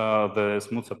bottom, the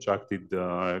smooth subtracted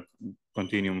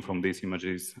continuum from these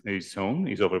images is shown,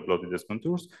 is overplotted as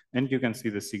contours, and you can see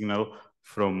the signal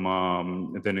from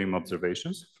the NIM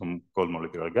observations from cold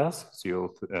molecular gas,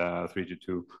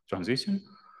 CO3G2 transition.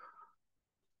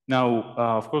 Now,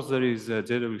 of course, there is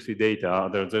JWC data.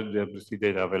 There's JWC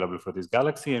data available for this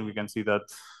galaxy, and we can see that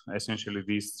essentially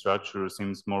this structure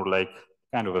seems more like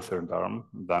kind of a third arm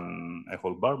than a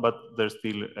whole bar, but there's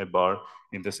still a bar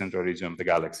in the central region of the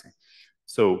galaxy.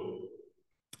 So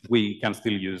we can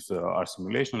still use our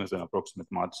simulation as an approximate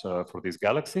match for this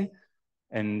galaxy.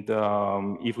 And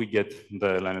if we get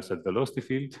the line of sight velocity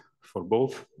field for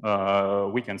both,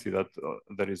 we can see that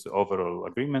there is overall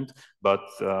agreement, but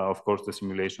of course the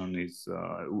simulation is,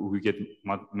 we get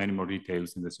many more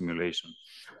details in the simulation.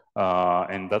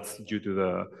 And that's due to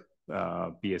the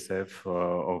PSF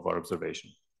of our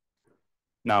observation.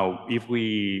 Now, if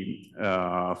we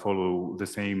follow the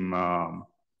same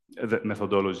the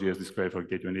methodology as described for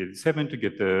K2087 to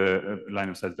get the line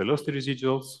of sight velocity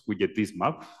residuals, we get this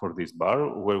map for this bar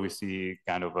where we see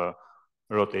kind of a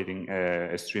rotating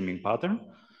a streaming pattern.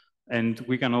 And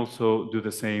we can also do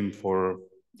the same for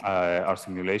our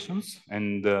simulations.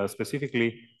 And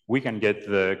specifically, we can get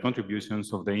the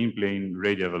contributions of the in-plane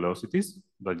radial velocities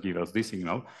that give us this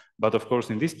signal. But of course,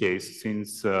 in this case,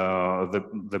 since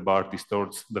the bar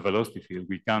distorts the velocity field,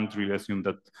 we can't really assume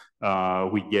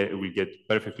that we get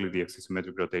perfectly the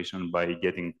axisymmetric rotation by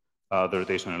getting the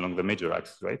rotation along the major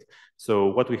axis, right? So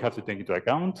what we have to take into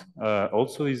account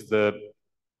also is the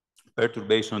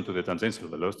perturbation to the tangential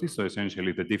velocity. So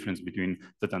essentially the difference between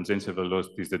the tangential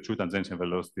velocities, the true tangential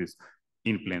velocities,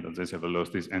 in-plane tangential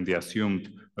velocities, and the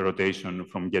assumed rotation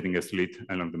from getting a slit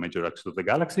along the major axis of the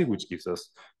galaxy, which gives us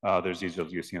the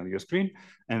residuals you see on your screen.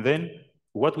 And then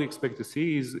what we expect to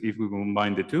see is if we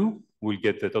combine the two, we'll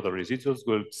get the total residuals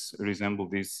which resemble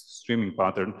this streaming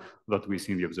pattern that we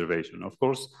see in the observation. Of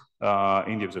course,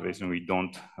 in the observation, we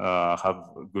don't have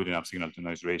good enough signal to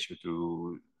noise ratio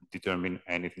to determine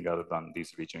anything other than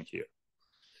this region here.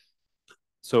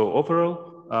 So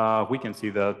overall, we can see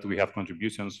that we have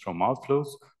contributions from outflows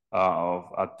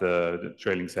at the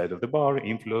trailing side of the bar,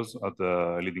 inflows at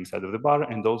the leading side of the bar,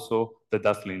 and also the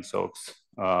dust-lane shocks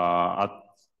at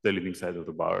the leading side of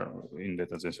the bar in the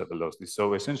tangential velocity.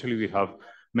 So essentially, we have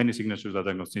many signatures that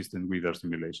are consistent with our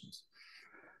simulations.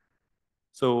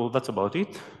 So that's about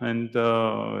it. And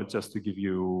just to give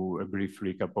you a brief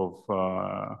recap of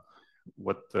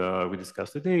what we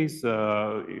discussed today is in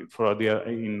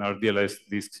our DLS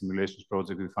disk simulations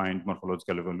project, we find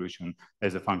morphological evolution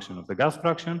as a function of the gas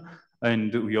fraction.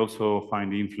 And we also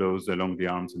find inflows along the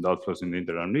arms and outflows in the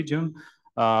interarm region.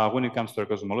 When it comes to our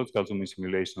cosmological zooming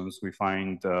simulations, we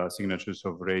find signatures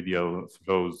of radial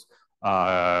flows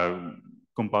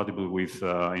compatible with,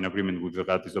 in agreement with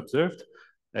what is observed.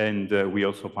 And we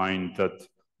also find that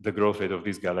the growth rate of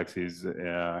these galaxies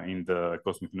in the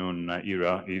cosmic noon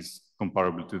era is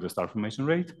comparable to the star formation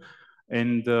rate.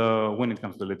 And when it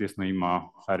comes to the latest NOIMA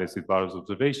high-rested bars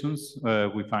observations,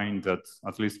 we find that,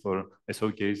 at least for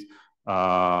SO case,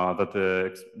 that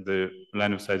the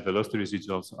line of sight velocity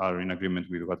residuals are in agreement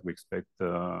with what we expect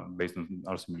based on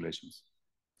our simulations.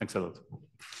 Thanks a lot.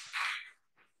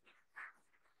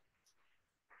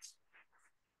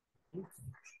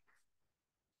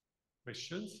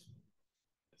 Questions?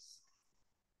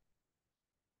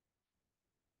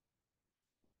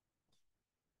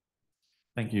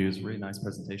 Thank you. It was a really nice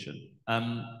presentation.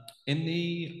 In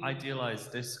the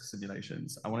idealized disk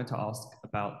simulations, I wanted to ask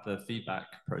about the feedback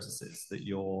processes that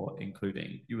you're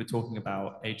including. You were talking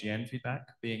about AGN feedback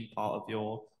being part of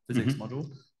your physics model,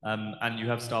 and you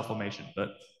have star formation,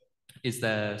 but is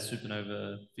there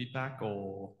supernova feedback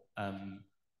or?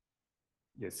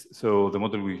 Yes, so the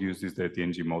model we use is the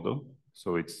TNG model.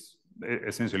 So it's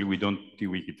essentially, we don't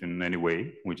tweak it in any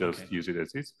way. We just use it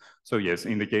as is. So yes,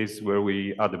 in the case where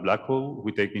we add a black hole,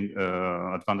 we take in,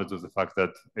 advantage of the fact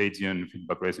that AGN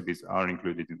feedback recipes are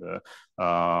included in the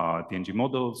TNG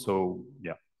model. So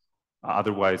yeah,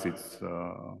 otherwise it's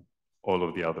all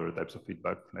of the other types of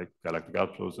feedback, like galactic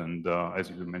outflows and as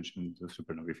you mentioned, the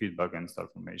supernovae feedback and star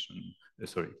formation,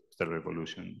 stellar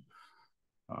evolution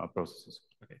processes.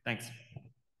 Okay, thanks.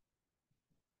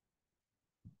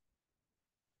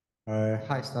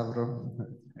 Hi, Stavro.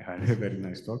 Hi. Very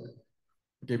nice talk.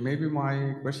 Okay, maybe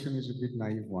my question is a bit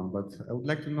naive one, but I would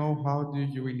like to know how do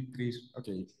you increase,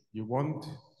 okay, you want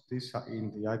this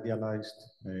in the idealized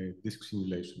disk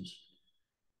simulations.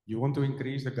 You want to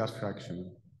increase the gas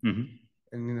fraction. And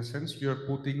in a sense, you're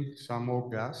putting some more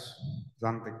gas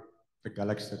than the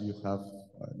galaxies that you have,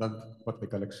 than what the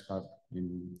galaxies have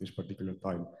in this particular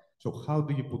time. So how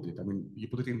do you put it? I mean, you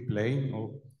put it in plane,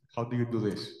 or how do you do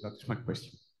this? That's my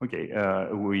question. Okay,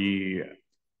 we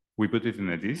put it in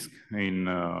a disk in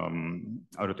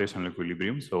a rotational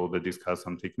equilibrium, so the disk has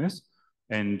some thickness.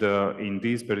 And in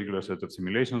this particular set of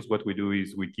simulations, what we do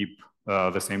is we keep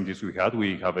the same disk we had.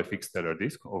 We have a fixed stellar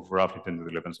disk of roughly 10 to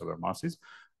the 11 solar masses.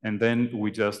 And then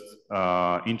we just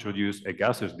introduce a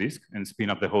gaseous disk and spin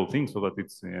up the whole thing so that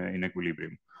it's in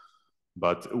equilibrium.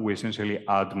 But we essentially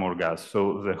add more gas.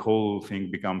 So the whole thing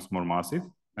becomes more massive.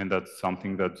 And that's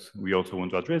something that we also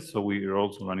want to address. So we are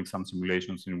also running some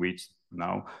simulations in which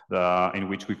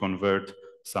we convert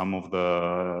some of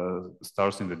the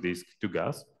stars in the disk to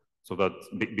gas. So that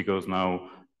because now,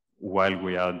 while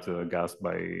we add gas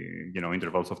by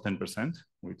intervals of 10%,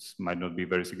 which might not be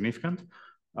very significant,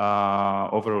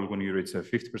 overall when you reach a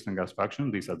 50% gas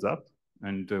fraction, this adds up.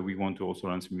 And we want to also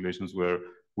run simulations where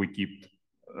we keep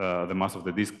the mass of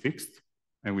the disk fixed,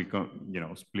 and we can,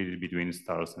 split it between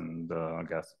stars and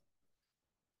gas.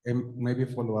 And maybe a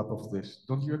follow-up of this.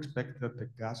 Don't you expect that the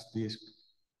gas disk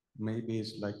maybe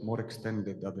is like more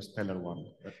extended than the stellar one?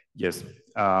 Yes.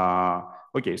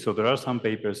 Okay, so there are some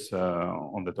papers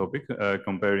on the topic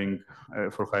comparing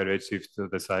for high redshift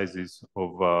the sizes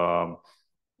of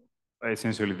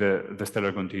essentially the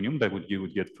stellar continuum that you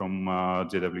would get from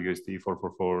JWST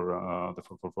 444, the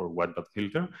 444 wideband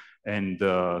filter, and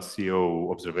CO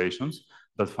observations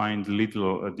that find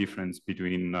little difference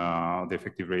between the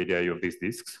effective radii of these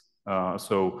disks.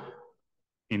 So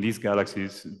in these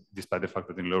galaxies, despite the fact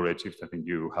that in low redshift, I think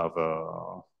you have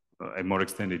a more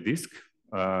extended disk,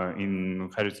 in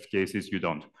high redshift cases, you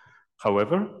don't.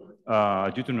 However,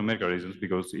 due to numerical reasons,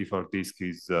 because if our disk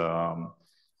is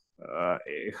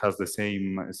it has the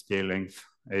same scale length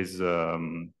as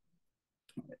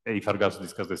if our gas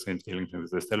disk has the same scale length as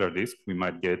the stellar disk, we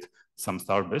might get some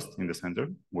starburst in the center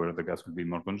where the gas will be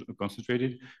more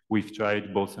concentrated. We've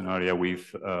tried both scenario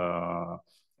with a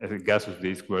gaseous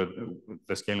disk where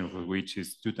the scale length of which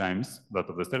is 2 times that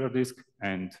of the stellar disk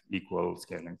and equal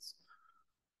scale lengths.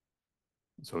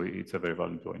 So it's a very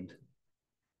valid point.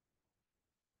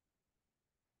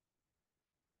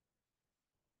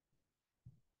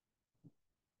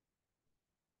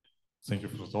 Thank you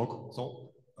for the talk.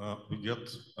 So we get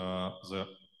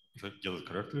if I get it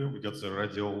correctly, we get the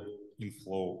radial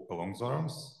inflow along the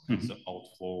arms, and the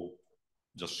outflow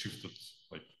just shifted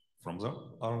like from the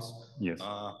arms. Yes.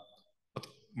 But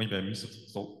maybe I missed it.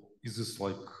 So is this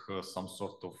like some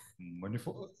sort of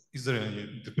manifold? Is there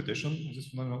any interpretation of this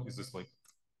phenomenon? Is this like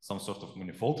some sort of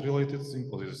manifold related thing,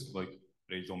 or is this like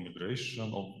radial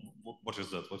migration, or what is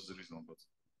that? What is the reason of that?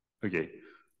 Okay.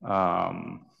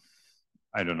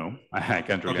 I don't know. I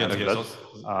can't really answer that.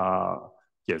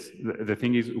 Yes, the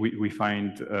thing is we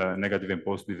find negative and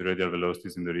positive radial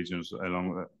velocities in the regions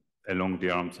along the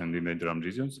arms and in the interarm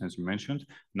regions, as you mentioned.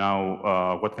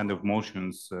 Now, what kind of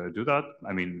motions do that?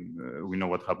 I mean, we know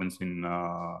what happens in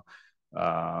low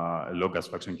gas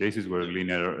fraction cases where the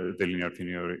linear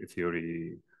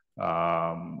theory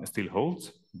still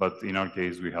holds, but in our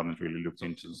case, we haven't really looked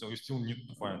into. So we still need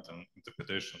to find an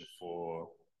interpretation for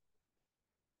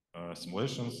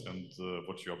simulations and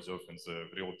what you observe in the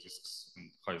real disks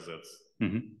and high Zs.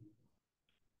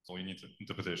 So we need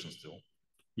interpretation still.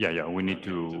 Yeah, we need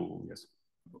to, yes.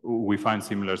 We find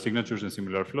similar signatures and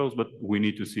similar flows, but we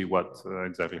need to see what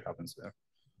exactly happens there.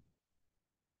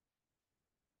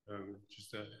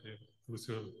 Just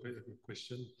also a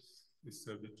question. It's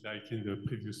a bit like in the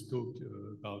previous talk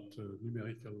about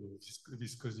numerical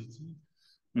viscosity.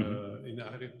 In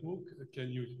HERA talk, can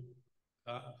you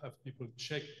have people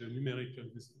check the numerical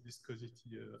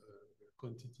viscosity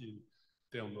quantity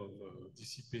in terms of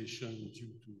dissipation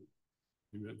due to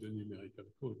the numerical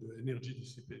code, the energy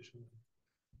dissipation?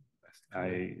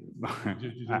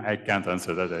 I can't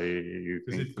answer that.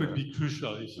 Because it could be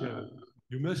crucial. If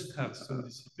you must have some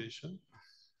dissipation,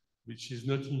 which is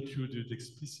not included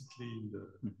explicitly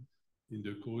in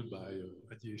the code by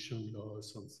radiation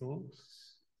loss and so on,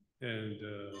 and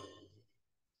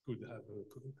could have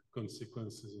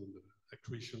consequences on the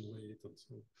accretion rate and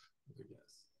so on of the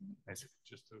gas. I see.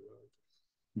 Just a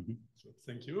word. So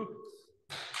thank you.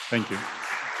 Thank you.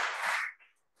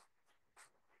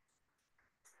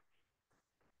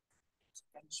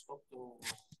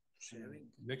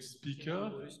 Next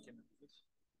speaker.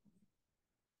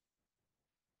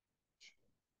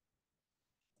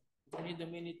 We need a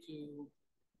minute to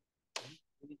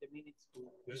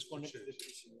disconnect the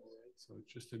PC. So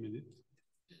just a minute.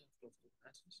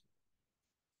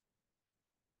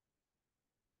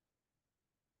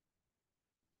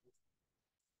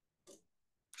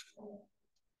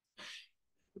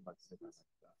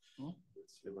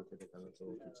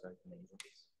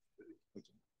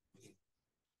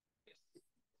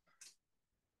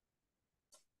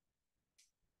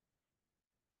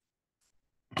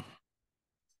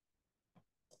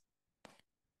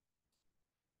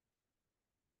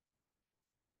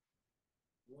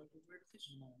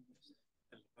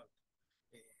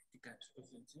 Τι κάνεις, το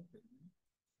φλεντσί, περιμένει.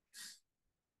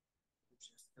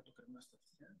 Ουσιαστικά το κρεμάς στα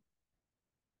αυτιά.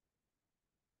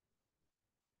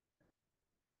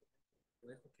 Το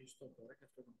έχω κλειστό τώρα και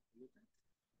αυτό δεν ακούγεται.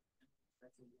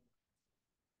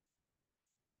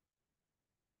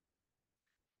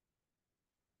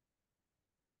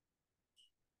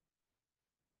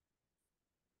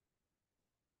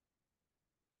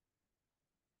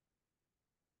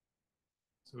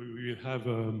 So we will have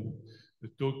a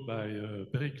talk by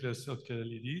Pericles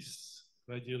Orkalidis,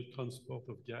 radial transport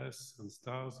of gas and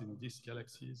stars in disk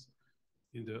galaxies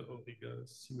in the HERA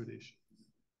simulation.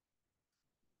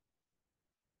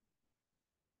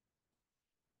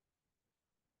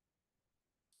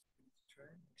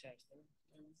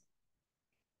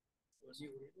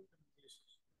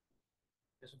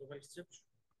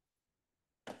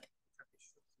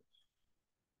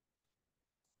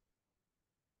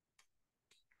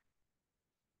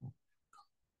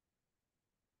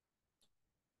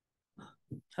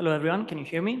 Hello, everyone. Can you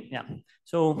hear me? Yeah.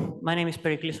 So my name is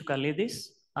Pericles Orkalidis.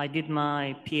 I did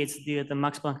my PhD at the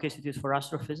Max Planck Institute for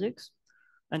Astrophysics.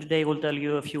 And today I will tell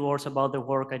you a few words about the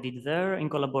work I did there in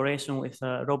collaboration with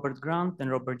Robert Grant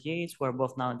and Robert Yates, who are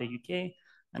both now in the UK,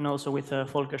 and also with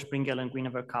Volker Springel and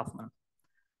Guinevere Kaufman.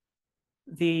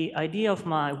 The idea of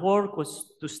my work was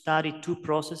to study two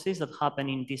processes that happen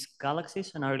in disk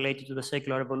galaxies and are related to the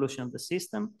secular evolution of the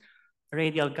system: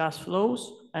 radial gas flows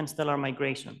and stellar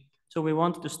migration. So we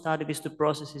wanted to study these two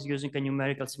processes using a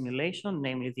numerical simulation,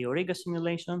 namely the HERA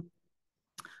simulation,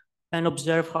 and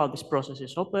observe how these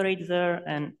processes operate there,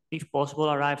 and if possible,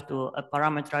 arrive to a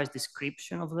parameterized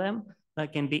description of them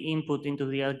that can be input into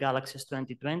the L Galaxies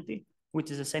 2020, which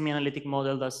is a semi-analytic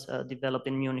model that's developed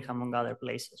in Munich, among other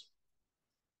places.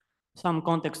 Some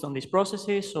context on these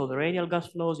processes. So the radial gas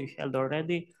flows you held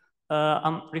already.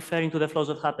 I'm referring to the flows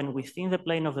that happen within the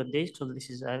plane of the disk. So this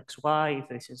is XY,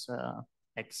 this is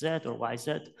XZ or YZ.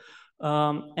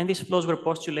 And these flows were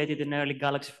postulated in early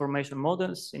galaxy formation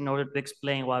models in order to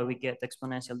explain why we get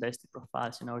exponential density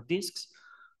profiles in our disks.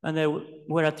 And they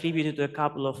were attributed to a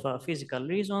couple of physical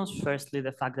reasons. Firstly,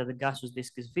 the fact that the gaseous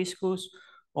disk is viscous.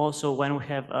 Also, when we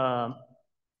have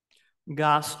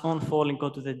gas on-falling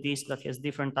onto the disk that has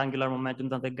different angular momentum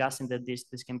than the gas in the disk,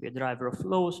 this can be a driver of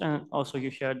flows. And also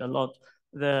you heard a lot,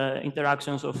 the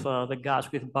interactions of the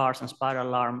gas with bars and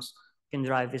spiral arms can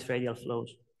drive these radial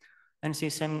flows. And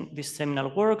since this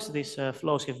seminal works, these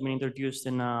flows have been introduced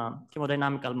in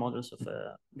hemodynamical models of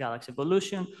galaxy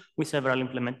evolution with several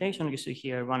implementations. You see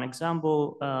here one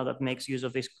example that makes use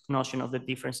of this notion of the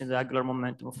difference in the angular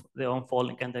momentum of the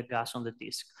on-falling and the gas on the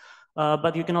disk.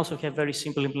 But you can also have very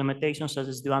simple implementations, such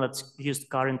as the one that's used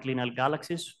currently in L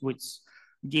galaxies, which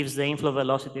gives the inflow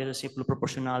velocity as a simple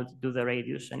proportionality to the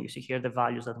radius. And you see here the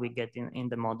values that we get in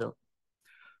the model.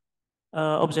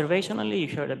 Observationally, you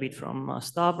heard a bit from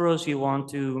Stavros. You want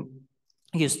to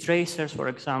use tracers, for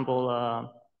example,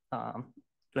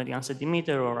 21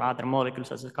 centimeter or other molecules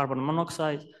such as carbon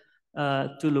monoxide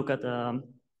to look at the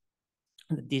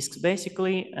disks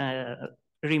basically.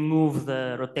 Remove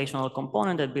the rotational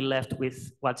component and be left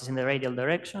with what is in the radial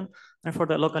direction. And for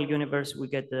the local universe, we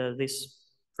get this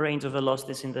range of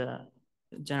velocities in the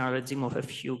general regime of a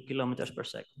few kilometers per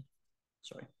second.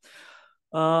 Sorry.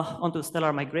 Onto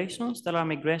stellar migration. Stellar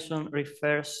migration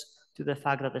refers to the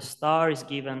fact that a star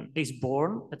is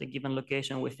born at a given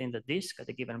location within the disk at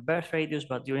a given birth radius,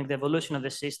 but during the evolution of the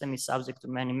system is subject to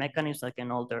many mechanisms that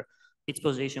can alter its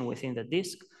position within the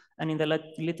disk. And in the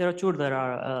literature, there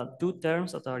are two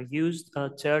terms that are used,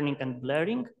 churning and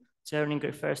blurring. Churning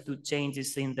refers to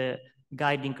changes in the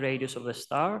guiding radius of the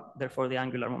star, therefore the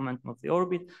angular momentum of the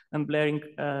orbit, and blurring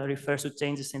refers to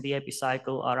changes in the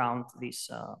epicycle around this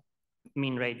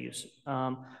mean radius.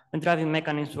 And driving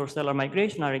mechanisms for stellar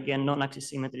migration are again non-axis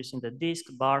symmetries in the disk,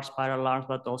 bars, spiral arms,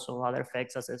 but also other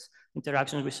effects such as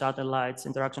interactions with satellites,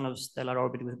 interaction of stellar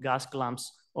orbit with gas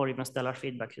clamps, or even stellar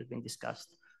feedback has been discussed.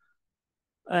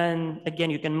 And again,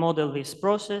 you can model this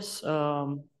process.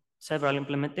 Several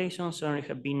implementations certainly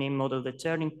have been modeled the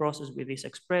churning process with this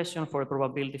expression for a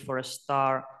probability for a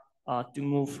star to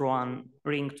move from one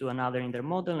ring to another in their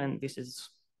model. And this is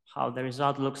how the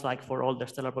result looks like for all the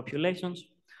stellar populations.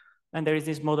 And there is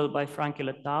this model by Frankel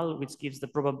et al., which gives the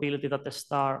probability that the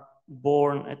star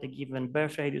born at a given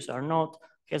birth radius or not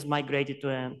has migrated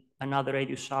to another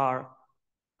radius r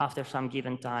after some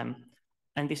given time.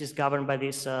 And this is governed by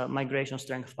this migration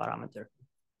strength parameter.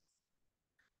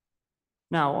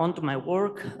 Now, on to my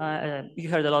work. You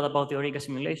heard a lot about the HERA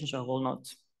simulation, so I will not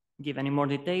give any more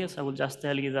details. I will just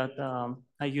tell you that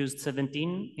I used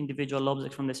 17 individual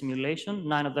objects from the simulation.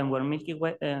 9 of them were Milky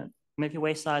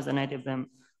Way size, and 8 of them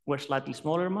were slightly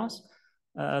smaller mass.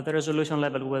 The resolution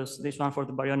level was this one for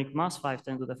the baryonic mass,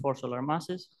 510 to the 4 solar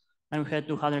masses. And we had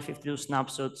 252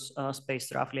 snapshots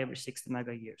spaced roughly every 60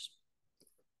 mega years.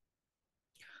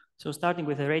 So starting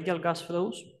with the radial gas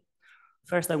flows.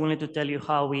 First, I wanted to tell you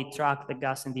how we track the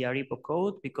gas in the ARIPO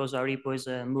code, because ARIPO is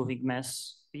a moving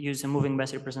mesh, use a moving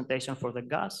mesh representation for the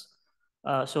gas.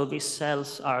 So these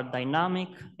cells are dynamic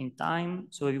in time.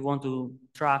 So if you want to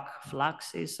track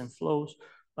fluxes and flows,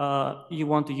 you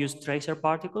want to use tracer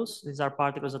particles. These are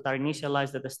particles that are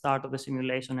initialized at the start of the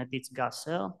simulation at each gas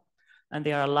cell, and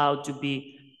they are allowed to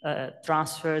be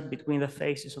transferred between the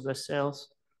phases of the cells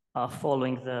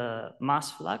following the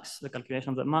mass flux, the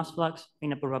calculation of the mass flux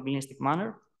in a probabilistic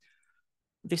manner.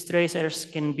 These tracers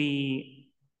can be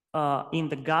in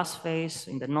the gas phase,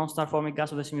 in the non-star forming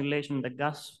gas of the simulation,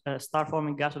 the star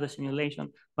forming gas of the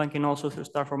simulation, but can also through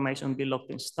star formation be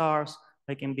locked in stars.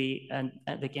 They can be, and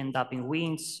they can end up in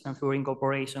winds, and through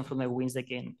incorporation from the winds, they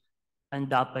can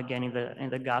end up again in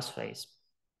the gas phase.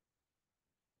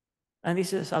 And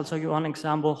this is also one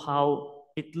example how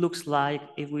it looks like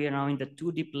if we are now in the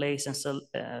 2D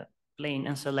plane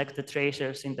and select the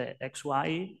tracers in the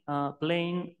XY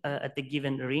plane at the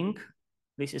given ring.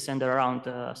 This is centered around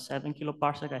 7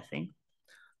 kiloparsec, I think,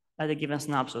 at a given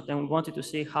snapshot. And we wanted to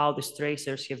see how these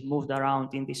tracers have moved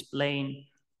around in this plane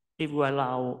if we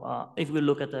allow, if we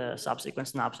look at the subsequent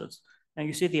snapshots. And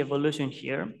you see the evolution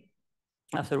here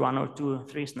after 1 or 2 or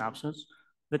 3 snapshots.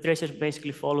 The tracers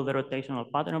basically follow the rotational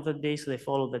pattern of the disk. They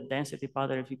follow the density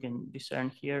pattern, if you can discern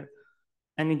here.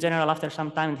 And in general, after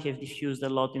some time, they have diffused a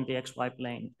lot in the XY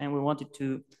plane. And we wanted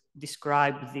to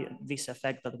describe this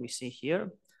effect that we see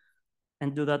here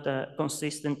and do that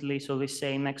consistently. So the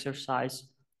same exercise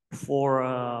for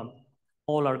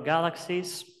all our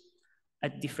galaxies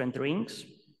at different rings.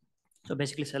 So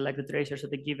basically select the tracers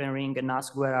at a given ring and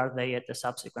ask where are they at the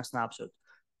subsequent snapshot.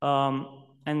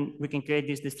 And we can create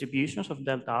these distributions of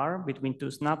delta R between 2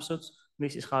 snapshots.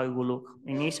 This is how it will look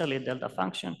initially, a delta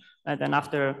function. And then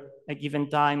after a given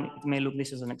time, it may look,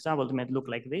 this is an example, it may look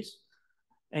like this.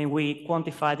 And we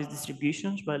quantify these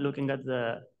distributions by looking at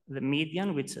the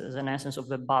median, which is an essence of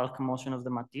the bulk motion of the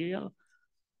material,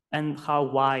 and how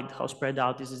wide, how spread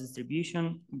out is this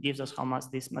distribution. It gives us how much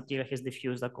this material has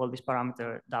diffused. I call this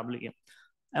parameter W.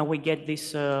 And we get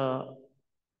these 2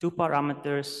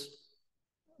 parameters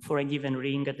for a given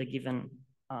ring at a given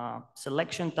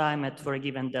selection time for a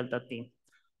given delta t,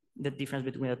 the difference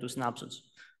between the 2 snapshots.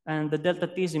 And the delta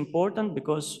t is important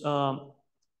because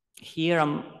here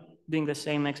I'm doing the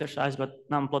same exercise, but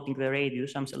now I'm plotting the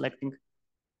radius. I'm selecting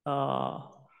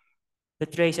the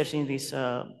tracers in this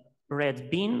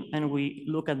red bin, and we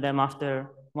look at them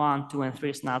after 1, 2, and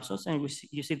 3 snapshots, and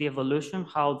you see the evolution,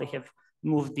 how they have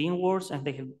moved inwards, and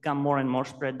they have become more and more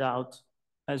spread out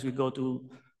as we go to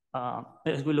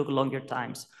as we look longer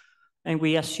times. And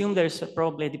we assume there's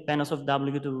probably a dependence of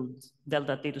W to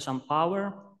delta T to some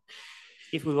power.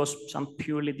 If we go some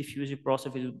purely diffusive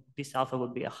process, this alpha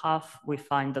would be 1/2. We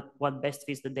find that what best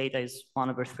fits the data is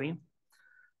 1/3.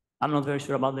 I'm not very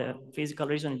sure about the physical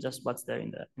reason, it's just what's there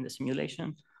in the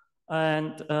simulation.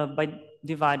 And by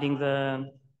dividing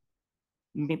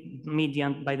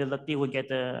median by delta t, we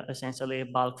get essentially a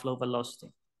bulk flow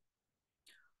velocity.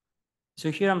 So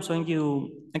here I'm showing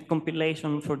you a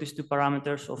compilation for these two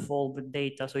parameters of all the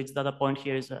data. So each data point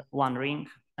here is one ring,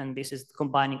 and this is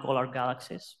combining all our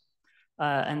galaxies.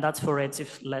 And that's for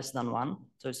redshift less than 1.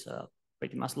 So it's a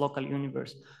pretty much local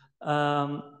universe.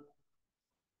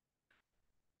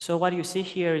 So what you see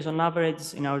here is on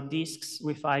average in our disks,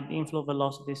 we find inflow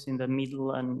velocities in the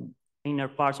middle and inner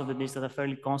parts of the disk that are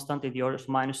fairly constant in the order of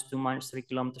 -2, -3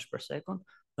 kilometers per second,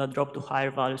 that drop to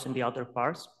higher values in the outer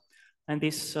parts. And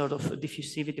this sort of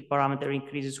diffusivity parameter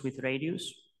increases with radius.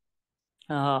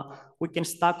 We can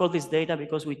stack all this data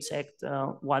because we checked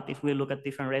what if we look at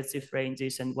different redshift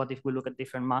ranges and what if we look at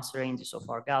different mass ranges of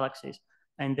our galaxies,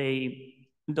 and they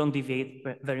don't deviate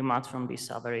very much from these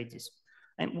averages.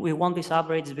 And we want these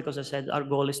averages because I said our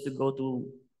goal is to go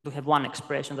to have one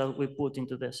expression that we put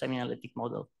into the semi-analytic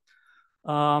model.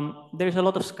 There is a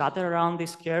lot of scatter around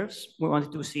these curves. We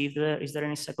wanted to see if is there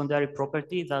any secondary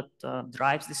property that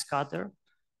drives the scatter.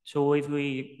 So if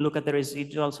we look at the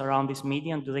residuals around this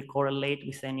median, do they correlate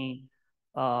with any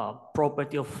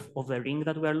property of the ring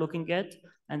that we are looking at?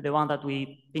 And the one that we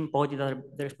pinpointed that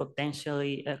there's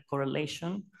potentially a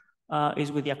correlation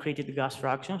is with the accreted gas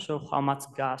fraction. So how much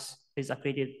gas is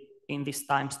accreted in this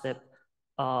time step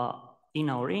in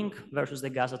our ring versus the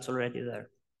gas that's already there.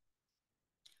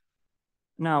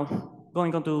 Now,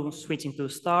 going on to switching to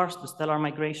stars, to stellar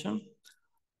migration,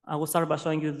 I will start by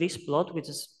showing you this plot, which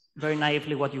is very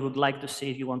naively what you would like to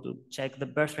see if you want to check the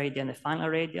birth radii and the final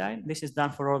radii. This is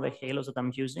done for all the halos that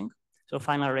I'm using. So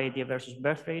final radii versus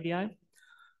birth radii.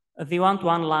 The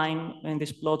one-to-one line in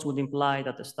these plots would imply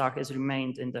that the star has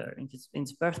remained in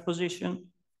its birth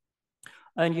position.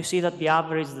 And you see that the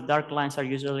average, the dark lines are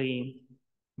usually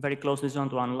very close to this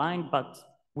one-to-one line, but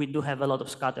we do have a lot of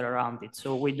scatter around it.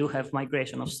 So we do have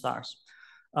migration of stars.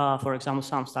 For example,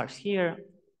 some stars here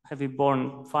have been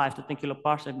born 5 to 10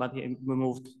 kiloparsec, but we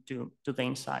moved to the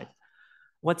inside.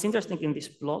 What's interesting in this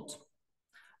plot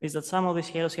is that some of these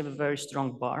halos have a very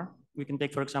strong bar. We can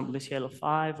take, for example, this halo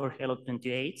 5 or halo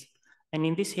 28. And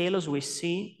in these halos, we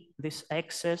see this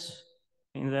excess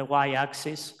in the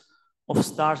y-axis of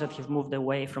stars that have moved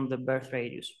away from the birth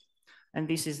radius. And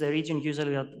this is the region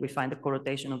usually that we find the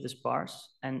correlation of these bars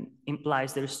and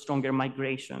implies there is stronger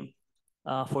migration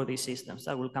for these systems.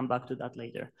 I will come back to that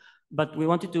later. But we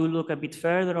wanted to look a bit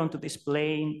further onto this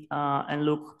plane and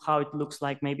look how it looks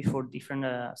like maybe for different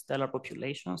stellar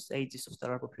populations, ages of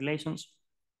stellar populations.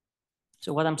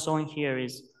 So what I'm showing here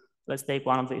is, let's take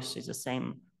one of these, it's the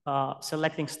same,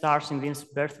 selecting stars in this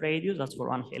birth radius, that's for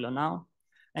one halo now,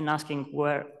 and asking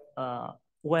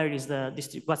what's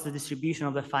the distribution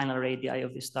of the final radii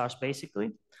of the stars,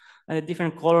 basically. And the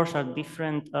different colors are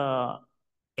different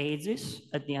ages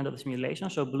at the end of the simulation.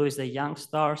 So blue is the young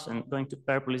stars, and going to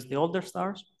purple is the older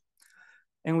stars.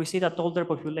 And we see that older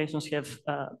populations have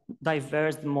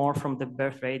diverged more from the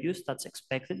birth radius. That's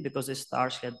expected because the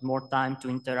stars had more time to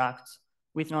interact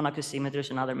with non-axis symmetries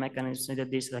and other mechanisms in the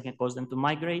disk that can cause them to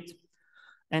migrate.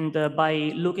 And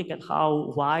by looking at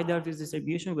how wide are this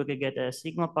distribution, we can get a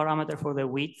sigma parameter for the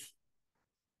width.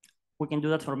 We can do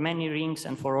that for many rings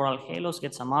and for oral halos,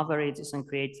 get some averages and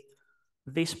create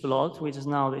this plot, which is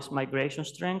now this migration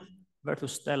strength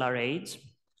versus stellar age.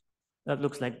 That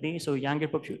looks like this. So younger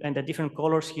population, and the different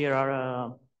colors here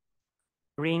are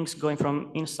rings going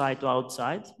from inside to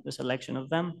outside, the selection of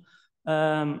them.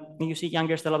 You see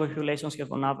younger stellar populations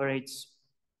have on average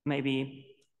maybe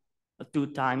 2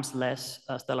 times less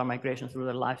stellar migration through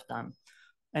their lifetime.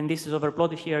 And this is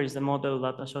overplotted here is the model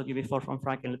that I showed you before from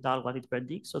Frank and Lital, what it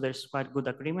predicts. So there's quite good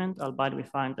agreement, albeit we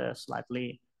find a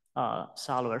slightly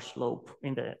shallower slope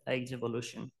in the age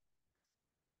evolution.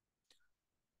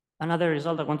 Another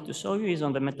result I wanted to show you is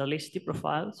on the metallicity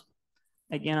profiles.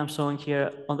 Again, I'm showing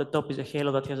here on the top is a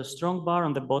halo that has a strong bar,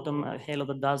 on the bottom a halo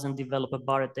that doesn't develop a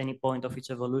bar at any point of its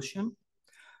evolution.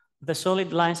 The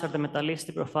solid lines are the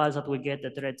metallicity profiles that we get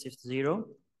at redshift 0.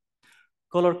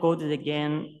 Color-coded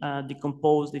again,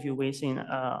 decomposed, if you wish, in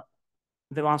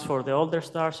the ones for the older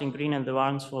stars in green and the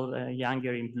ones for the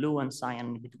younger in blue and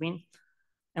cyan in between.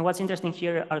 And what's interesting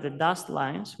here are the dust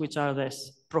lines, which are the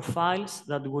profiles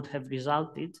that would have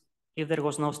resulted if there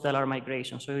was no stellar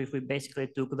migration. So if we basically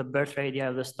took the birth radii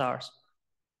of the stars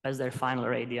as their final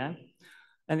radii.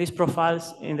 And these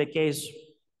profiles, in the case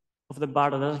of the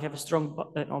bar that doesn't have a strong,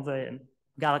 of the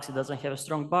galaxy doesn't have a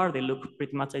strong bar, they look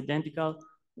pretty much identical.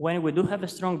 When we do have a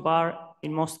strong bar,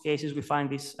 in most cases, we find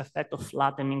this effect of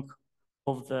flattening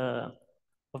of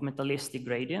metallicity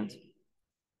gradient,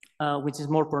 which is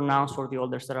more pronounced for the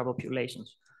older stellar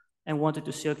populations. And wanted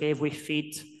to see, okay, if we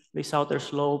fit this outer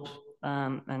slope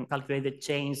and calculate the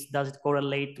change. Does it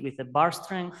correlate with the bar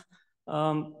strength?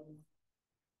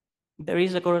 There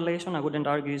is a correlation. I wouldn't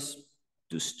argue it's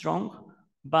too strong,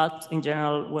 but in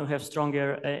general, when we have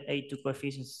stronger A2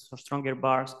 coefficients or stronger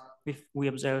bars, we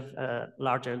observe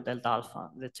larger delta alpha,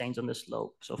 the change on the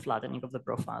slope, so flattening of the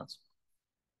profiles.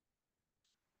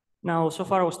 Now, so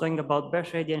far I was talking about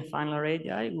burst radii and final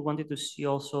radii. We wanted to see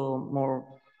also more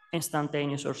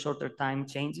instantaneous or shorter time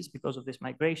changes because of this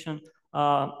migration.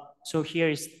 So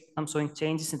here I'm showing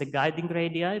changes in the guiding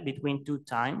radii between two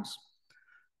times.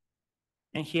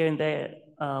 And here in the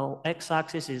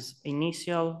x-axis is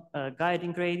initial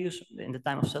guiding radius in the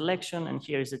time of selection, and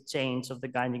here is the change of the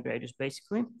guiding radius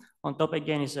basically. On top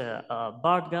again is a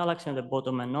barred galaxy, and the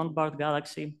bottom a non-barred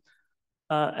galaxy.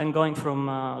 And going from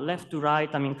left to right,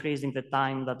 I'm increasing the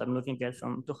time that I'm looking at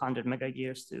from 200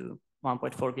 megayears to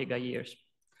 1.4 gigayears.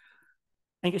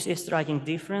 And you see a striking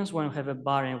difference when we have a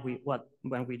bar and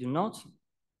when we do not.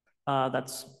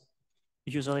 That's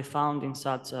usually found in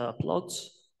such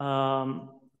plots.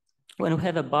 When we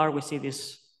have a bar, we see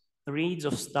these reeds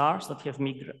of stars that have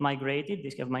migrated.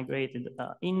 These have migrated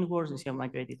inwards, these have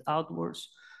migrated outwards.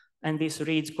 And these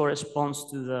reeds corresponds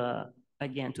to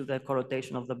the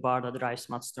corrotation of the bar that drives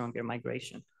much stronger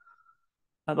migration.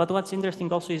 But what's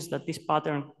interesting also is that this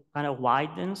pattern kind of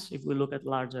widens if we look at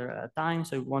larger time.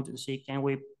 So we wanted to see, can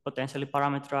we potentially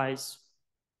parameterize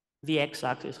the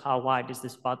x-axis, how wide is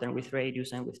this pattern with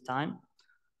radius and with time?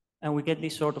 And we get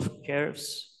these sort of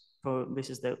curves. So this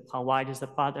is how wide is the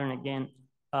pattern again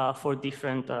for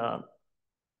different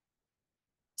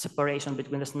separation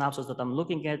between the snapshots that I'm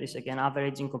looking at. Is again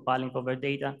averaging, compiling over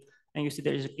data. And you see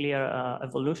there is a clear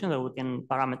evolution that we can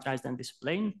parameterize and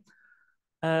display.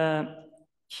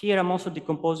 Here I'm also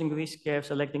decomposing this curve,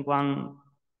 selecting one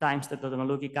time step that I'm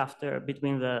looking after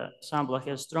between the sample that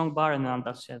has a strong bar and one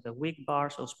that has a weak bar.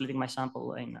 So splitting my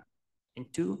sample in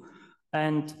two.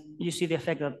 And you see the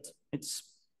effect that it's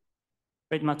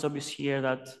pretty much obvious here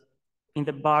that in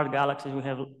the barred galaxies, we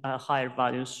have higher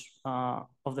values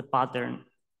of the pattern,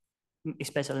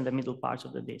 especially in the middle parts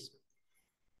of the disk.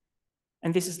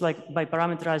 And this is like by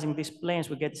parameterizing these planes,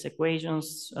 we get these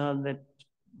equations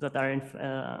that are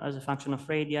as a function of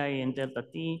radii and delta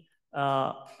t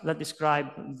that describe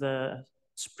the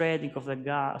spreading of the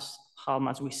gas, how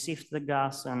much we sift the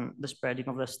gas, and the spreading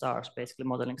of the stars, basically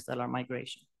modeling stellar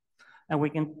migration. And we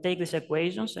can take these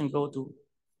equations and go to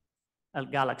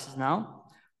galaxies now.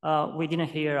 We didn't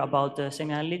hear about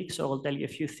semi-analytics, so I'll tell you a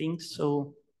few things.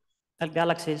 So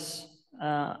galaxies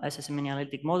as a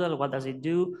semi-analytic model, what does it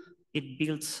do? It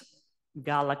builds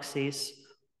galaxies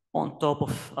on top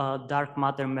of dark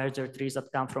matter merger trees that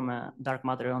come from a dark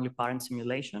matter only parent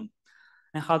simulation.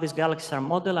 And how these galaxies are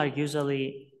modeled are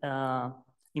usually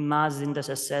imagined as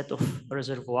a set of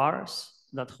reservoirs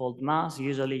that hold mass.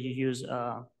 Usually you use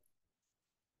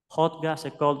hot gas,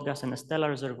 a cold gas, and a stellar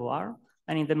reservoir.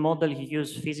 And in the model, you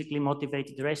use physically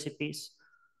motivated recipes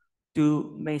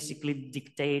to basically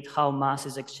dictate how mass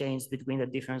is exchanged between the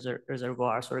different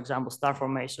reservoirs. For example, star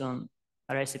formation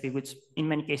recipe, which in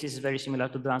many cases is very similar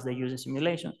to the ones they use in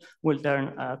simulation, will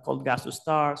turn cold gas to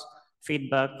stars.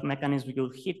 Feedback mechanism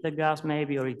will hit the gas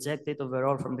maybe or eject it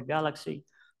overall from the galaxy.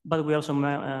 But we also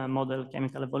model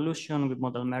chemical evolution, we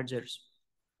model mergers.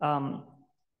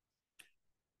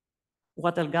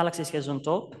 What a galaxy has on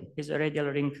top is a radial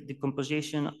ring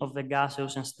decomposition of the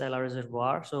gaseous and stellar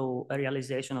reservoir, so a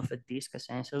realization of a disk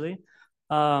essentially.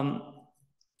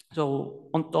 So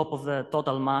on top of the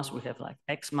total mass, we have like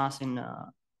X mass in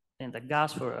the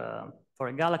gas for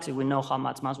a galaxy. We know how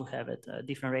much mass we have at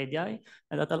different radii,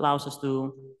 and that allows us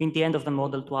to, in the end of the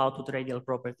model, to output radial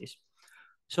properties.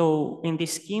 So in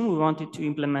this scheme, we wanted to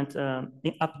implement,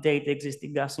 update the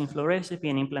existing gas inflow recipe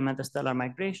and implement a stellar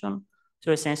migration.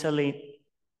 So essentially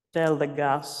tell the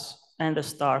gas and the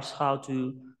stars how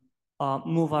to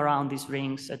move around these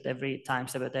rings at every time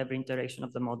step, at every iteration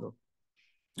of the model.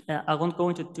 I won't go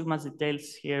into too much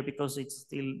details here because it's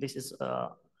still, this is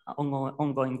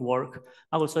ongoing work.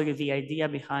 I will show you the idea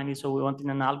behind it. So we wanted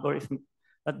an algorithm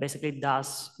that basically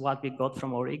does what we got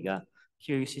from Auriga.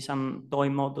 Here you see some toy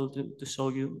model to show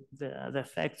you the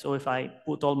effect. So if I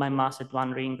put all my mass at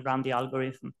one ring, run the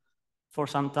algorithm, for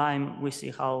some time, we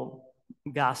see how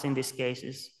gas in this case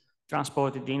is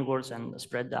transported inwards and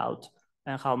spread out,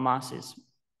 and how mass is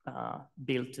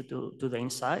built to the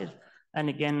inside. And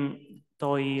again,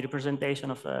 toy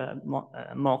representation of a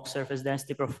mock surface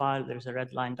density profile. There's a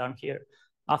red line down here.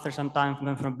 After some time,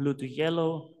 going from blue to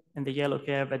yellow, and the yellow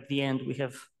curve at the end, we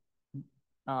have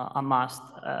amassed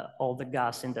all the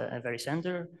gas in the very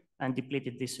center and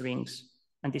depleted these rings.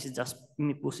 And this is just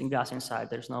me pushing gas inside.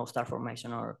 There's no star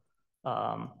formation or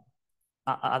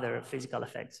other physical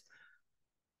effects.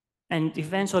 And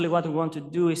eventually what we want to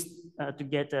do is to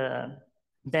get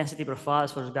density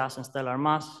profiles for gas and stellar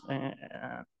mass,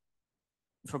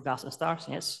 for gas and stars,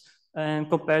 yes, and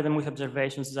compare them with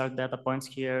observations. These are data points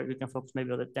here. You can focus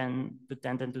maybe on the 10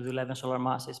 to the 11 solar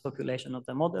masses population of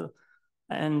the model.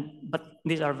 But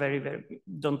these are very, very,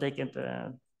 don't take it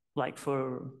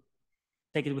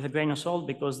take it with a grain of salt,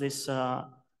 because this,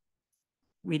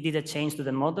 we did a change to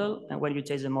the model. And when you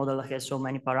change the model that has so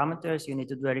many parameters, you need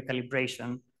to do a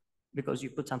recalibration, because you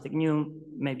put something new,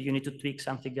 maybe you need to tweak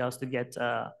something else to get,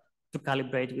 to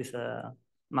calibrate with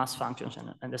mass functions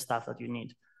and the stuff that you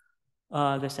need.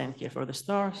 The same here for the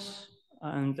stars.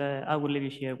 And I will leave you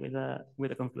here with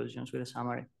the conclusions, with a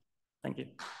summary. Thank you.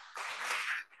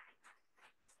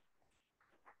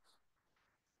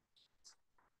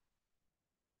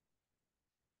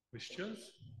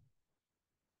 Questions?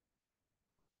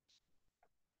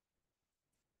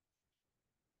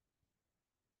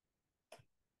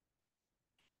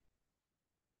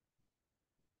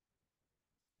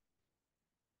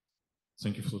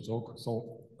 Thank you for the talk.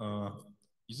 So,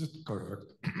 is it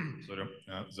correct? Sorry,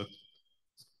 that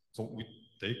so we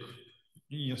take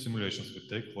in simulations we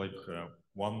take like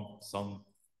one sun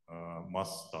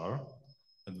mass star,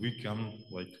 and we can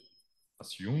like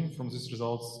assume from these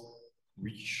results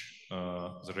which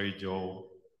the radial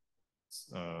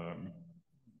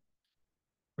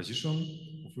position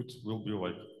of it will be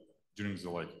like during the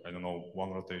like I don't know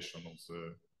one rotation of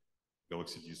the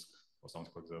galaxy disk or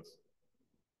something like that.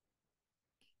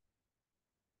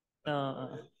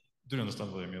 Do you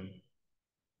understand what I mean?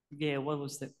 Yeah, what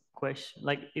was the question?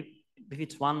 Like if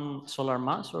it's one solar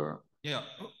mass or? Yeah,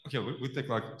 okay, we take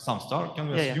like some star. Can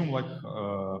we assume like,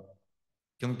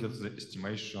 can we get the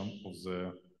estimation of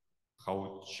the, how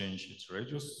it changed its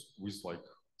radius with like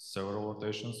several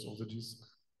rotations of the disk?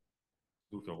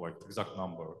 Do we have like exact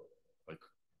number, like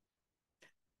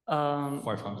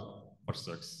 500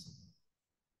 parsecs?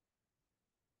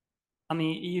 I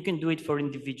mean, you can do it for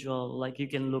individual, like you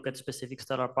can look at specific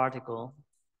stellar particle,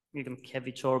 you can have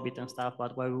its orbit and stuff,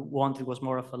 but what we wanted was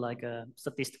more of like a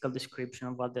statistical description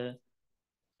of what the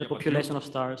population of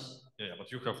stars. Yeah, but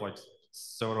you have like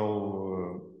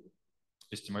several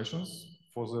estimations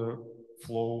for the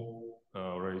flow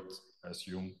rate, I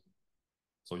assume.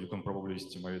 So you can probably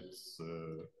estimate.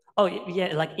 Oh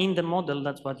yeah, like in the model,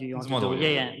 that's what you want to do.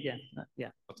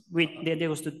 Yeah. The idea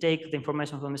was to take the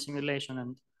information from the simulation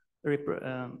and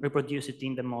reproduce it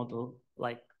in the model,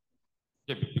 like.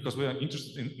 Yeah, because we are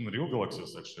interested in real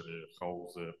galaxies actually, how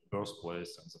the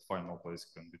birthplace and the final place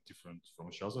can be different from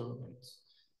each other. And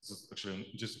this is actually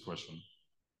just a question.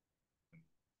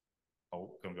 How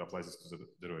can we apply this to the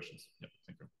derivations? Yeah,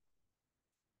 thank you.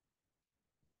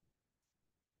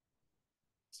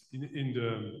 In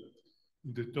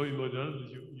the toy model,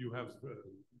 you have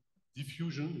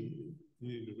diffusion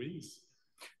in the rings.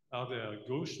 Are there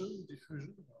Gaussian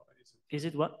diffusion? Is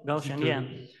it what? Gaussian, yeah.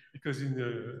 Because in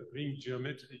the ring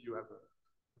geometry, you have a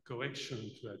correction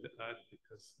to add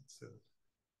because it's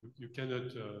you cannot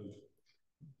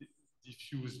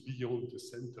diffuse beyond the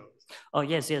center. Oh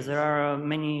yes, there are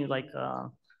many like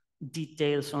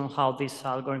details on how this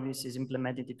algorithm is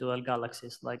implemented into all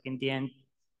galaxies. Like in the end,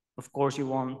 of course,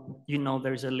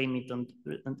 there's a limit and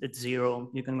it's 0.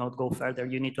 You cannot go further.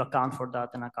 You need to account for that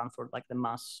and account for like the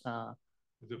mass.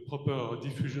 The proper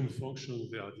diffusion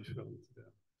functions, they are different. They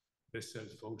are Bessel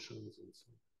functions and so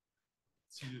on.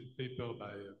 See the paper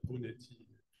by Brunetti,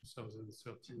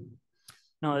 2013.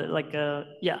 No, like,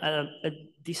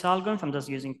 this algorithm, I'm just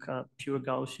using pure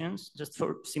Gaussians just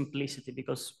for simplicity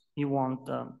because you want.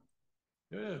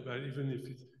 Yeah, but even if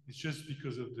it's just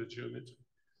because of the geometry.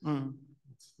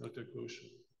 It's not a Gaussian.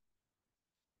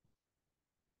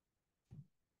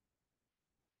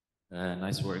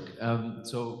 Nice work.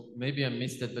 So maybe I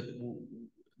missed it, but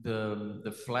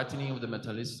the flattening of the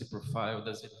metallicity profile,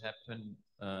 does it happen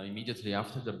immediately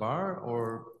after the bar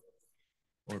or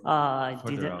I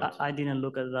didn't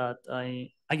look at that.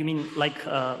 You mean like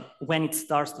when it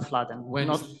starts to flatten?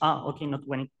 Not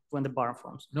when the bar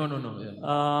forms. No.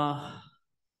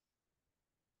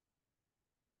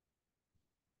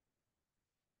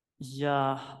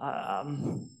 Yeah.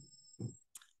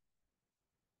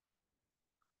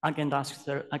 I cannot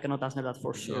answer that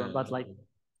for sure, but like,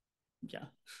 yeah.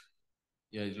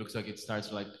 Yeah, it looks like it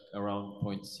starts like around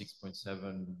 0.6,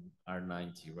 0.7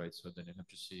 R90, right? So then you have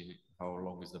to see how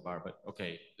long is the bar, but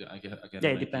okay. Again,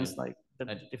 it depends like the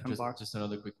different bars. Just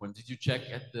another quick one. Did you check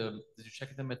the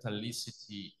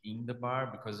metallicity in the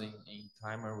bar? Because in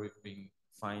timer we've been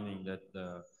finding that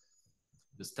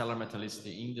the stellar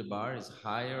metallicity in the bar is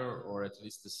higher or at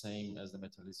least the same as the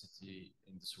metallicity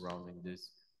in the surrounding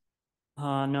disk?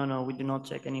 No, we do not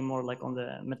check anymore like on the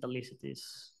metallicities.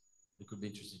 It could be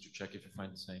interesting to check if you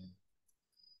find the same.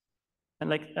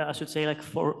 And like I should say, like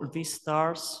for these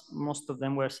stars, most of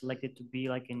them were selected to be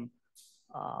like in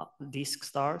disk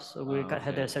stars. So we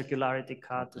had a circularity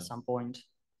cut at some point.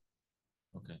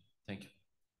 Okay, thank you.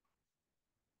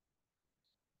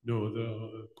 No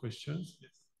other questions? Yes.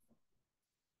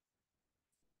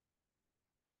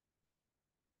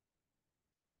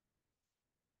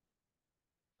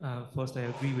 First, I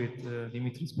agree with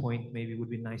Dimitri's point. Maybe it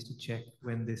would be nice to check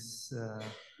when this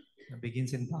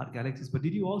begins in dark galaxies. But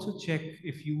did you also check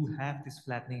if you have this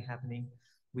flattening happening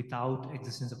without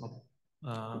existence of a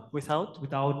without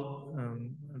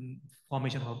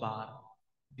formation of a bar?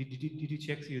 Did you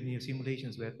check in your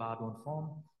simulations where bar don't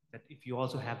form? That if you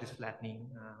also have this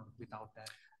flattening without that?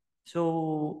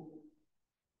 So.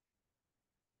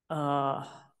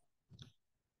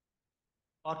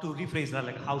 Or to rephrase that,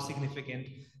 like how significant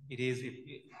it is if,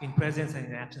 in presence and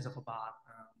in absence of a bar.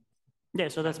 Yeah,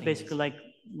 so that's basically like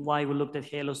why we looked at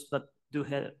halos that do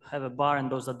have a bar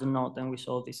and those that do not, and we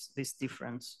saw this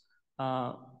difference.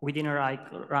 We didn't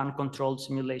run controlled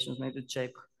simulations, maybe to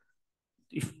check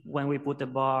if when we put a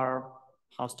bar,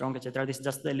 how strong, etc. This is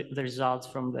just the results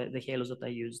from the halos that I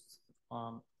used.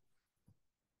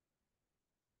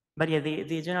 But yeah,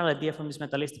 the general idea from this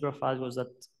metallicity profile was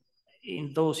that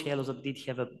in those halos that did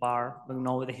have a bar, we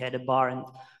know they had a bar, and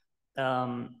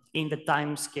in the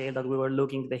time scale that we were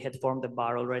looking, they had formed a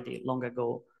bar already long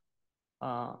ago.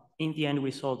 In the end,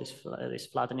 we saw this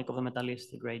flattening of the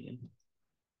metallicity gradient.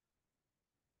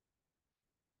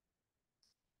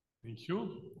 Thank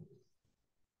you.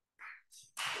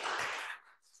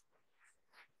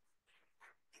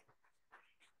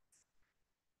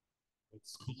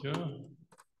 Next speaker.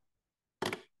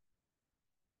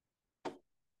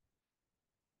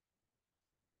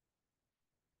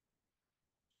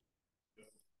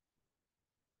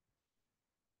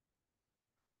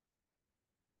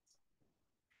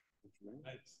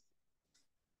 Right.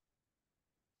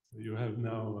 So you have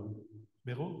now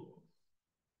Mero.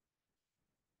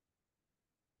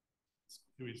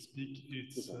 You will speak.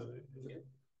 It's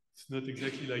not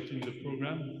exactly like in the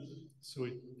program. So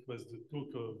it was the talk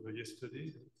of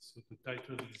yesterday. So the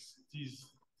title is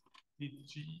Did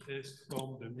GS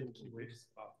form the Milky Way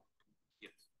star?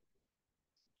 Yes.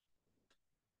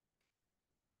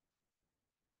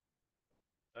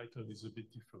 Title is a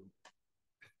bit different.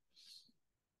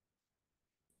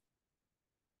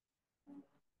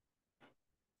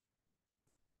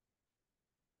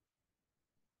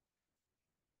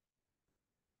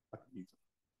 I can use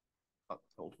the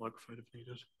old microphone if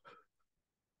needed.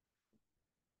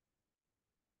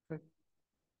 Okay.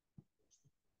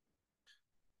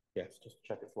 Yes, just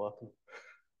check it's working.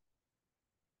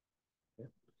 Yeah.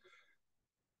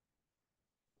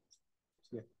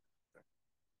 Yeah.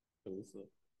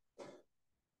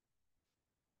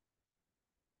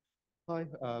 Hi,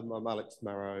 I'm Alex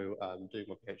Marrow. I'm doing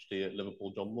my PhD at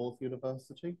Liverpool John Moores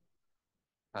University,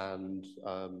 and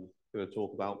I'm going to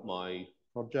talk about my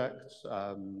project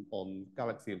on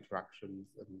galaxy interactions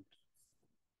and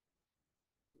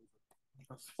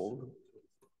that's fallen.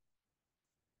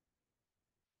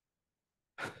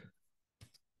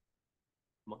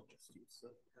 Might just use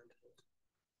handheld.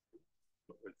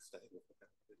 Not really staying with the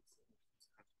handheld.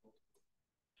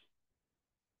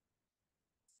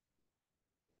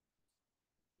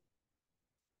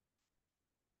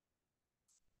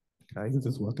 Okay, this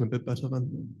is working a bit better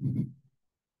then.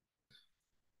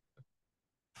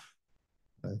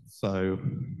 Okay, so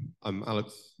I'm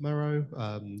Alex Marrow,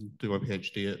 doing my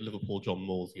PhD at Liverpool John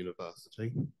Moores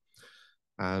University,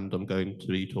 and I'm going to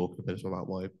be talking a bit about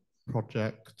my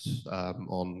project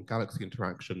on galaxy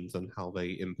interactions and how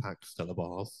they impact stellar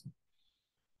bars.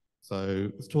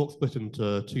 So this talk's split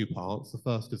into two parts. The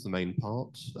first is the main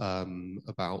part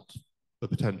about the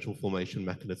potential formation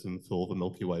mechanism for the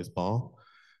Milky Way's bar,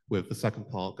 with the second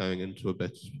part going into a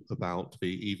bit about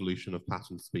the evolution of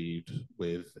pattern speed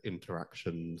with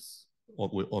interactions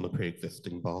on a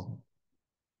pre-existing bar.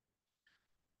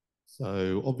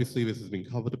 So obviously this has been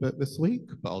covered a bit this week,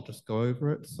 but I'll just go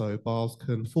over it. So bars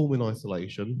can form in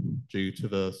isolation due to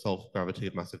the self-gravity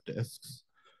of massive disks,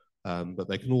 but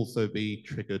they can also be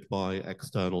triggered by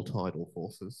external tidal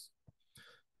forces.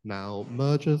 Now,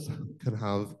 mergers can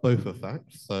have both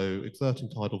effects, so exerting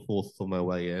tidal forces on their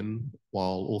way in,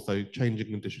 while also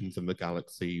changing conditions in the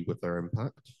galaxy with their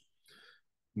impact,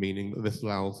 meaning that this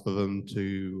allows for them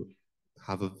to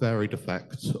have a varied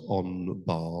effect on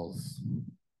bars.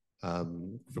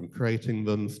 from creating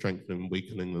them, strengthening,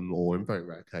 weakening them, or in very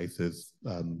rare cases,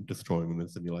 destroying them in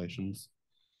simulations.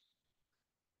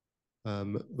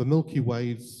 The Milky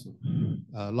Way's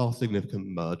last significant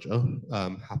merger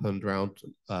happened around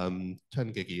 10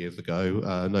 gig years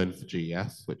ago, known as the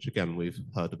GES, which again we've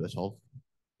heard a bit of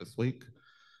this week,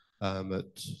 at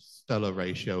stellar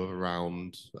ratio of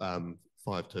around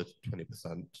 5 to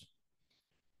 20%.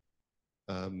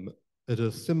 At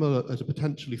a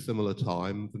potentially similar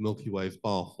time, the Milky Way's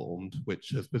bar formed, which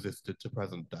has persisted to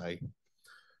present day.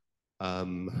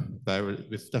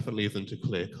 This definitely isn't a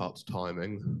clear-cut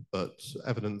timing, but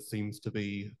evidence seems to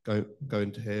be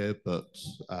going to here, but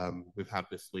we've had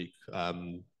this week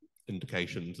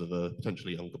indications of a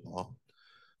potentially younger bar.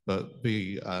 But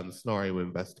the scenario we're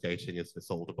investigating is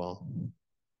this older bar.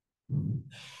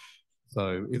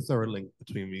 So is there a link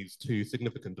between these two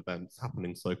significant events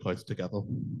happening so close together?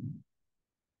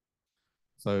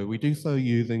 So we do so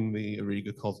using the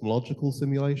HERA cosmological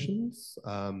simulations.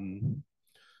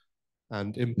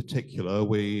 And in particular,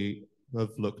 we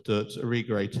have looked at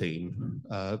HERA 18.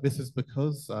 This is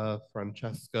because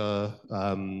Francesca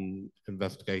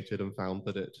investigated and found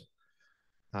that it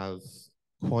has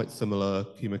quite similar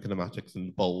chemokinematics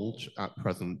and bulge at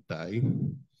present day.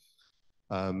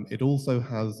 It also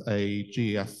has a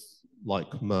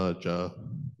GES-like merger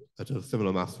at a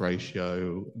similar mass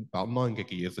ratio about 9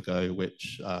 gig years ago,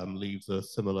 which leaves a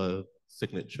similar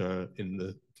signature in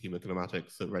the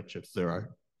chemokinematics at redshift 0.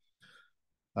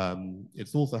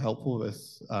 It's also helpful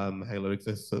this halo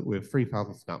exists with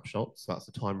 3,000 snapshots. That's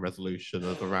a time resolution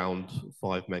of around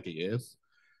 5 mega years,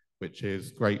 which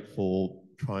is great for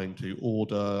trying to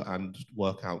order and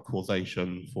work out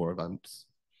causation for events.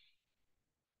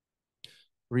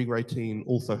 HERA 18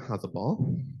 also has a bar.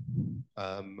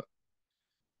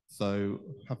 So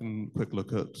having a quick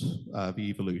look at the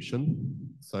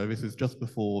evolution. So this is just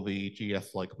before the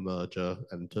GS-like merger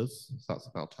enters. So that's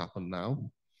about to happen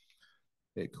now.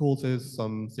 It causes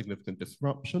some significant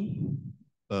disruption,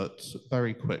 but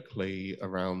very quickly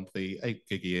around the 8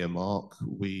 gig year mark,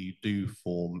 we do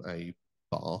form a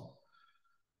bar.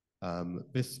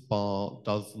 This bar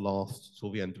does last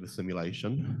till the end of the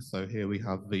simulation. So here we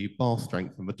have the bar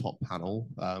strength from the top panel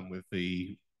with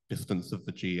the distance of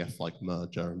the GES-like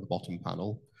merger in the bottom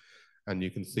panel. And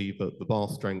you can see that the bar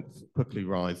strength quickly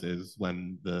rises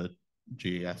when the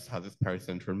GES has its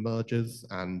pericenter and merges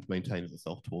and maintains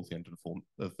itself towards the end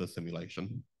of the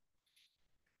simulation.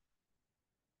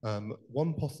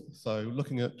 So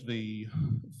looking at the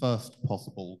first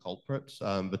possible culprit,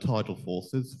 the tidal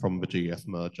forces from the GES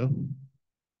merger.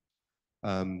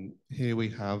 Here we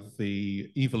have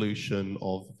the evolution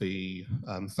of the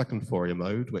second Fourier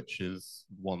mode, which is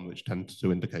one which tends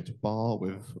to indicate a bar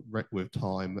with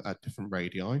time at different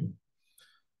radii.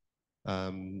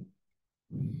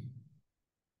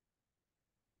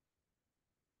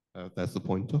 There's the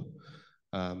pointer.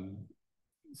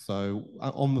 So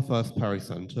on the first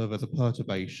pericenter, there's a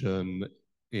perturbation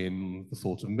in the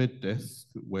sort of mid-disk,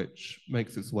 which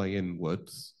makes its way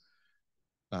inwards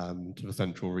to the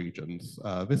central regions.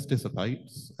 This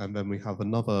dissipates, and then we have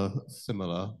another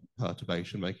similar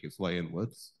perturbation making its way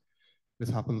inwards. This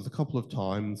happens a couple of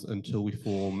times until we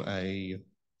form a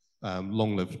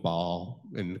long-lived bar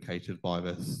indicated by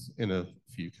this in a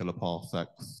few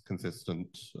kiloparsecs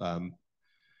consistent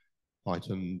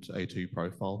heightened A2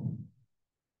 profile.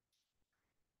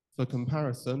 For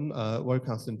comparison,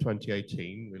 WOCAS in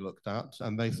 2018 we looked at,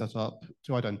 and they set up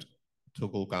two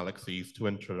identical galaxies to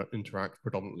interact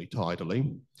predominantly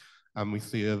tidally. And we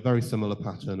see a very similar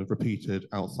pattern of repeated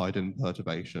outside-in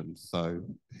perturbations. So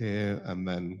here and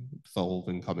then dissolve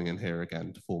and coming in here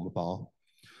again to form a bar.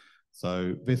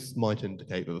 So this might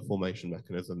indicate that the formation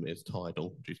mechanism is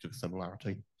tidal due to the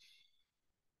similarity.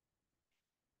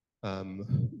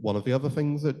 One of the other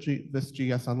things that this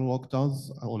GS analog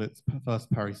does on its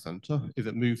first pericenter is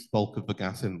it moves the bulk of the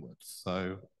gas inwards.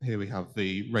 So here we have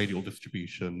the radial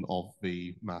distribution of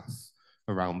the mass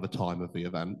around the time of the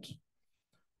event.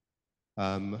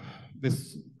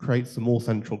 This creates a more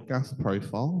central gas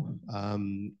profile,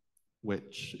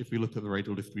 which if we look at the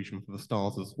radial distribution for the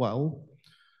stars as well,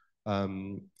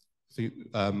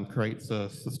 creates a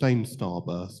sustained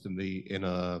starburst in the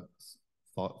inner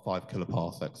 5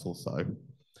 kiloparsecs or so.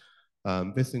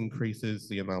 This increases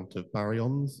the amount of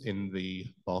baryons in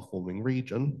the bar-forming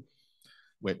region,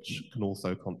 which can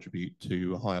also contribute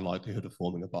to a higher likelihood of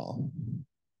forming a bar.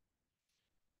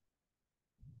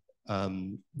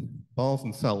 Bars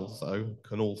themselves, though,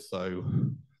 can also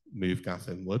move gas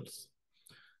inwards.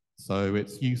 So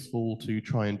it's useful to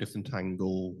try and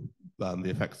disentangle the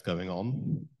effects going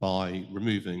on by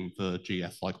removing the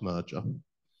GS-like merger.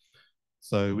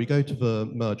 So we go to the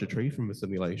merger tree from the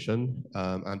simulation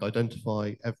and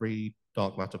identify every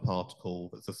dark matter particle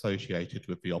that's associated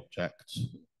with the object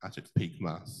at its peak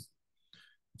mass.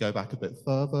 Go back a bit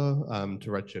further to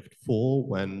redshift 4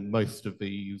 when most of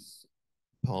these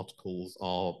particles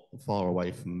are far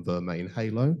away from the main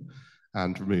halo,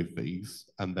 and remove these,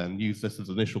 and then use this as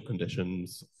initial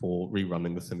conditions for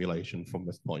rerunning the simulation from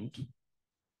this point.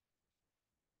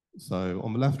 So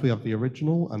on the left, we have the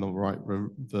original, and on the right,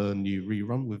 the new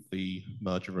rerun with the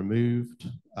merger removed,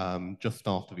 just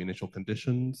after the initial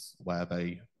conditions, where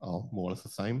they are more or less the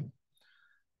same.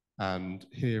 And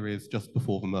here is just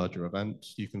before the merger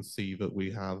event. You can see that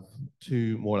we have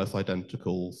two more or less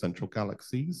identical central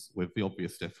galaxies, with the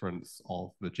obvious difference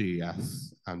of the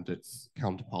GES and its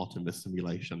counterpart in this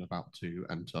simulation about to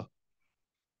enter.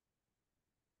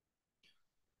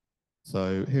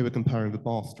 So here we're comparing the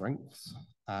bar strengths,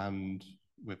 and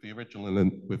with the original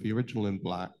in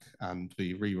black and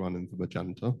the rerun in the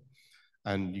magenta.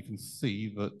 And you can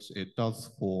see that it does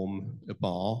form a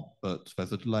bar, but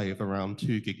there's a delay of around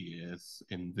 2 gig-years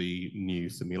in the new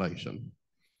simulation.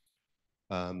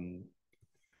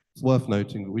 It's worth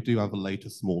noting that we do have a later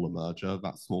smaller merger.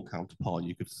 That small counterpart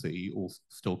you could see all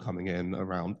still coming in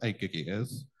around 8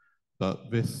 gig-years, but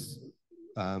this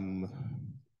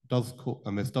does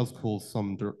cause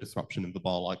some disruption in the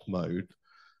bar-like mode,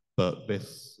 but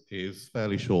this is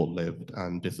fairly short-lived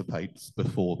and dissipates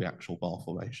before the actual bar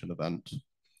formation event,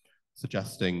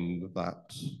 suggesting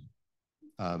that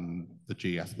the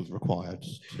GS was required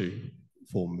to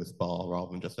form this bar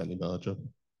rather than just any merger.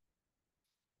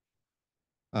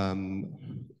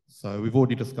 So we've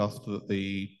already discussed that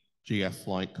the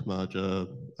GS-like merger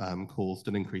caused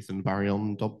an increase in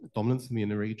baryon dominance in the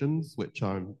inner regions, which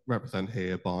I represent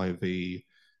here by the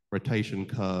rotation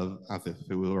curve as if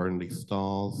it were only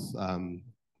stars,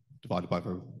 divided by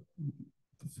the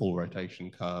full rotation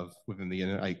curve within the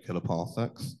inner 8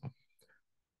 kiloparsecs.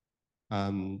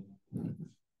 And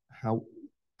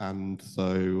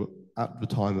so at the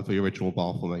time of the original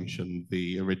bar formation,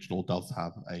 the original does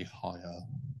have a higher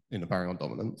inner baryon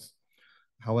dominance.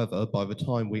 However, by the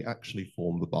time we actually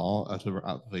form the bar at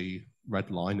the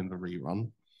red line in the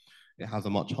rerun, it has a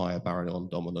much higher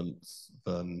baryon dominance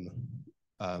than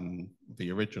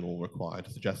the original required,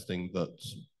 suggesting that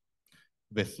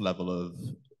this level of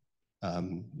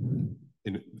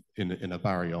inner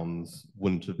baryons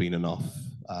wouldn't have been enough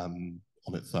on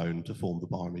its own to form the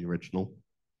bar in the original.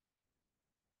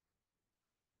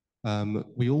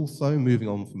 We also, moving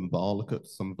on from the bar, look at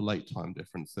some of the late time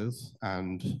differences,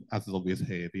 and as is obvious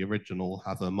here, the original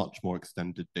has a much more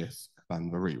extended disk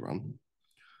than the rerun.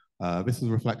 This is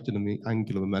reflected in the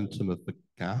angular momentum of the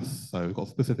gas, so we've got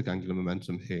specific angular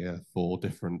momentum here for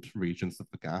different regions of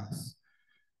the gas,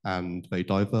 and they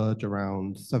diverge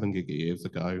around 7 gig-years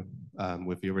ago,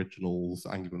 with the original's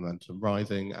angular momentum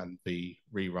rising and the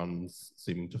reruns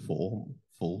seeming to fall.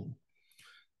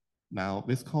 Now,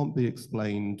 this can't be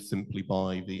explained simply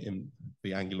by the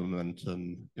angular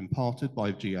momentum imparted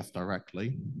by GS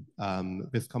directly.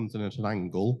 This comes in at an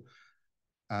angle,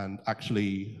 and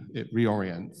actually it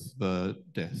reorients the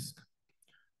disk.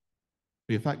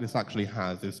 The effect this actually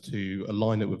has is to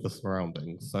align it with the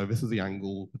surroundings. So this is the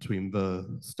angle between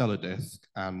the stellar disk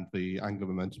and the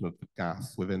angular momentum of the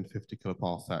gas within 50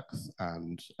 kiloparsecs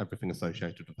and everything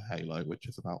associated with the halo, which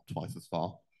is about twice as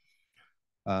far.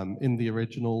 In the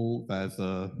original, there's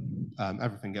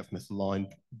everything gets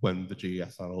misaligned when the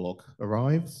GES analog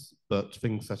arrives, but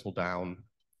things settle down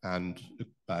and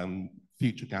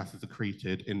future gas is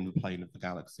accreted in the plane of the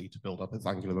galaxy to build up its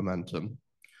angular momentum.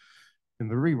 In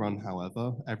the rerun,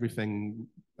 however, everything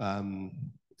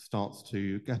starts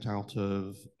to get out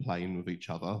of plane with each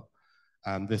other,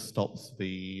 and this stops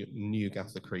the new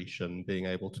gas accretion being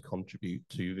able to contribute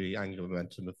to the angular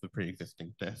momentum of the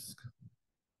pre-existing disk.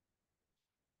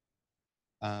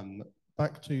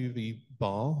 Back to the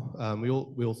bar, we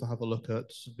also have a look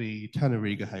at the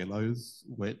Teneriga halos,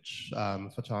 which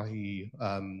Fatahi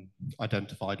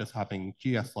identified as having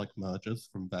GS-like mergers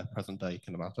from their present-day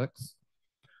kinematics.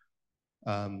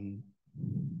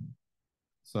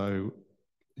 So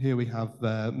here we have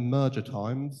their merger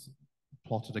times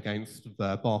plotted against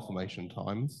their bar formation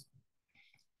times.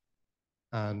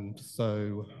 And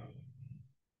so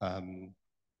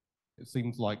it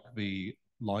seems like the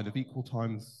line of equal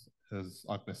times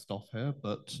I've missed off here,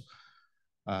 but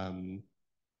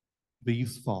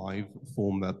these 5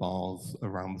 form their bars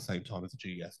around the same time as the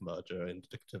GES merger,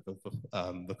 indicative of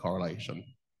the correlation.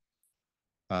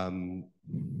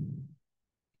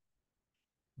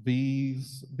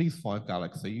 These 5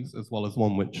 galaxies, as well as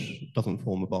one which doesn't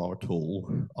form a bar at all,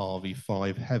 are the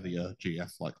 5 heavier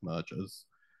GES-like mergers.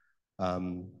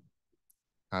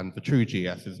 And the true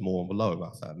GS is more on the lower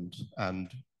mass end.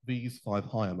 And these 5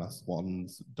 higher mass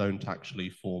ones don't actually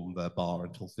form their bar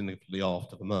until significantly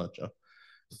after the merger,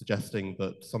 suggesting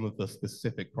that some of the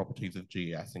specific properties of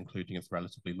GS, including its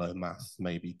relatively low mass,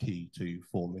 may be key to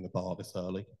forming a bar this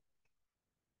early.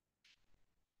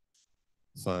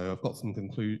 So I've got some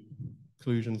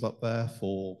conclusions up there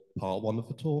for part 1 of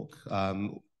the talk,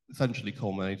 essentially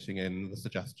culminating in the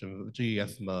suggestion that the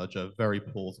GES merger very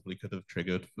plausibly could have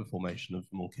triggered the formation of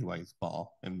the Milky Way's bar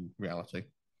in reality.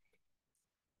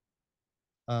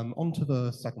 On to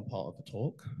the second part of the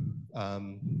talk.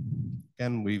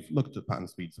 Again, we've looked at pattern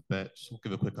speeds a bit. We'll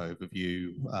give a quick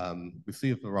overview. We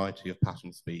see a variety of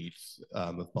pattern speeds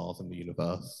of bars in the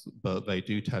universe, but they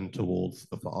do tend towards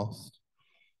the fast.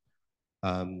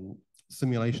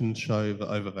 Simulations show that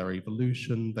over their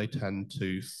evolution, they tend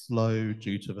to slow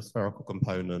due to the spherical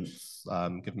components,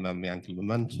 giving them the angular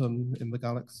momentum in the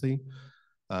galaxy.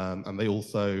 And they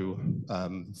also,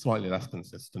 slightly less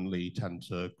consistently, tend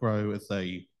to grow as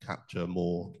they capture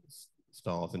more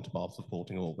stars into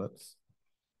bar-supporting orbits.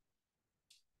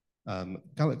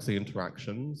 Galaxy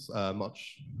interactions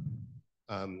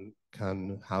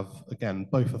can have, again,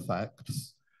 both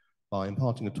effects by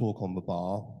imparting a torque on the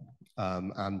bar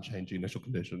and changing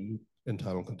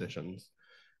internal conditions,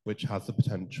 which has the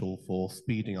potential for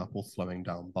speeding up or slowing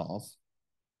down bars.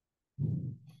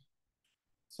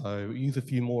 So we use a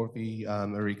few more of the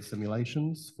HERA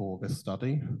simulations for this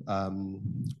study.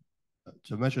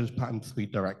 To measure pattern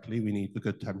speed directly, we need the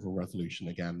good temporal resolution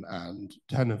again, and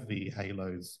 10 of the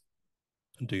halos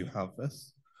do have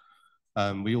this.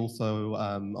 We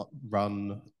also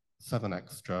run 7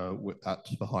 extra at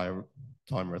the higher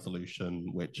time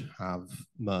resolution, which have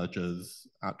mergers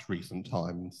at recent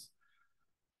times.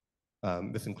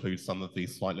 This includes some of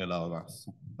these slightly lower mass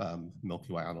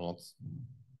Milky Way analogs.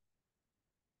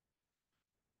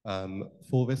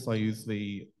 For this, I use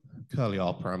the curly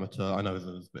R parameter. I know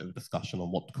there was a bit of a discussion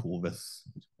on what to call this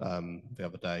the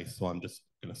other day, so I'm just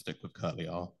going to stick with curly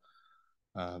R.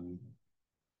 And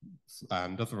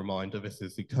as a reminder, this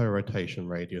is the co-rotation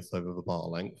radius over the bar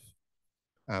length.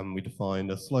 And we define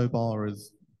a slow bar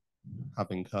as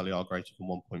having curly R greater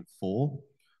than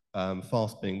 1.4,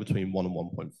 fast being between 1 and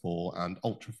 1.4, and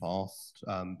ultra fast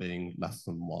being less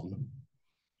than 1.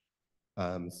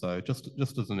 So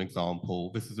just as an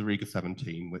example, this is a HERA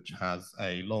 17, which has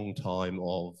a long time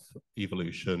of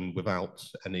evolution without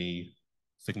any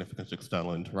significant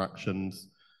external interactions.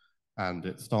 And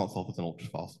it starts off as an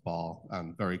ultra-fast bar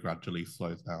and very gradually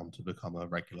slows down to become a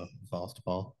regular fast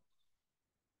bar.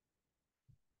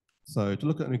 So to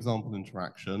look at an example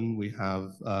interaction, we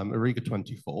have a HERA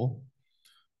 24.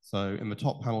 So in the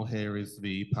top panel here is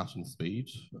the pattern speed.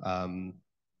 And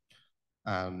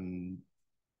in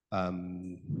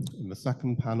the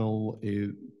second panel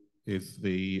is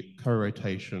the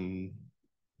co-rotation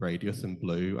radius in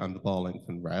blue and the bar length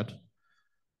in red.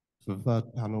 For the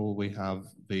third panel, we have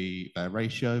their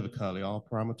ratio, the curly R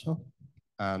parameter.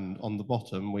 And on the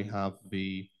bottom, we have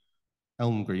the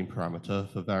Elm-Green parameter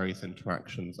for various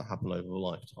interactions that happen over a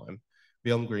lifetime.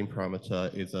 The Elm-Green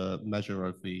parameter is a measure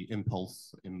of the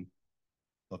impulse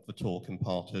of the torque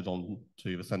imparted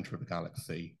onto the center of the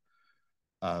galaxy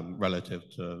relative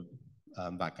to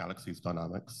that galaxy's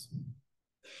dynamics.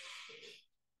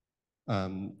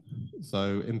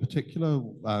 So in particular,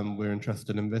 we're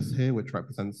interested in this here, which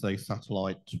represents a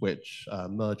satellite which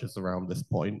merges around this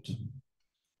point.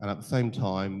 And at the same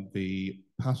time, the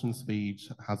pattern speed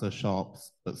has a sharp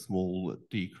but small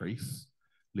decrease,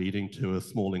 leading to a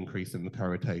small increase in the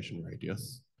co-rotation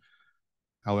radius.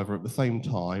 However, at the same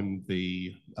time,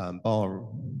 the bar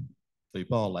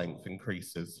length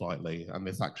increases slightly, and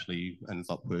this actually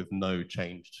ends up with no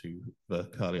change to the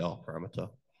curly R parameter.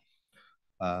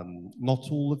 Not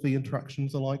all of the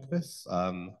interactions are like this.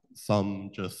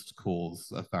 Some just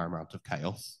cause a fair amount of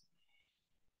chaos.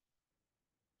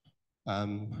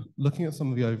 Looking at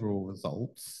some of the overall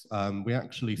results, we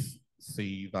actually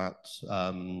see that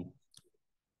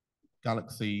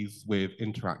galaxies with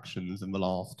interactions in the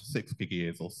last 6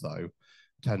 gigayears or so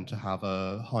tend to have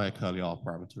a higher curly R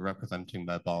parameter, representing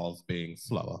their bars being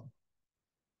slower.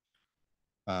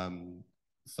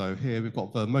 So here we've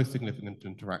got the most significant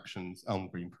interactions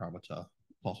Elm-Green parameter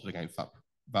plotted against that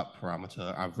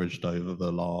parameter averaged over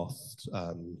the last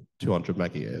 200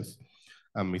 megayears.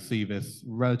 And we see this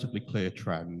relatively clear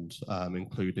trend,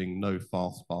 including no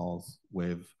fast bars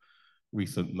with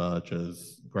recent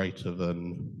mergers greater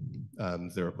than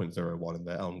 0.01 in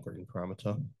their Elm-Green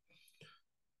parameter.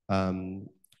 I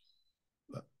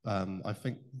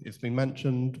think it's been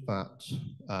mentioned that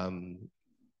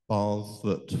bars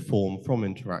that form from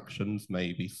interactions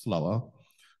may be slower,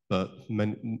 but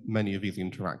many of these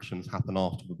interactions happen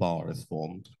after the bar is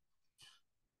formed.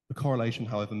 The correlation,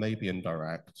 however, may be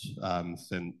indirect,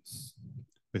 since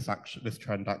this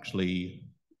trend actually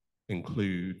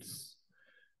includes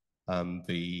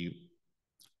the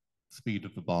speed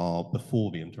of the bar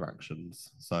before the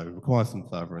interactions. So it requires some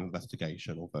further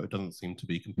investigation, although it doesn't seem to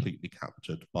be completely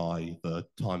captured by the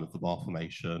time of the bar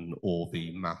formation or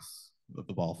the mass that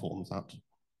the bar forms at.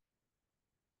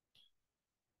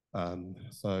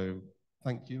 So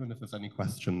thank you, and if there's any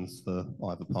questions for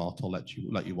either part, I'll let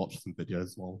you watch some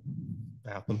videos while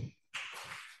they happen.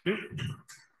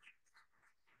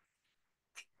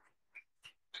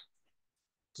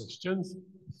 Questions?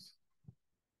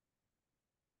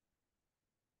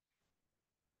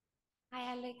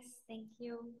 Hi, Alex. Thank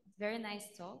you. Very nice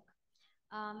talk.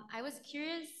 I was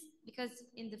curious because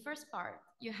in the first part,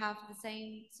 you have the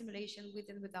same simulation with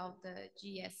and without the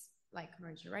GS-like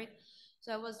merger, right?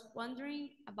 So I was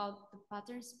wondering about the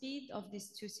pattern speed of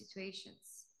these two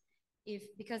situations.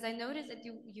 Because I noticed that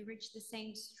you reach the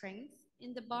same strength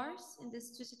in the bars in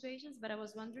these two situations, but I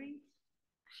was wondering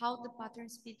how the pattern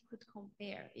speed could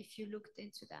compare if you looked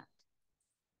into that.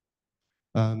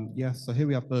 Yes, so here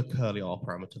we have the curly R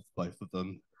parameter for both of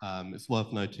them. It's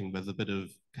worth noting there's a bit of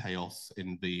chaos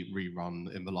in the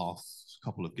rerun in the last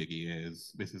couple of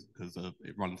gigayears. This is because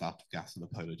it runs out of gas in the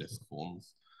polar disk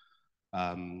forms.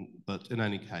 But in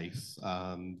any case,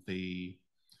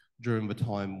 during the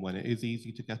time when it is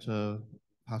easy to get a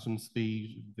pattern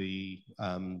speed, the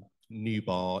new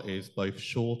bar is both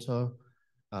shorter,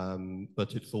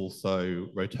 but it also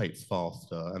rotates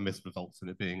faster, and this results in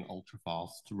it being ultra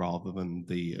fast rather than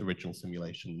the original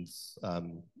simulation's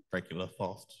regular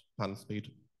fast pattern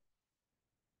speed.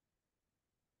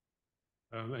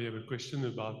 I have a question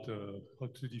about how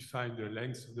to define the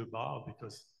length of the bar,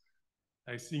 because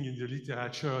I think in the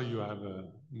literature you have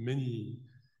many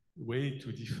ways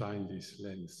to define this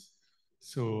length.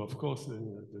 So of course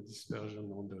the dispersion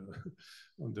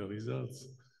on the results.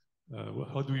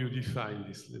 How do you define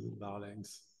this little bar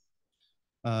length?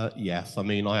 Yes, I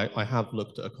mean, I have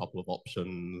looked at a couple of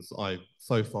options. I've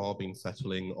so far been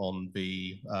settling on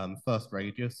the first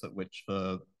radius at which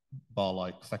the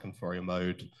bar-like second Fourier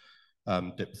mode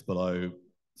dips below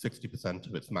 60%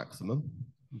 of its maximum.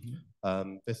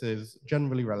 Mm-hmm. This is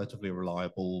generally relatively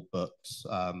reliable, but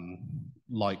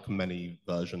like many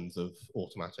versions of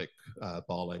automatic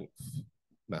bar length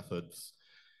methods,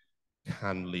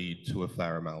 can lead to a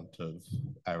fair amount of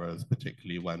errors,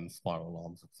 particularly when spiral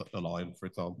arms align, for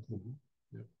example. Mm-hmm.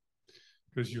 Yeah.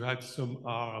 Because you had some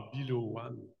R below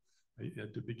 1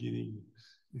 at the beginning.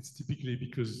 It's typically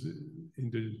because in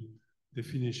the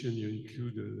definition you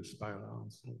include the spiral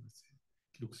arms, so it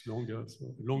looks longer,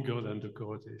 so longer than the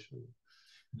co-rotation.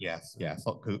 Yes, yes,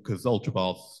 because ultra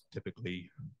bars typically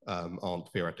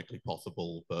aren't theoretically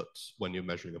possible, but when you're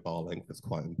measuring a bar length, it's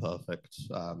quite imperfect,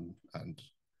 and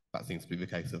that seems to be the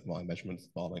case of my measurements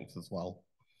of bar lengths as well.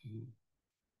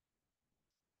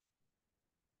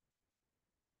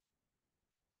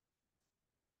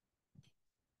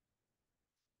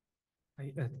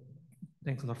 Mm-hmm.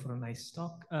 Thanks a lot for a nice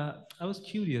talk. I was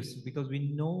curious because we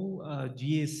know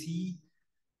GAC,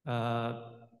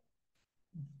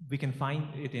 we can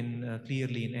find it in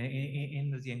clearly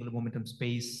in the angular momentum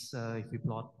space if we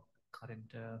plot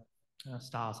current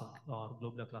stars or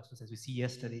globular clusters as we see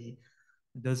yesterday.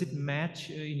 Does it match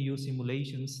in your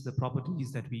simulations the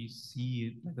properties that we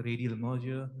see, like the radial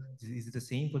merger? Is it the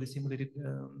same for the simulated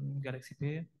galaxy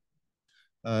pair?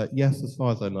 Yes, as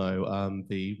far as I know,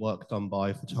 the work done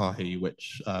by Fatahi,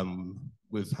 which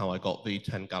was how I got the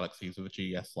 10 galaxies of a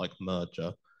GES-like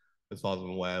merger, as far as I'm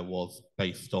aware, was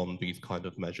based on these kind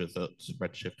of measures at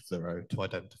redshift 0 to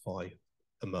identify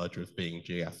a merger as being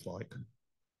GES-like.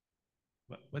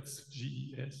 What's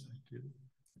GES?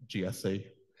 GSE.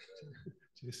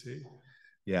 GSE?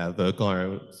 Yeah, the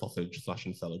gyro sausage /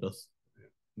 Enceladus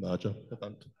merger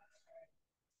event.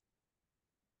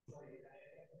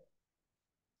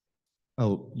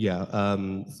 Oh, yeah.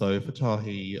 So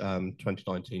Fatahi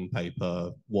 2019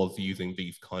 paper was using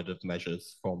these kind of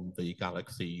measures from the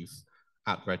galaxies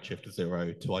at redshift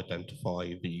 0 to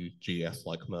identify the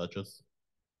GS-like mergers.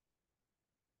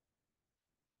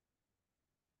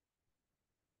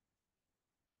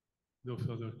 No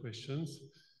further questions.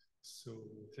 So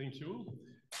thank you.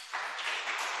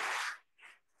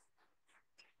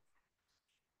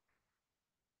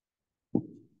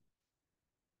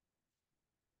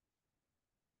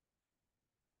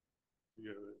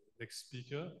 Next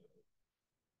speaker.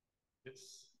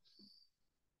 Yes.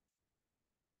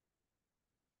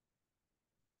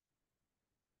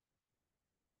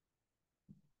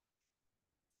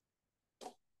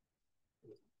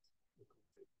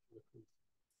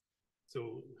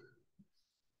 So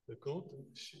the content,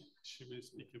 she will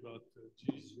speak about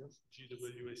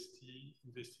GWST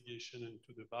investigation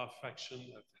into the bar fraction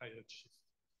at high redshift.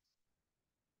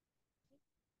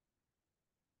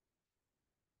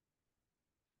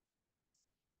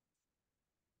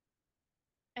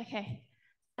 Okay.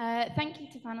 Thank you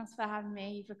to Panos for having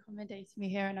me. You've accommodated me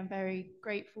here, and I'm very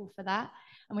grateful for that.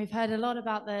 And we've heard a lot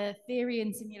about the theory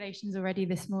and simulations already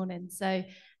this morning, so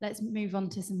let's move on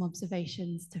to some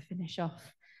observations to finish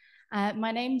off.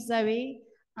 My name's Zoe.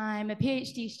 I'm a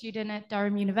PhD student at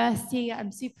Durham University.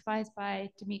 I'm supervised by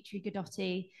Dimitri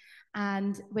Godotti,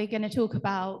 and we're going to talk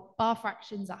about bar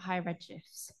fractions at high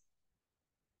redshifts.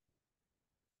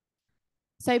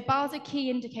 So bars are key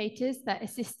indicators that a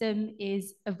system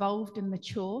is evolved and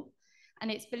mature. And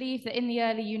it's believed that in the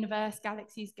early universe,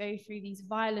 galaxies go through these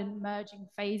violent merging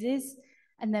phases,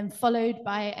 and then followed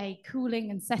by a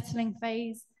cooling and settling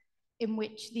phase in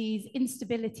which these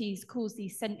instabilities cause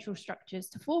these central structures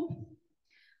to form.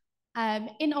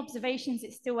 In observations,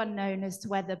 it's still unknown as to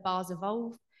whether bars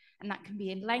evolve, and that can be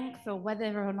in length or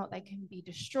whether or not they can be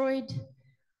destroyed.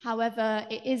 However,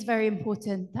 it is very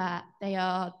important that they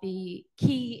are the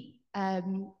key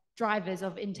drivers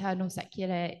of internal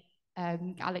secular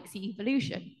galaxy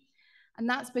evolution. And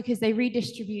that's because they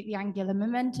redistribute the angular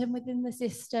momentum within the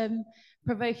system,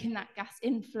 provoking that gas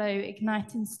inflow,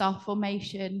 igniting star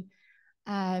formation,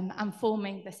 and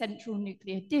forming the central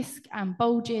nuclear disk and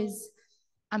bulges,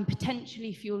 and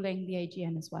potentially fueling the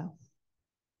AGN as well.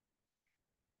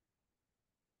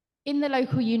 In the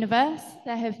local universe,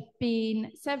 there have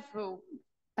been several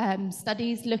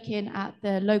studies looking at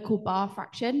the local bar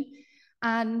fraction,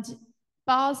 and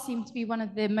bars seem to be one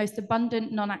of the most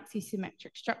abundant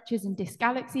non-axisymmetric structures in disk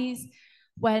galaxies.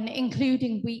 When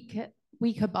including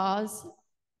weaker bars,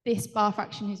 this bar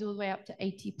fraction is all the way up to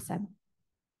 80%.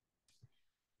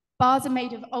 Bars are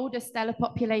made of older stellar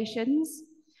populations,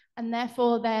 and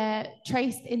therefore they're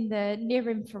traced in the near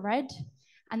infrared,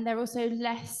 and they're also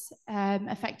less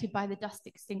affected by the dust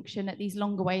extinction at these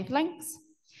longer wavelengths.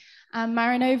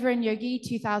 Marinova and Yogi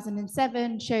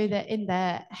 2007 show that in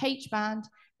their H band,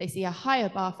 they see a higher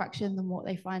bar fraction than what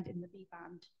they find in the B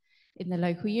band in the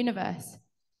local universe.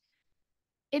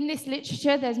 In this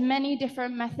literature, there's many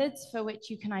different methods for which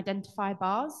you can identify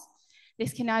bars.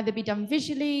 This can either be done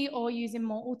visually or using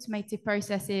more automated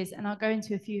processes, and I'll go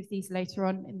into a few of these later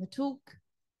on in the talk.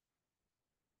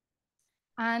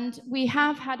 And we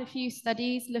have had a few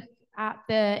studies look at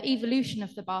the evolution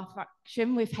of the bar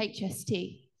fraction with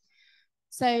HST.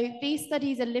 So these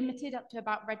studies are limited up to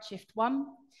about redshift 1,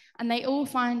 and they all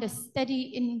find a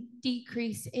steady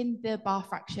decrease in the bar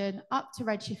fraction up to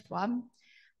redshift 1.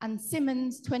 And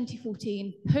Simmons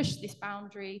 2014 pushed this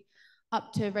boundary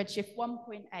up to redshift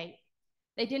 1.8.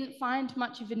 They didn't find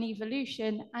much of an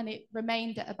evolution, and it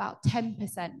remained at about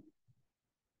 10%.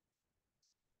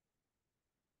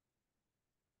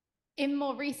 In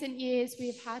more recent years,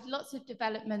 we've had lots of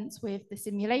developments with the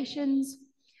simulations,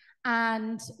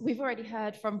 and we've already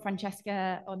heard from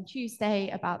Francesca on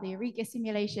Tuesday about the HERA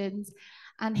simulations.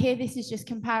 And here, this is just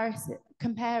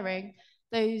comparing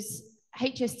those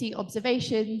HST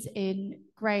observations in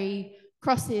gray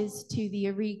crosses to the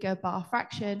HERA bar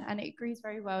fraction, and it agrees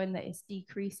very well in that it's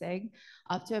decreasing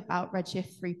up to about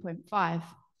redshift 3.5.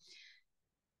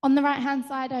 On the right-hand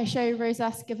side, I show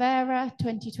Rosas Guevara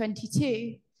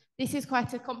 2022. This is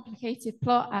quite a complicated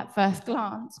plot at first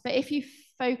glance, but if you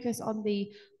focus on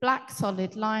the black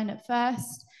solid line at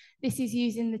first, this is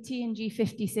using the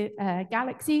TNG50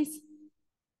 galaxies.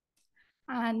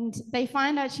 And they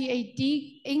find actually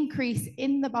a increase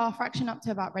in the bar fraction up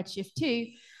to about redshift 2.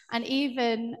 And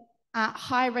even at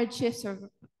high redshifts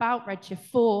or about redshift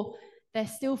 4, they're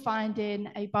still finding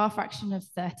a bar fraction of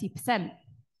 30%.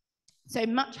 So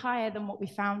much higher than what we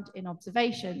found in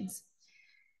observations.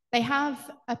 They have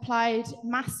applied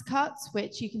mass cuts,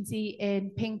 which you can see in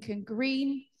pink and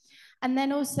green. And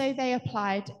then also they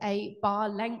applied a bar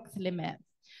length limit.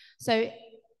 So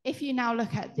if you now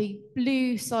look at the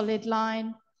blue solid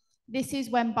line, this is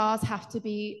when bars have to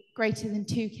be greater than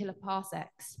 2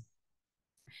 kiloparsecs.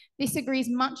 This agrees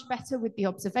much better with the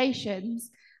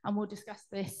observations, and we'll discuss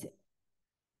this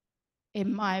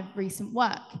in my recent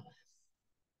work.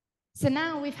 So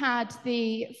now we've had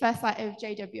the first light of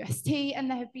JWST, and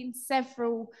there have been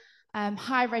several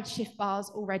high redshift bars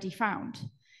already found.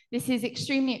 This is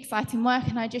extremely exciting work,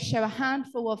 and I just show a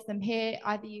handful of them here,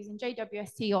 either using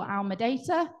JWST or ALMA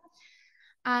data.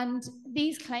 And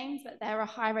these claims that there are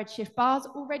high redshift bars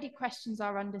already questions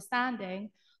our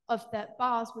understanding of that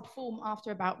bars would form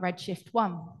after about redshift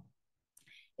 1.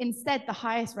 Instead, the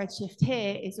highest redshift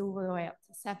here is all the way up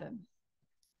to 7.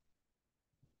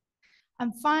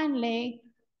 And finally,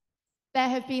 there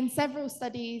have been several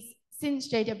studies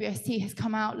since JWST has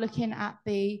come out looking at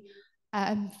the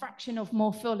fraction of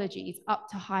morphologies up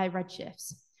to high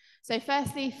redshifts. So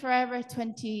firstly, HERA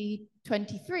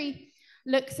 2023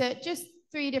 looks at just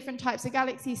 3 different types of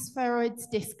galaxies, spheroids,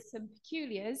 disks, and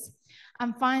peculiars,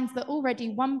 and finds that already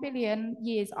 1 billion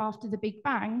years after the Big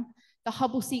Bang, the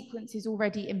Hubble sequence is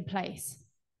already in place,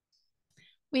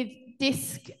 with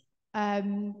disk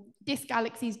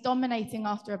galaxies dominating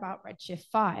after about redshift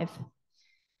 5.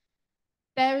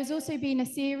 There has also been a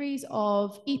series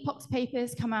of epochs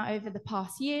papers come out over the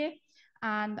past year,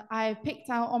 and I picked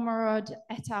out Omerod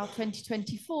et al.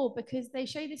 2024 because they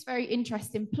show this very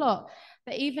interesting plot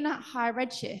that even at high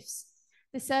redshifts,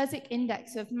 the Szerzek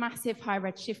index of massive high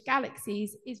redshift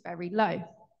galaxies is very low.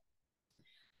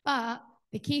 But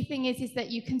the key thing is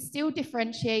that you can still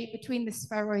differentiate between the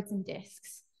spheroids and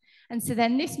disks. And so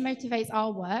then this motivates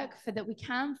our work for that we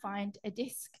can find a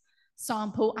disk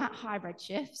sample at high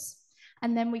redshifts,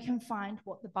 and then we can find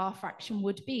what the bar fraction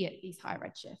would be at these high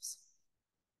redshifts.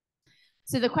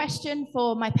 So the question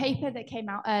for my paper that came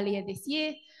out earlier this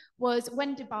year was,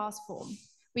 when do bars form?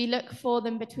 We look for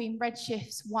them between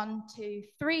redshifts 1, 2,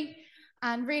 3,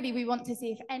 and really we want to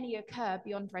see if any occur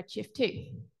beyond redshift 2.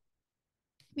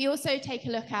 We also take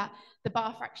a look at the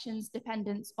bar fraction's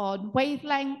dependence on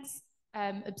wavelengths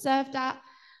observed at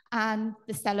and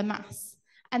the stellar mass.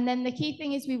 And then the key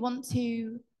thing is we want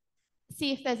to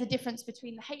see if there's a difference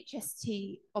between the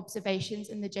HST observations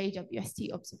and the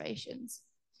JWST observations.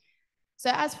 So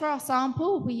as for our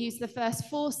sample, we use the first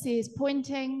 4 Sears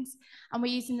pointings, and we're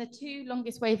using the 2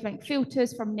 longest wavelength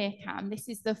filters from NIRCam. This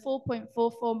is the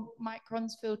 4.44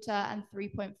 microns filter and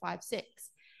 3.56.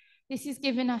 This is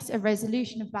giving us a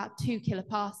resolution of about 2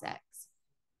 kiloparsecs.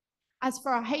 As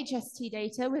for our HST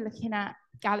data, we're looking at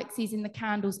galaxies in the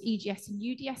candle's EGS and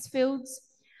UDS fields,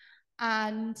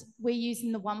 and we're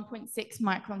using the 1.6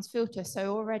 microns filter,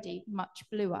 so already much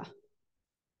bluer.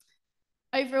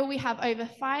 Overall, we have over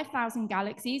 5,000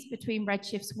 galaxies between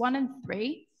redshifts 1 and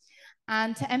 3.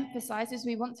 And to emphasize, as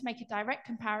we want to make a direct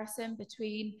comparison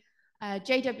between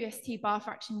JWST bar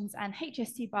fractions and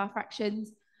HST bar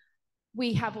fractions,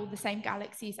 we have all the same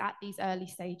galaxies at these early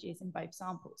stages in both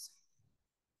samples.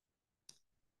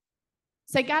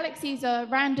 So galaxies are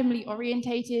randomly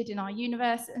orientated in our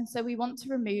universe, and so we want to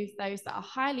remove those that are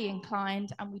highly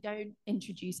inclined, and we don't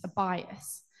introduce a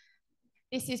bias.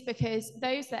 This is because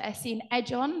those that are seen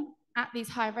edge-on at these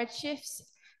high redshifts,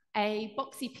 a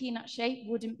boxy peanut shape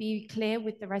wouldn't be clear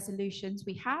with the resolutions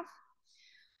we have.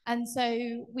 And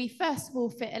so we first of all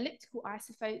fit elliptical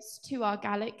isophotes to our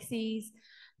galaxies,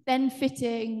 then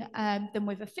fitting them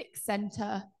with a fixed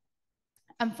center.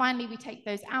 And finally, we take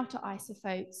those outer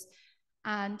isophotes,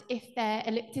 and if their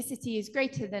ellipticity is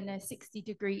greater than a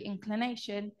 60-degree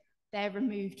inclination, they're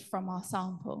removed from our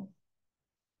sample.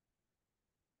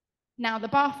 Now, the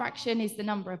bar fraction is the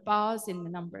number of bars in the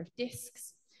number of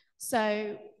disks.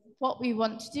 So what we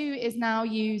want to do is now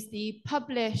use the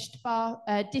published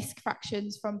disk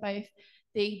fractions from both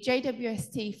the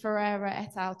JWST Ferreira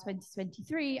et al.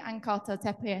 2023 and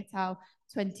Cartel-Tepe et al.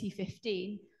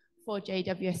 2015 for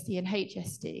JWST and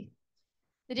HST.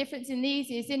 The difference in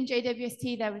these is in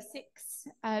JWST, there were 6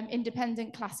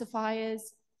 independent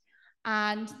classifiers,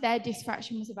 and their disk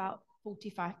fraction was about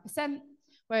 45%,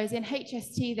 whereas in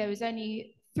HST, there was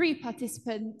only 3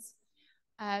 participants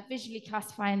visually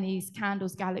classifying these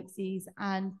candles galaxies,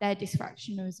 and their disk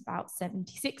fraction was about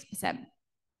 76%.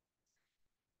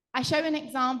 I show an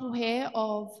example here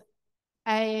of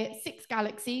 6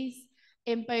 galaxies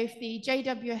in both the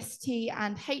JWST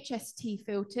and HST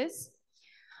filters,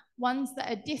 ones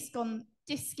that are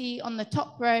disky on the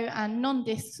top row and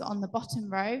non-disks on the bottom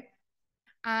row.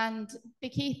 And the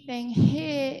key thing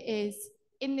here is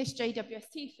in this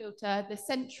JWST filter, the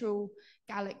central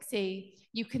galaxy,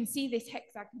 you can see this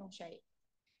hexagonal shape.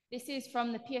 This is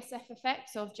from the PSF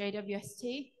effects of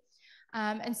JWST.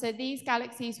 And so these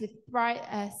galaxies with bright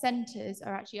centers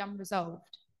are actually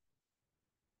unresolved.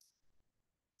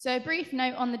 So a brief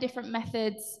note on the different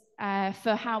methods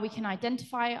for how we can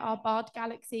identify our barred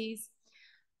galaxies.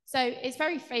 So it's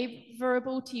very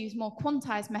favorable to use more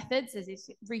quantized methods as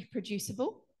it's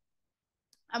reproducible.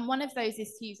 And one of those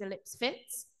is to use ellipse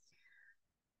fits.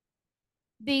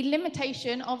 The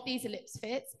limitation of these ellipse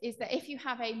fits is that if you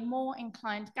have a more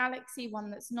inclined galaxy, one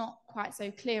that's not quite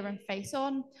so clear and face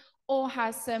on, or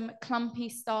has some clumpy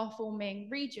star-forming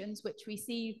regions, which we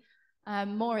see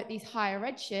more at these higher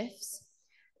redshifts,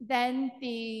 then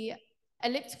the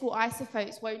elliptical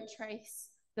isophotes won't trace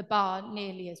the bar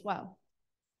nearly as well.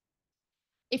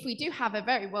 If we do have a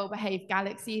very well-behaved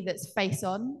galaxy that's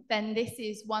face-on, then this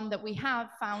is one that we have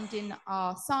found in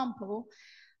our sample,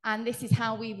 and this is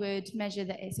how we would measure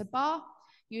that it's a bar.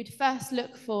 You'd first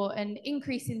look for an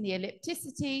increase in the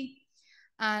ellipticity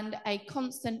and a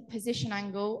constant position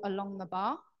angle along the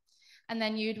bar, and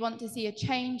then you'd want to see a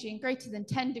change in greater than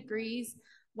 10 degrees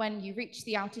when you reach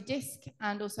the outer disk,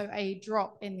 and also a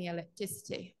drop in the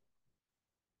ellipticity.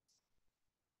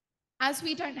 As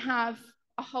we don't have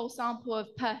a whole sample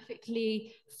of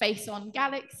perfectly face-on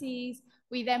galaxies,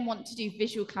 we then want to do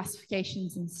visual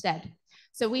classifications instead.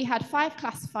 So we had 5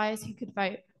 classifiers who could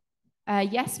vote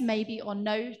yes, maybe, or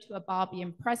no to a bar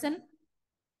being present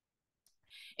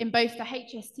in both the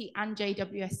HST and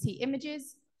JWST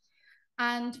images.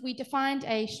 And we defined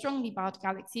a strongly barred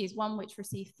galaxy as one which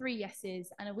received 3 yeses,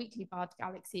 and a weakly barred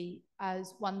galaxy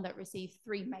as one that received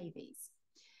 3 maybes.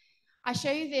 I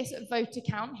show you this voter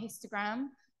count histogram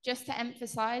just to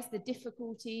emphasize the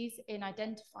difficulties in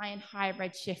identifying high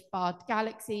redshift barred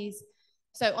galaxies.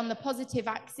 So on the positive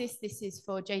axis, this is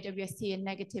for JWST, and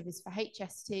negative is for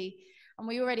HST. And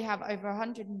we already have over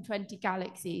 120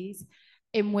 galaxies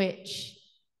in which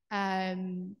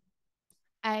at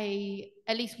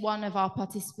least one of our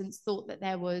participants thought that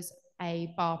there was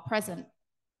a bar present.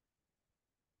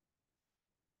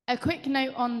 A quick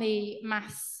note on the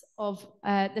mass of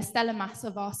the stellar mass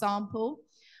of our sample.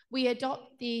 We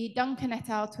adopt the Duncan et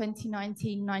al.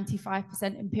 2019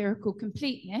 95% empirical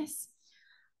completeness,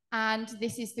 and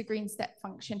this is the green step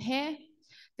function here.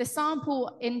 The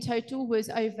sample in total was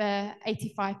over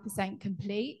 85%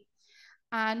 complete.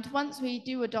 And once we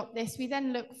do adopt this, we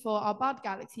then look for our barred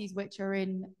galaxies, which are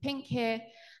in pink here.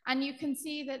 And you can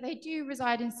see that they do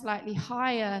reside in slightly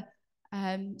higher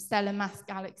stellar mass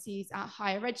galaxies at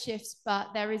higher redshifts, but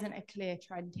there isn't a clear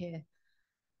trend here.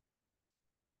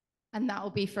 And that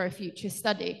will be for a future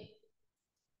study.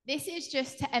 This is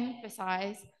just to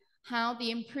emphasize how the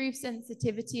improved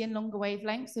sensitivity and longer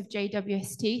wavelengths of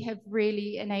JWST have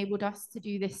really enabled us to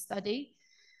do this study.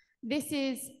 This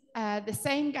is the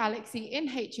same galaxy in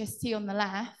HST on the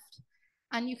left,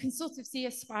 and you can sort of see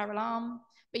a spiral arm,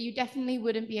 but you definitely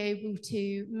wouldn't be able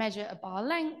to measure a bar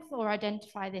length or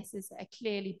identify this as a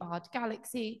clearly barred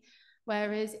galaxy,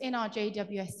 whereas in our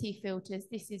JWST filters,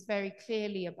 this is very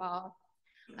clearly a bar.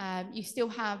 You still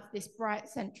have this bright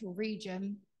central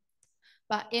region,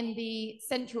 but in the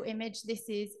central image, this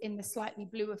is in the slightly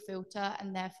bluer filter,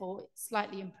 and therefore it's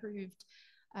slightly improved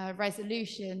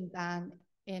resolution than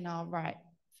in our right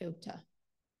filter.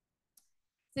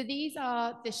 So these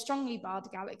are the strongly barred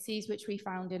galaxies which we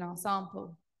found in our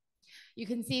sample. You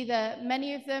can see that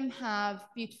many of them have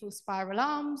beautiful spiral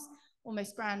arms,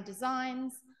 almost grand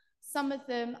designs. Some of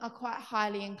them are quite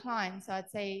highly inclined, so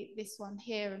I'd say this one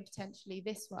here and potentially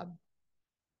this one.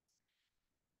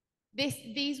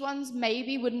 These ones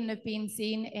maybe wouldn't have been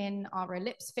seen in our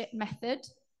ellipse fit method.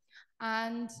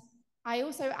 And I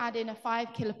also add in a 5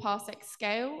 kiloparsec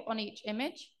scale on each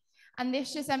image. And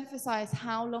this just emphasizes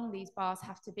how long these bars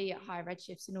have to be at high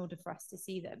redshifts in order for us to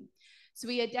see them. So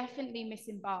we are definitely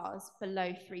missing bars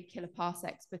below 3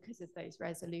 kiloparsecs because of those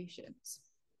resolutions.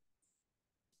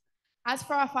 As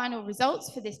for our final results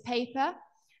for this paper,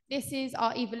 this is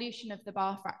our evolution of the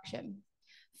bar fraction.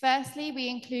 Firstly, we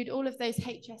include all of those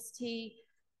HST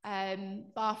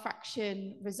bar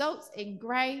fraction results in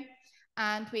gray,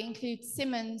 and we include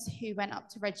Simmons, who went up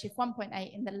to redshift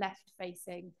 1.8 in the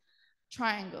left-facing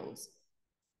triangles.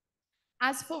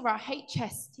 As for our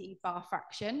HST bar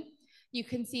fraction, you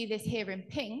can see this here in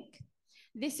pink.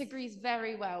 This agrees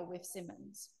very well with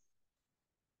Simmons.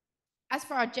 As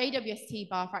for our JWST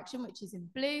bar fraction, which is in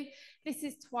blue, this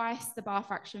is twice the bar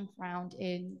fraction found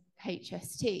in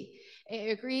HST.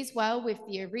 It agrees well with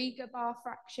the HERA bar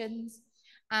fractions,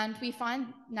 and we find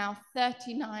now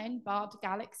 39 barred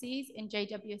galaxies in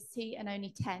JWST and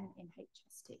only 10 in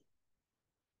HST.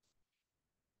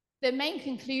 The main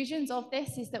conclusions of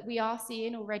this is that we are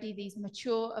seeing already these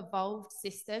mature, evolved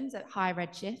systems at high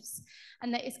redshifts,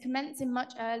 and that it's commencing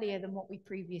much earlier than what we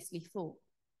previously thought.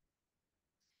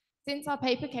 Since our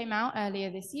paper came out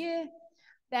earlier this year,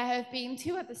 there have been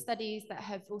 2 other studies that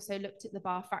have also looked at the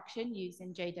bar fraction used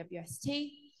in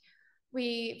JWST.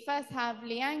 We first have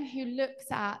Liang, who looks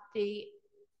at the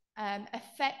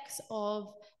effects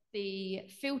of the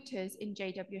filters in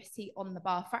JWST on the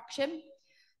bar fraction.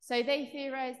 So they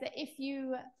theorize that if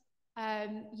you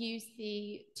use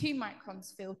the 2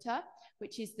 microns filter,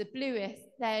 which is the bluest,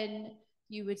 then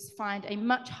you would find a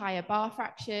much higher bar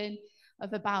fraction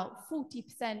of about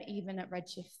 40% even at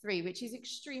redshift 3, which is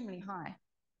extremely high.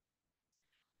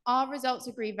 Our results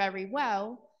agree very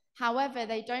well. However,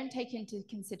 they don't take into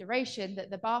consideration that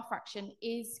the bar fraction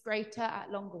is greater at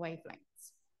longer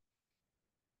wavelengths.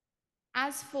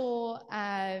 As for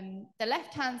the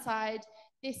left-hand side,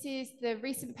 this is the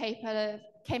recent paper that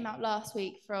came out last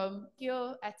week from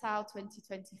Gure et al.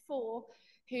 2024,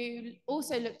 who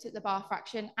also looked at the bar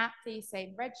fraction at the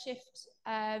same redshift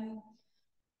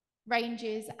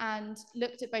ranges and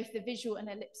looked at both the visual and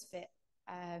ellipse fit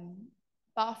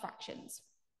bar fractions.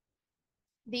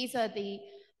 These are the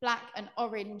black and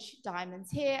orange diamonds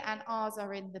here, and ours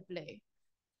are in the blue.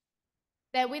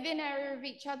 They're within area of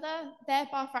each other. Their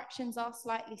bar fractions are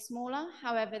slightly smaller.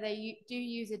 However, they do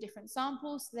use a different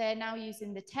sample. So they're now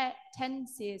using the 10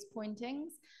 Sears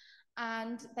pointings.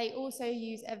 And they also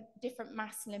use a different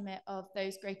mass limit of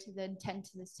those greater than 10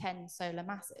 to the 10 solar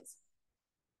masses.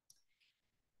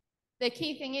 The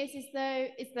key thing is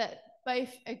that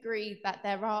both agree that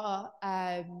there are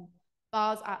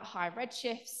bars at high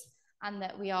redshifts and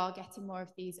that we are getting more of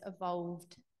these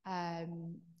evolved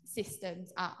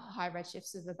systems at high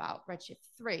redshifts of about redshift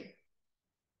 3.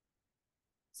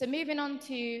 So moving on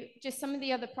to just some of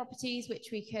the other properties which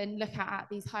we can look at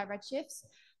these high redshifts.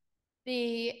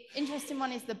 The interesting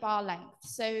one is the bar length.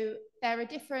 So there are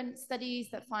different studies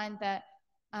that find that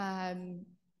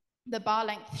the bar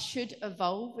length should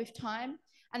evolve with time.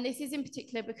 And this is in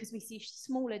particular because we see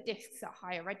smaller disks at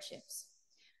higher redshifts.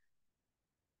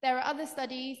 There are other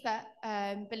studies that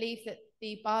believe that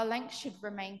the bar length should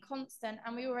remain constant,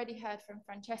 and we already heard from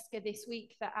Francesca this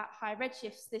week that at high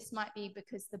redshifts, this might be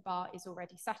because the bar is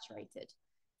already saturated.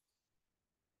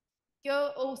 Gure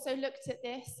also looked at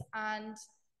this, and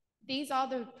these are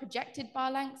the projected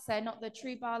bar lengths. They're not the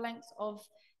true bar lengths of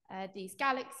these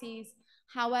galaxies.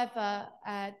 However,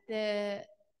 the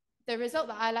result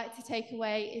that I like to take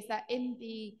away is that in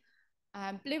the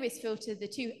bluest filter, the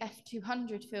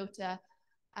F200 filter,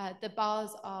 the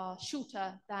bars are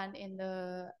shorter than in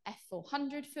the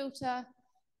F400 filter.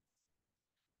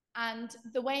 And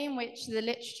the way in which the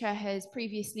literature has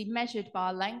previously measured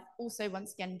bar length also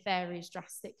once again varies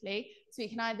drastically. So we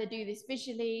can either do this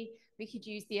visually, we could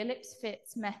use the ellipse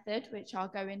fits method, which I'll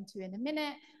go into in a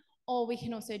minute, or we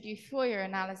can also do Fourier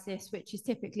analysis, which is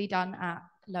typically done at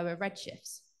lower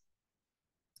redshifts.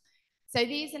 So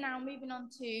these are now moving on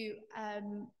to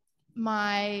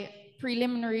my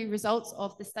preliminary results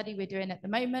of the study we're doing at the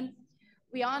moment.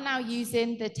 We are now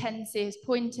using the 10 Sears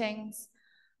pointings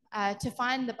to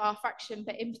find the bar fraction,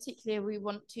 but in particular, we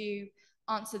want to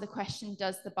answer the question,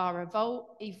 does the bar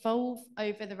evolve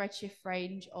over the redshift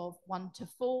range of 1 to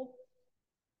 4?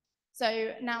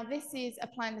 So now this is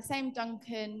applying the same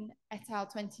Duncan et al.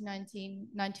 2019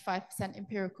 95%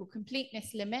 empirical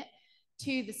completeness limit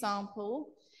to the sample,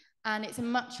 and it's a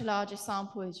much larger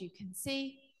sample, as you can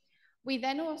see. We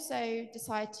then also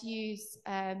decide to use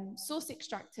source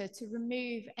extractor to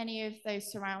remove any of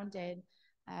those surrounding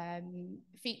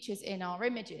features in our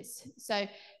images. So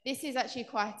this is actually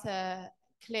quite a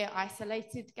clear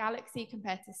isolated galaxy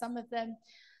compared to some of them,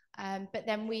 but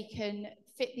then we can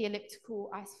fit the elliptical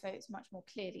isophotes much more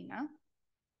clearly now.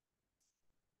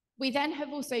 We then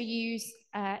have also used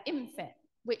InFit,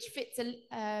 which fits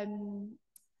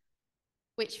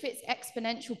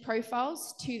exponential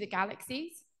profiles to the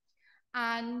galaxies.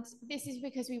 And this is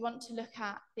because we want to look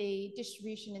at the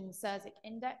distribution in the Sersic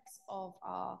index of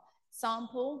our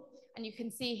sample. And you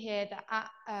can see here that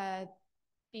at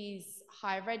these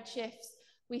high redshifts,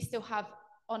 we still have,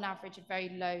 on average, a very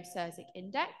low Sersic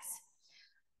index.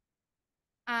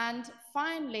 And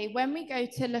finally, when we go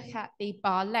to look at the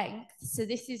bar length, so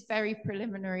this is very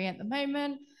preliminary at the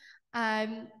moment,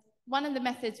 one of the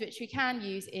methods which we can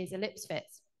use is ellipse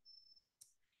fits.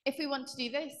 If we want to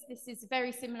do this, this is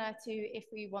very similar to if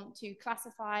we want to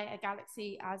classify a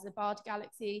galaxy as a barred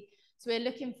galaxy. So we're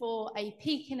looking for a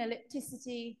peak in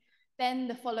ellipticity, then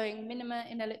the following minima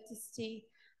in ellipticity,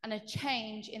 and a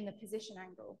change in the position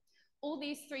angle. All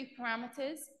these three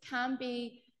parameters can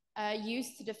be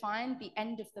used to define the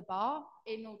end of the bar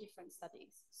in all different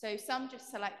studies. So some just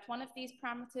select one of these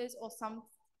parameters, or some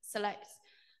select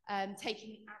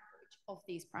taking the average of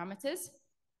these parameters.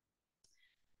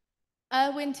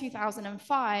 Irwin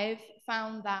 2005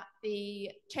 found that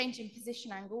the change in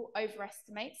position angle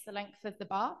overestimates the length of the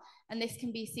bar, and this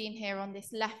can be seen here on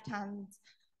this left-hand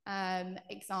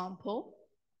example.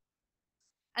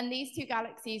 And these two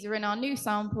galaxies are in our new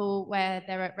sample where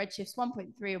they're at redshifts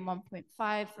 1.3 and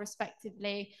 1.5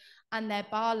 respectively, and their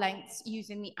bar lengths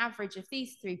using the average of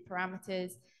these three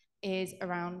parameters is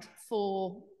around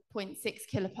 4.6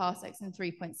 kiloparsecs and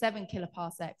 3.7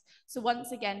 kiloparsecs. So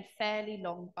once again, fairly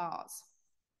long bars.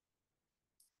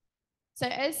 So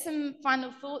as some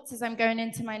final thoughts as I'm going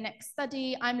into my next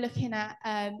study, I'm looking at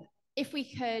if we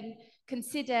can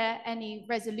consider any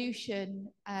resolution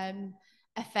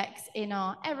effects in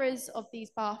our errors of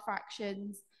these bar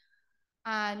fractions,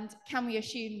 And can we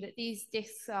assume that these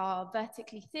disks are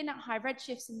vertically thin at high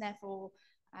redshifts, and therefore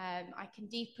I can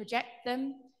deproject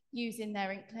them using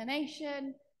their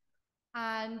inclination?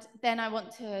 And then I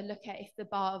want to look at if the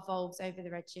bar evolves over the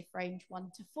redshift range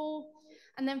 1 to 4.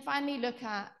 And then finally look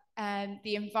at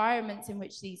the environments in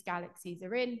which these galaxies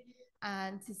are in,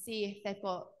 and to see if they've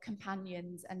got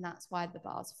companions, and that's why the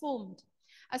bar's formed.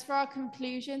 As for our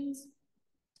conclusions,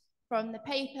 from the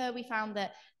paper, we found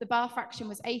that the bar fraction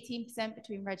was 18%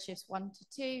 between redshifts 1 to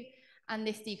 2, and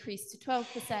this decreased to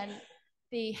 12%.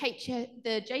 The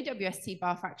JWST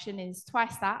bar fraction is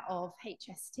twice that of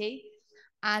HST,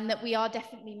 and that we are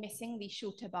definitely missing these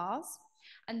shorter bars.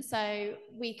 And so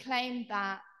we claim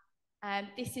that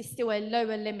this is still a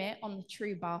lower limit on the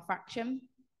true bar fraction.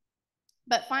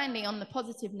 But finally, on the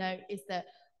positive note, is that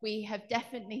we have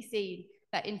definitely seen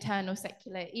that internal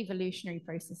secular evolutionary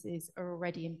processes are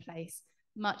already in place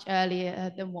much earlier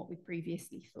than what we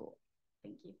previously thought.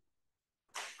 Thank you.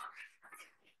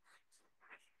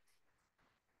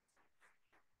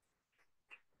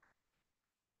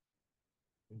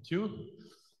 Thank you.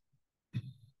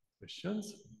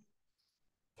 Questions?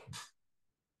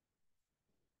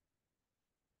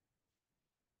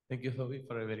 Thank you, Toby,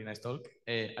 for a very nice talk.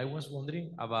 I was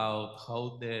wondering about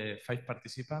how the 5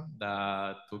 participants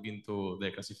that took into the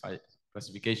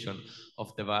classification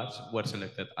of the bars were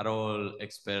selected. Are all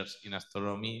experts in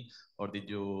astronomy, or did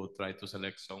you try to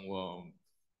select someone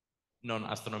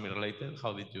non-astronomy related?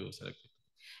 How did you select it?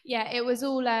 Yeah, it was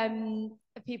all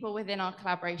people within our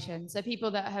collaboration. So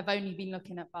people that have only been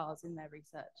looking at bars in their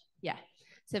research. Yeah,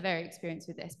 so very experienced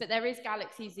with this. But there is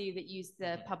Galaxy Zoo that use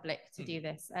the public to do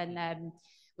this. And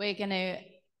we're going to,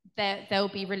 they'll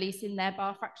be releasing their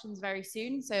bar fractions very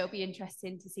soon. So it'll be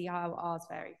interesting to see how ours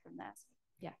vary from theirs.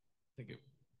 Yeah. Thank you.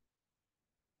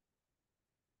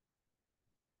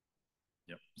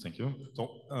 Yeah, thank you.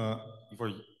 So if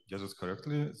I get it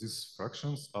correctly, these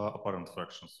fractions are apparent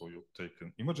fractions. So you take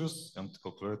images and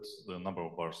calculate the number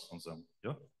of bars on them.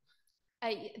 Yeah.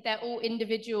 They're all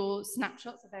individual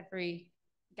snapshots of every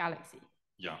galaxy.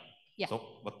 Yeah. Yeah.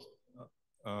 So, but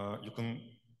you can,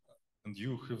 and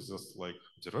you have this like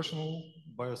directional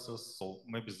biases. So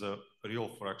maybe the real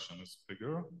fraction is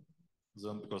bigger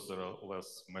than, because there are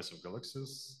less massive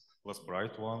galaxies, less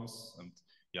bright ones, and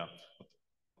yeah. But,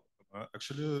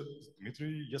 actually,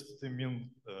 Dmitry yesterday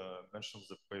mentioned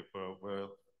the paper where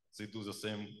they do the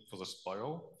same for the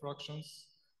spiral fractions,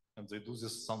 and they do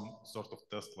this some sort of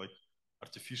test like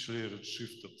artificially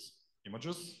redshifted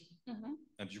images,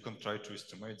 and you can try to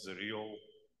estimate the real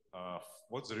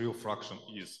what the real fraction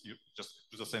is. You just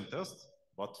do the same test,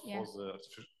 but for the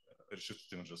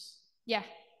redshifted images. Yeah.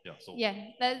 Yeah. So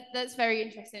yeah, that's very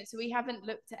interesting. So we haven't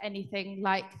looked at anything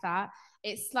like that.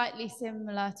 It's slightly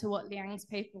similar to what Liang's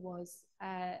paper was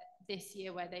this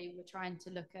year, where they were trying to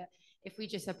look at if we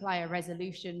just apply a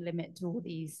resolution limit to all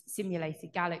these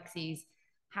simulated galaxies,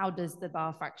 how does the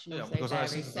bar fraction also because vary? I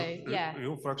think So the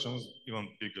real fraction is even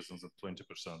bigger than the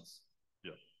 20%.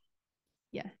 Yeah.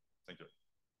 Yeah. Thank you.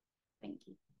 Thank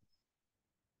you.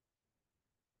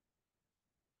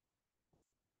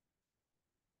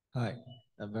 Hi,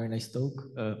 a very nice talk.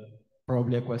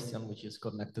 Probably a question which is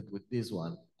connected with this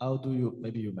one. How do you,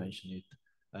 maybe you mentioned it,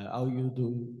 how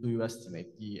do you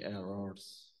estimate the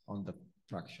errors on the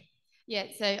fraction? Yeah,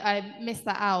 so I missed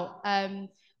that out.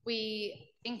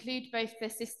 We include both the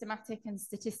systematic and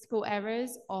statistical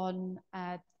errors on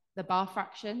the bar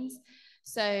fractions.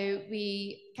 So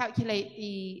we calculate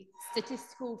the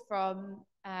statistical from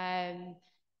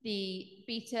the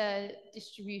beta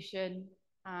distribution,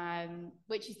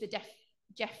 which is the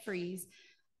Jeffreys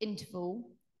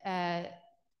interval,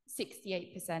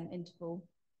 68% interval.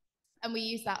 And we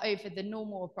use that over the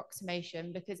normal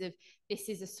approximation because of this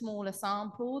is a smaller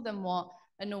sample than what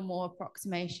a normal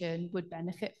approximation would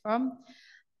benefit from.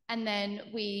 And then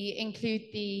we include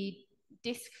the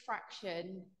disk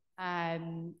fraction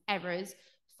errors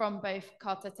from both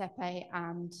Carter-Tepe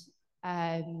and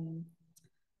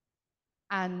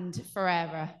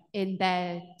HERA in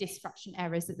their disk fraction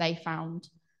errors that they found.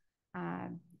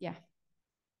 Yeah.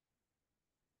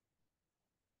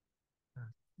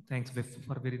 Thanks, Viv,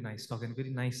 for a very nice talk and very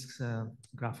nice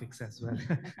graphics as well.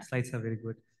 Slides are very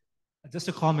good. Just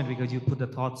a comment, because you put the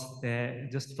thoughts there,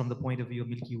 just from the point of view of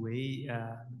Milky Way,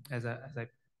 as I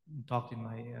talked in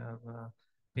my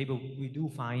paper, we do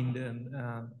find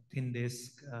thin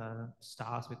disk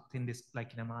stars with thin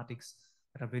disk-like kinematics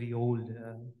that are very old.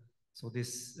 So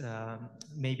this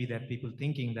may be that people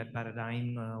thinking that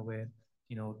paradigm where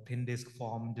thin disk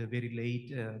formed very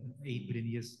late, 8 billion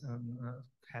years,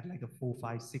 had like a 4,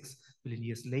 5, 6 billion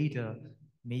years later,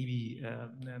 maybe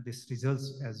this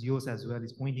results as yours as well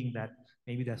is pointing that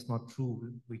maybe that's not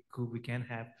true. We can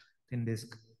have thin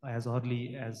disk as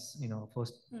early as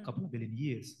first couple of billion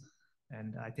years.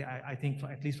 And I think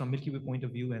at least from Milky Way point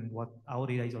of view and what our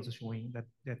data is also showing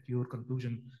that your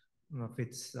conclusion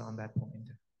fits on that point.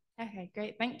 Okay,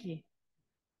 great, thank you.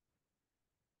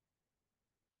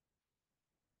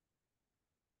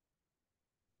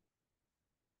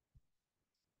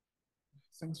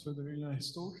 Thanks for the very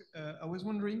nice talk. I was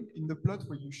wondering, in the plot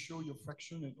where you show your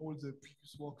fraction and all the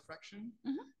previous work fraction,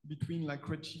 between like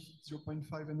redshift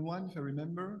 0.5 and 1, if I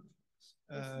remember,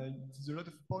 there's a lot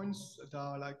of points that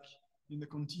are like in the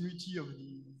continuity of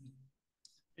the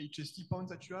HST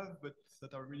points that you have, but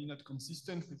that are really not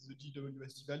consistent with the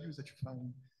GWST values that you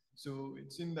find. So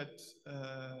it seems that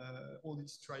all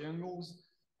these triangles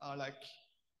are like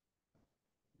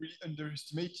really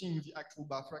underestimating the actual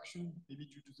bar fraction, maybe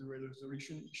due to the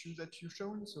resolution issues that you've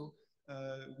shown. So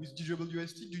with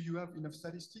GWST, do you have enough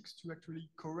statistics to actually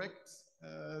correct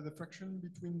the fraction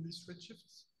between these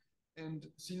redshifts? And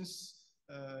since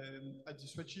at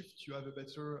this redshift you have a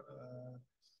better,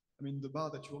 I mean, the bar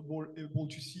that you're more able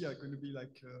to see are going to be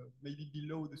like maybe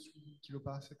below the 3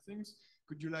 kiloparsec things.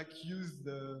 Could you like use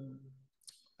the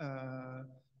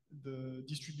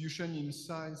distribution in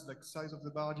size, like size of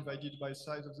the bar divided by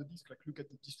size of the disk, like look at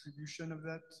the distribution of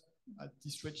that at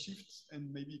this redshift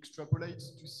and maybe extrapolate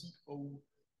to see how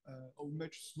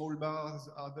much small bars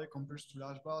are there compared to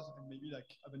large bars, and maybe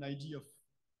like have an idea of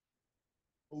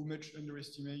how much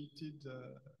underestimated,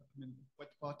 I mean, what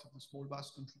part of the small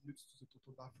bars contributes to the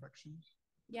total bar fractions?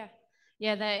 Yeah,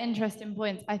 they're interesting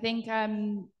points. I think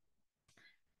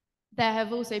there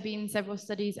have also been several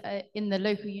studies in the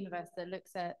local universe that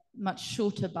looks at much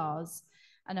shorter bars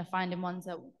and are finding ones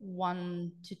at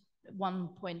 1 to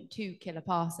 1.2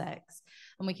 kiloparsecs.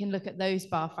 And we can look at those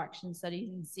bar fraction studies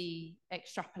and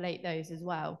extrapolate those as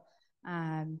well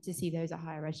to see those at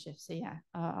higher redshift. So yeah,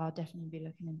 I'll definitely be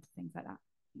looking into things like that.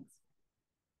 Thanks.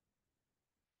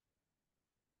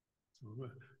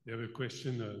 I have a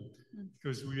question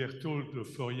because we were told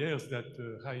for years that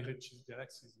high redshift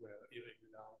galaxies were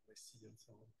irregular, messy, and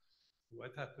so on.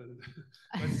 What happened?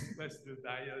 what's the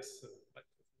bias? What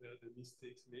were the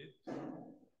mistakes made?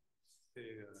 A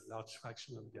large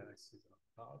fraction of galaxies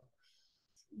are hard.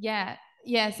 Yeah.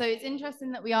 So it's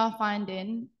interesting that we are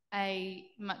finding a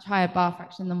much higher bar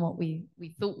fraction than what we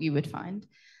thought we would find.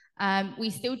 We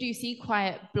still do see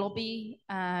quite blobby,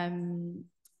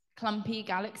 clumpy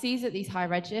galaxies at these high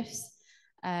redshifts.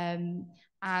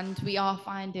 And we are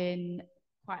finding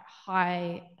quite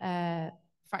high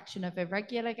fraction of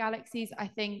irregular galaxies. I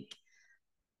think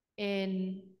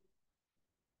in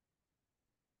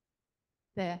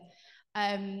there.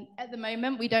 At the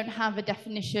moment, we don't have a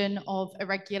definition of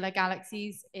irregular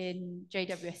galaxies in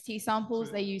JWST samples.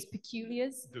 So they use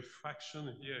peculiars. The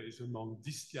fraction here is among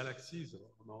these galaxies or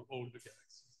among all the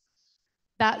galaxies?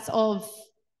 That's of,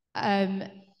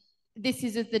 this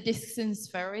is of the disks and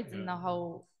spheroids in the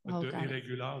whole But the galaxy.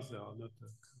 irregulars are not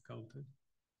counted.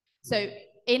 So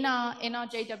in our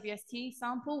JWST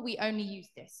sample, we only use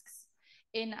disks.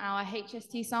 In our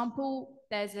HST sample,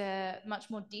 there's a much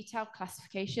more detailed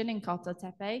classification in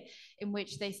Kartotepe in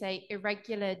which they say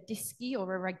irregular disky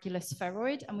or irregular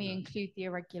spheroid, and we include the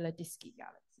irregular disky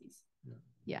galaxies.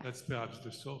 Yeah. That's perhaps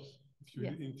the source. If you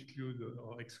include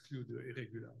or exclude the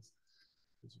irregulars,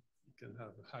 you can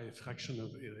have a higher fraction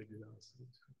of irregulars.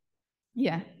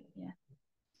 Yeah.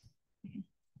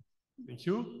 Thank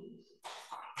you.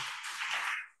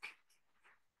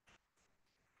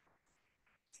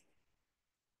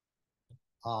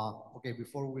 Okay,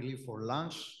 before we leave for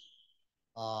lunch,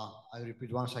 I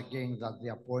repeat once again that the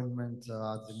appointment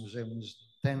at the museum is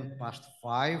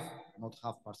 5:10, not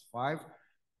 5:30.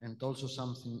 And also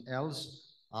something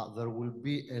else, there will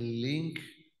be a link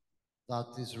that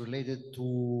is related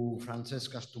to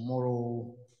Francesca's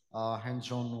tomorrow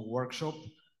hands-on workshop.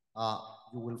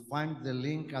 You will find the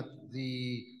link at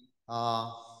the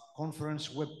conference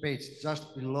webpage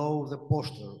just below the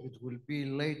poster. It will be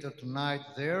later tonight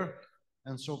there.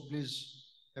 And so please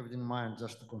have it in mind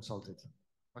just to consult it.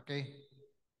 Okay?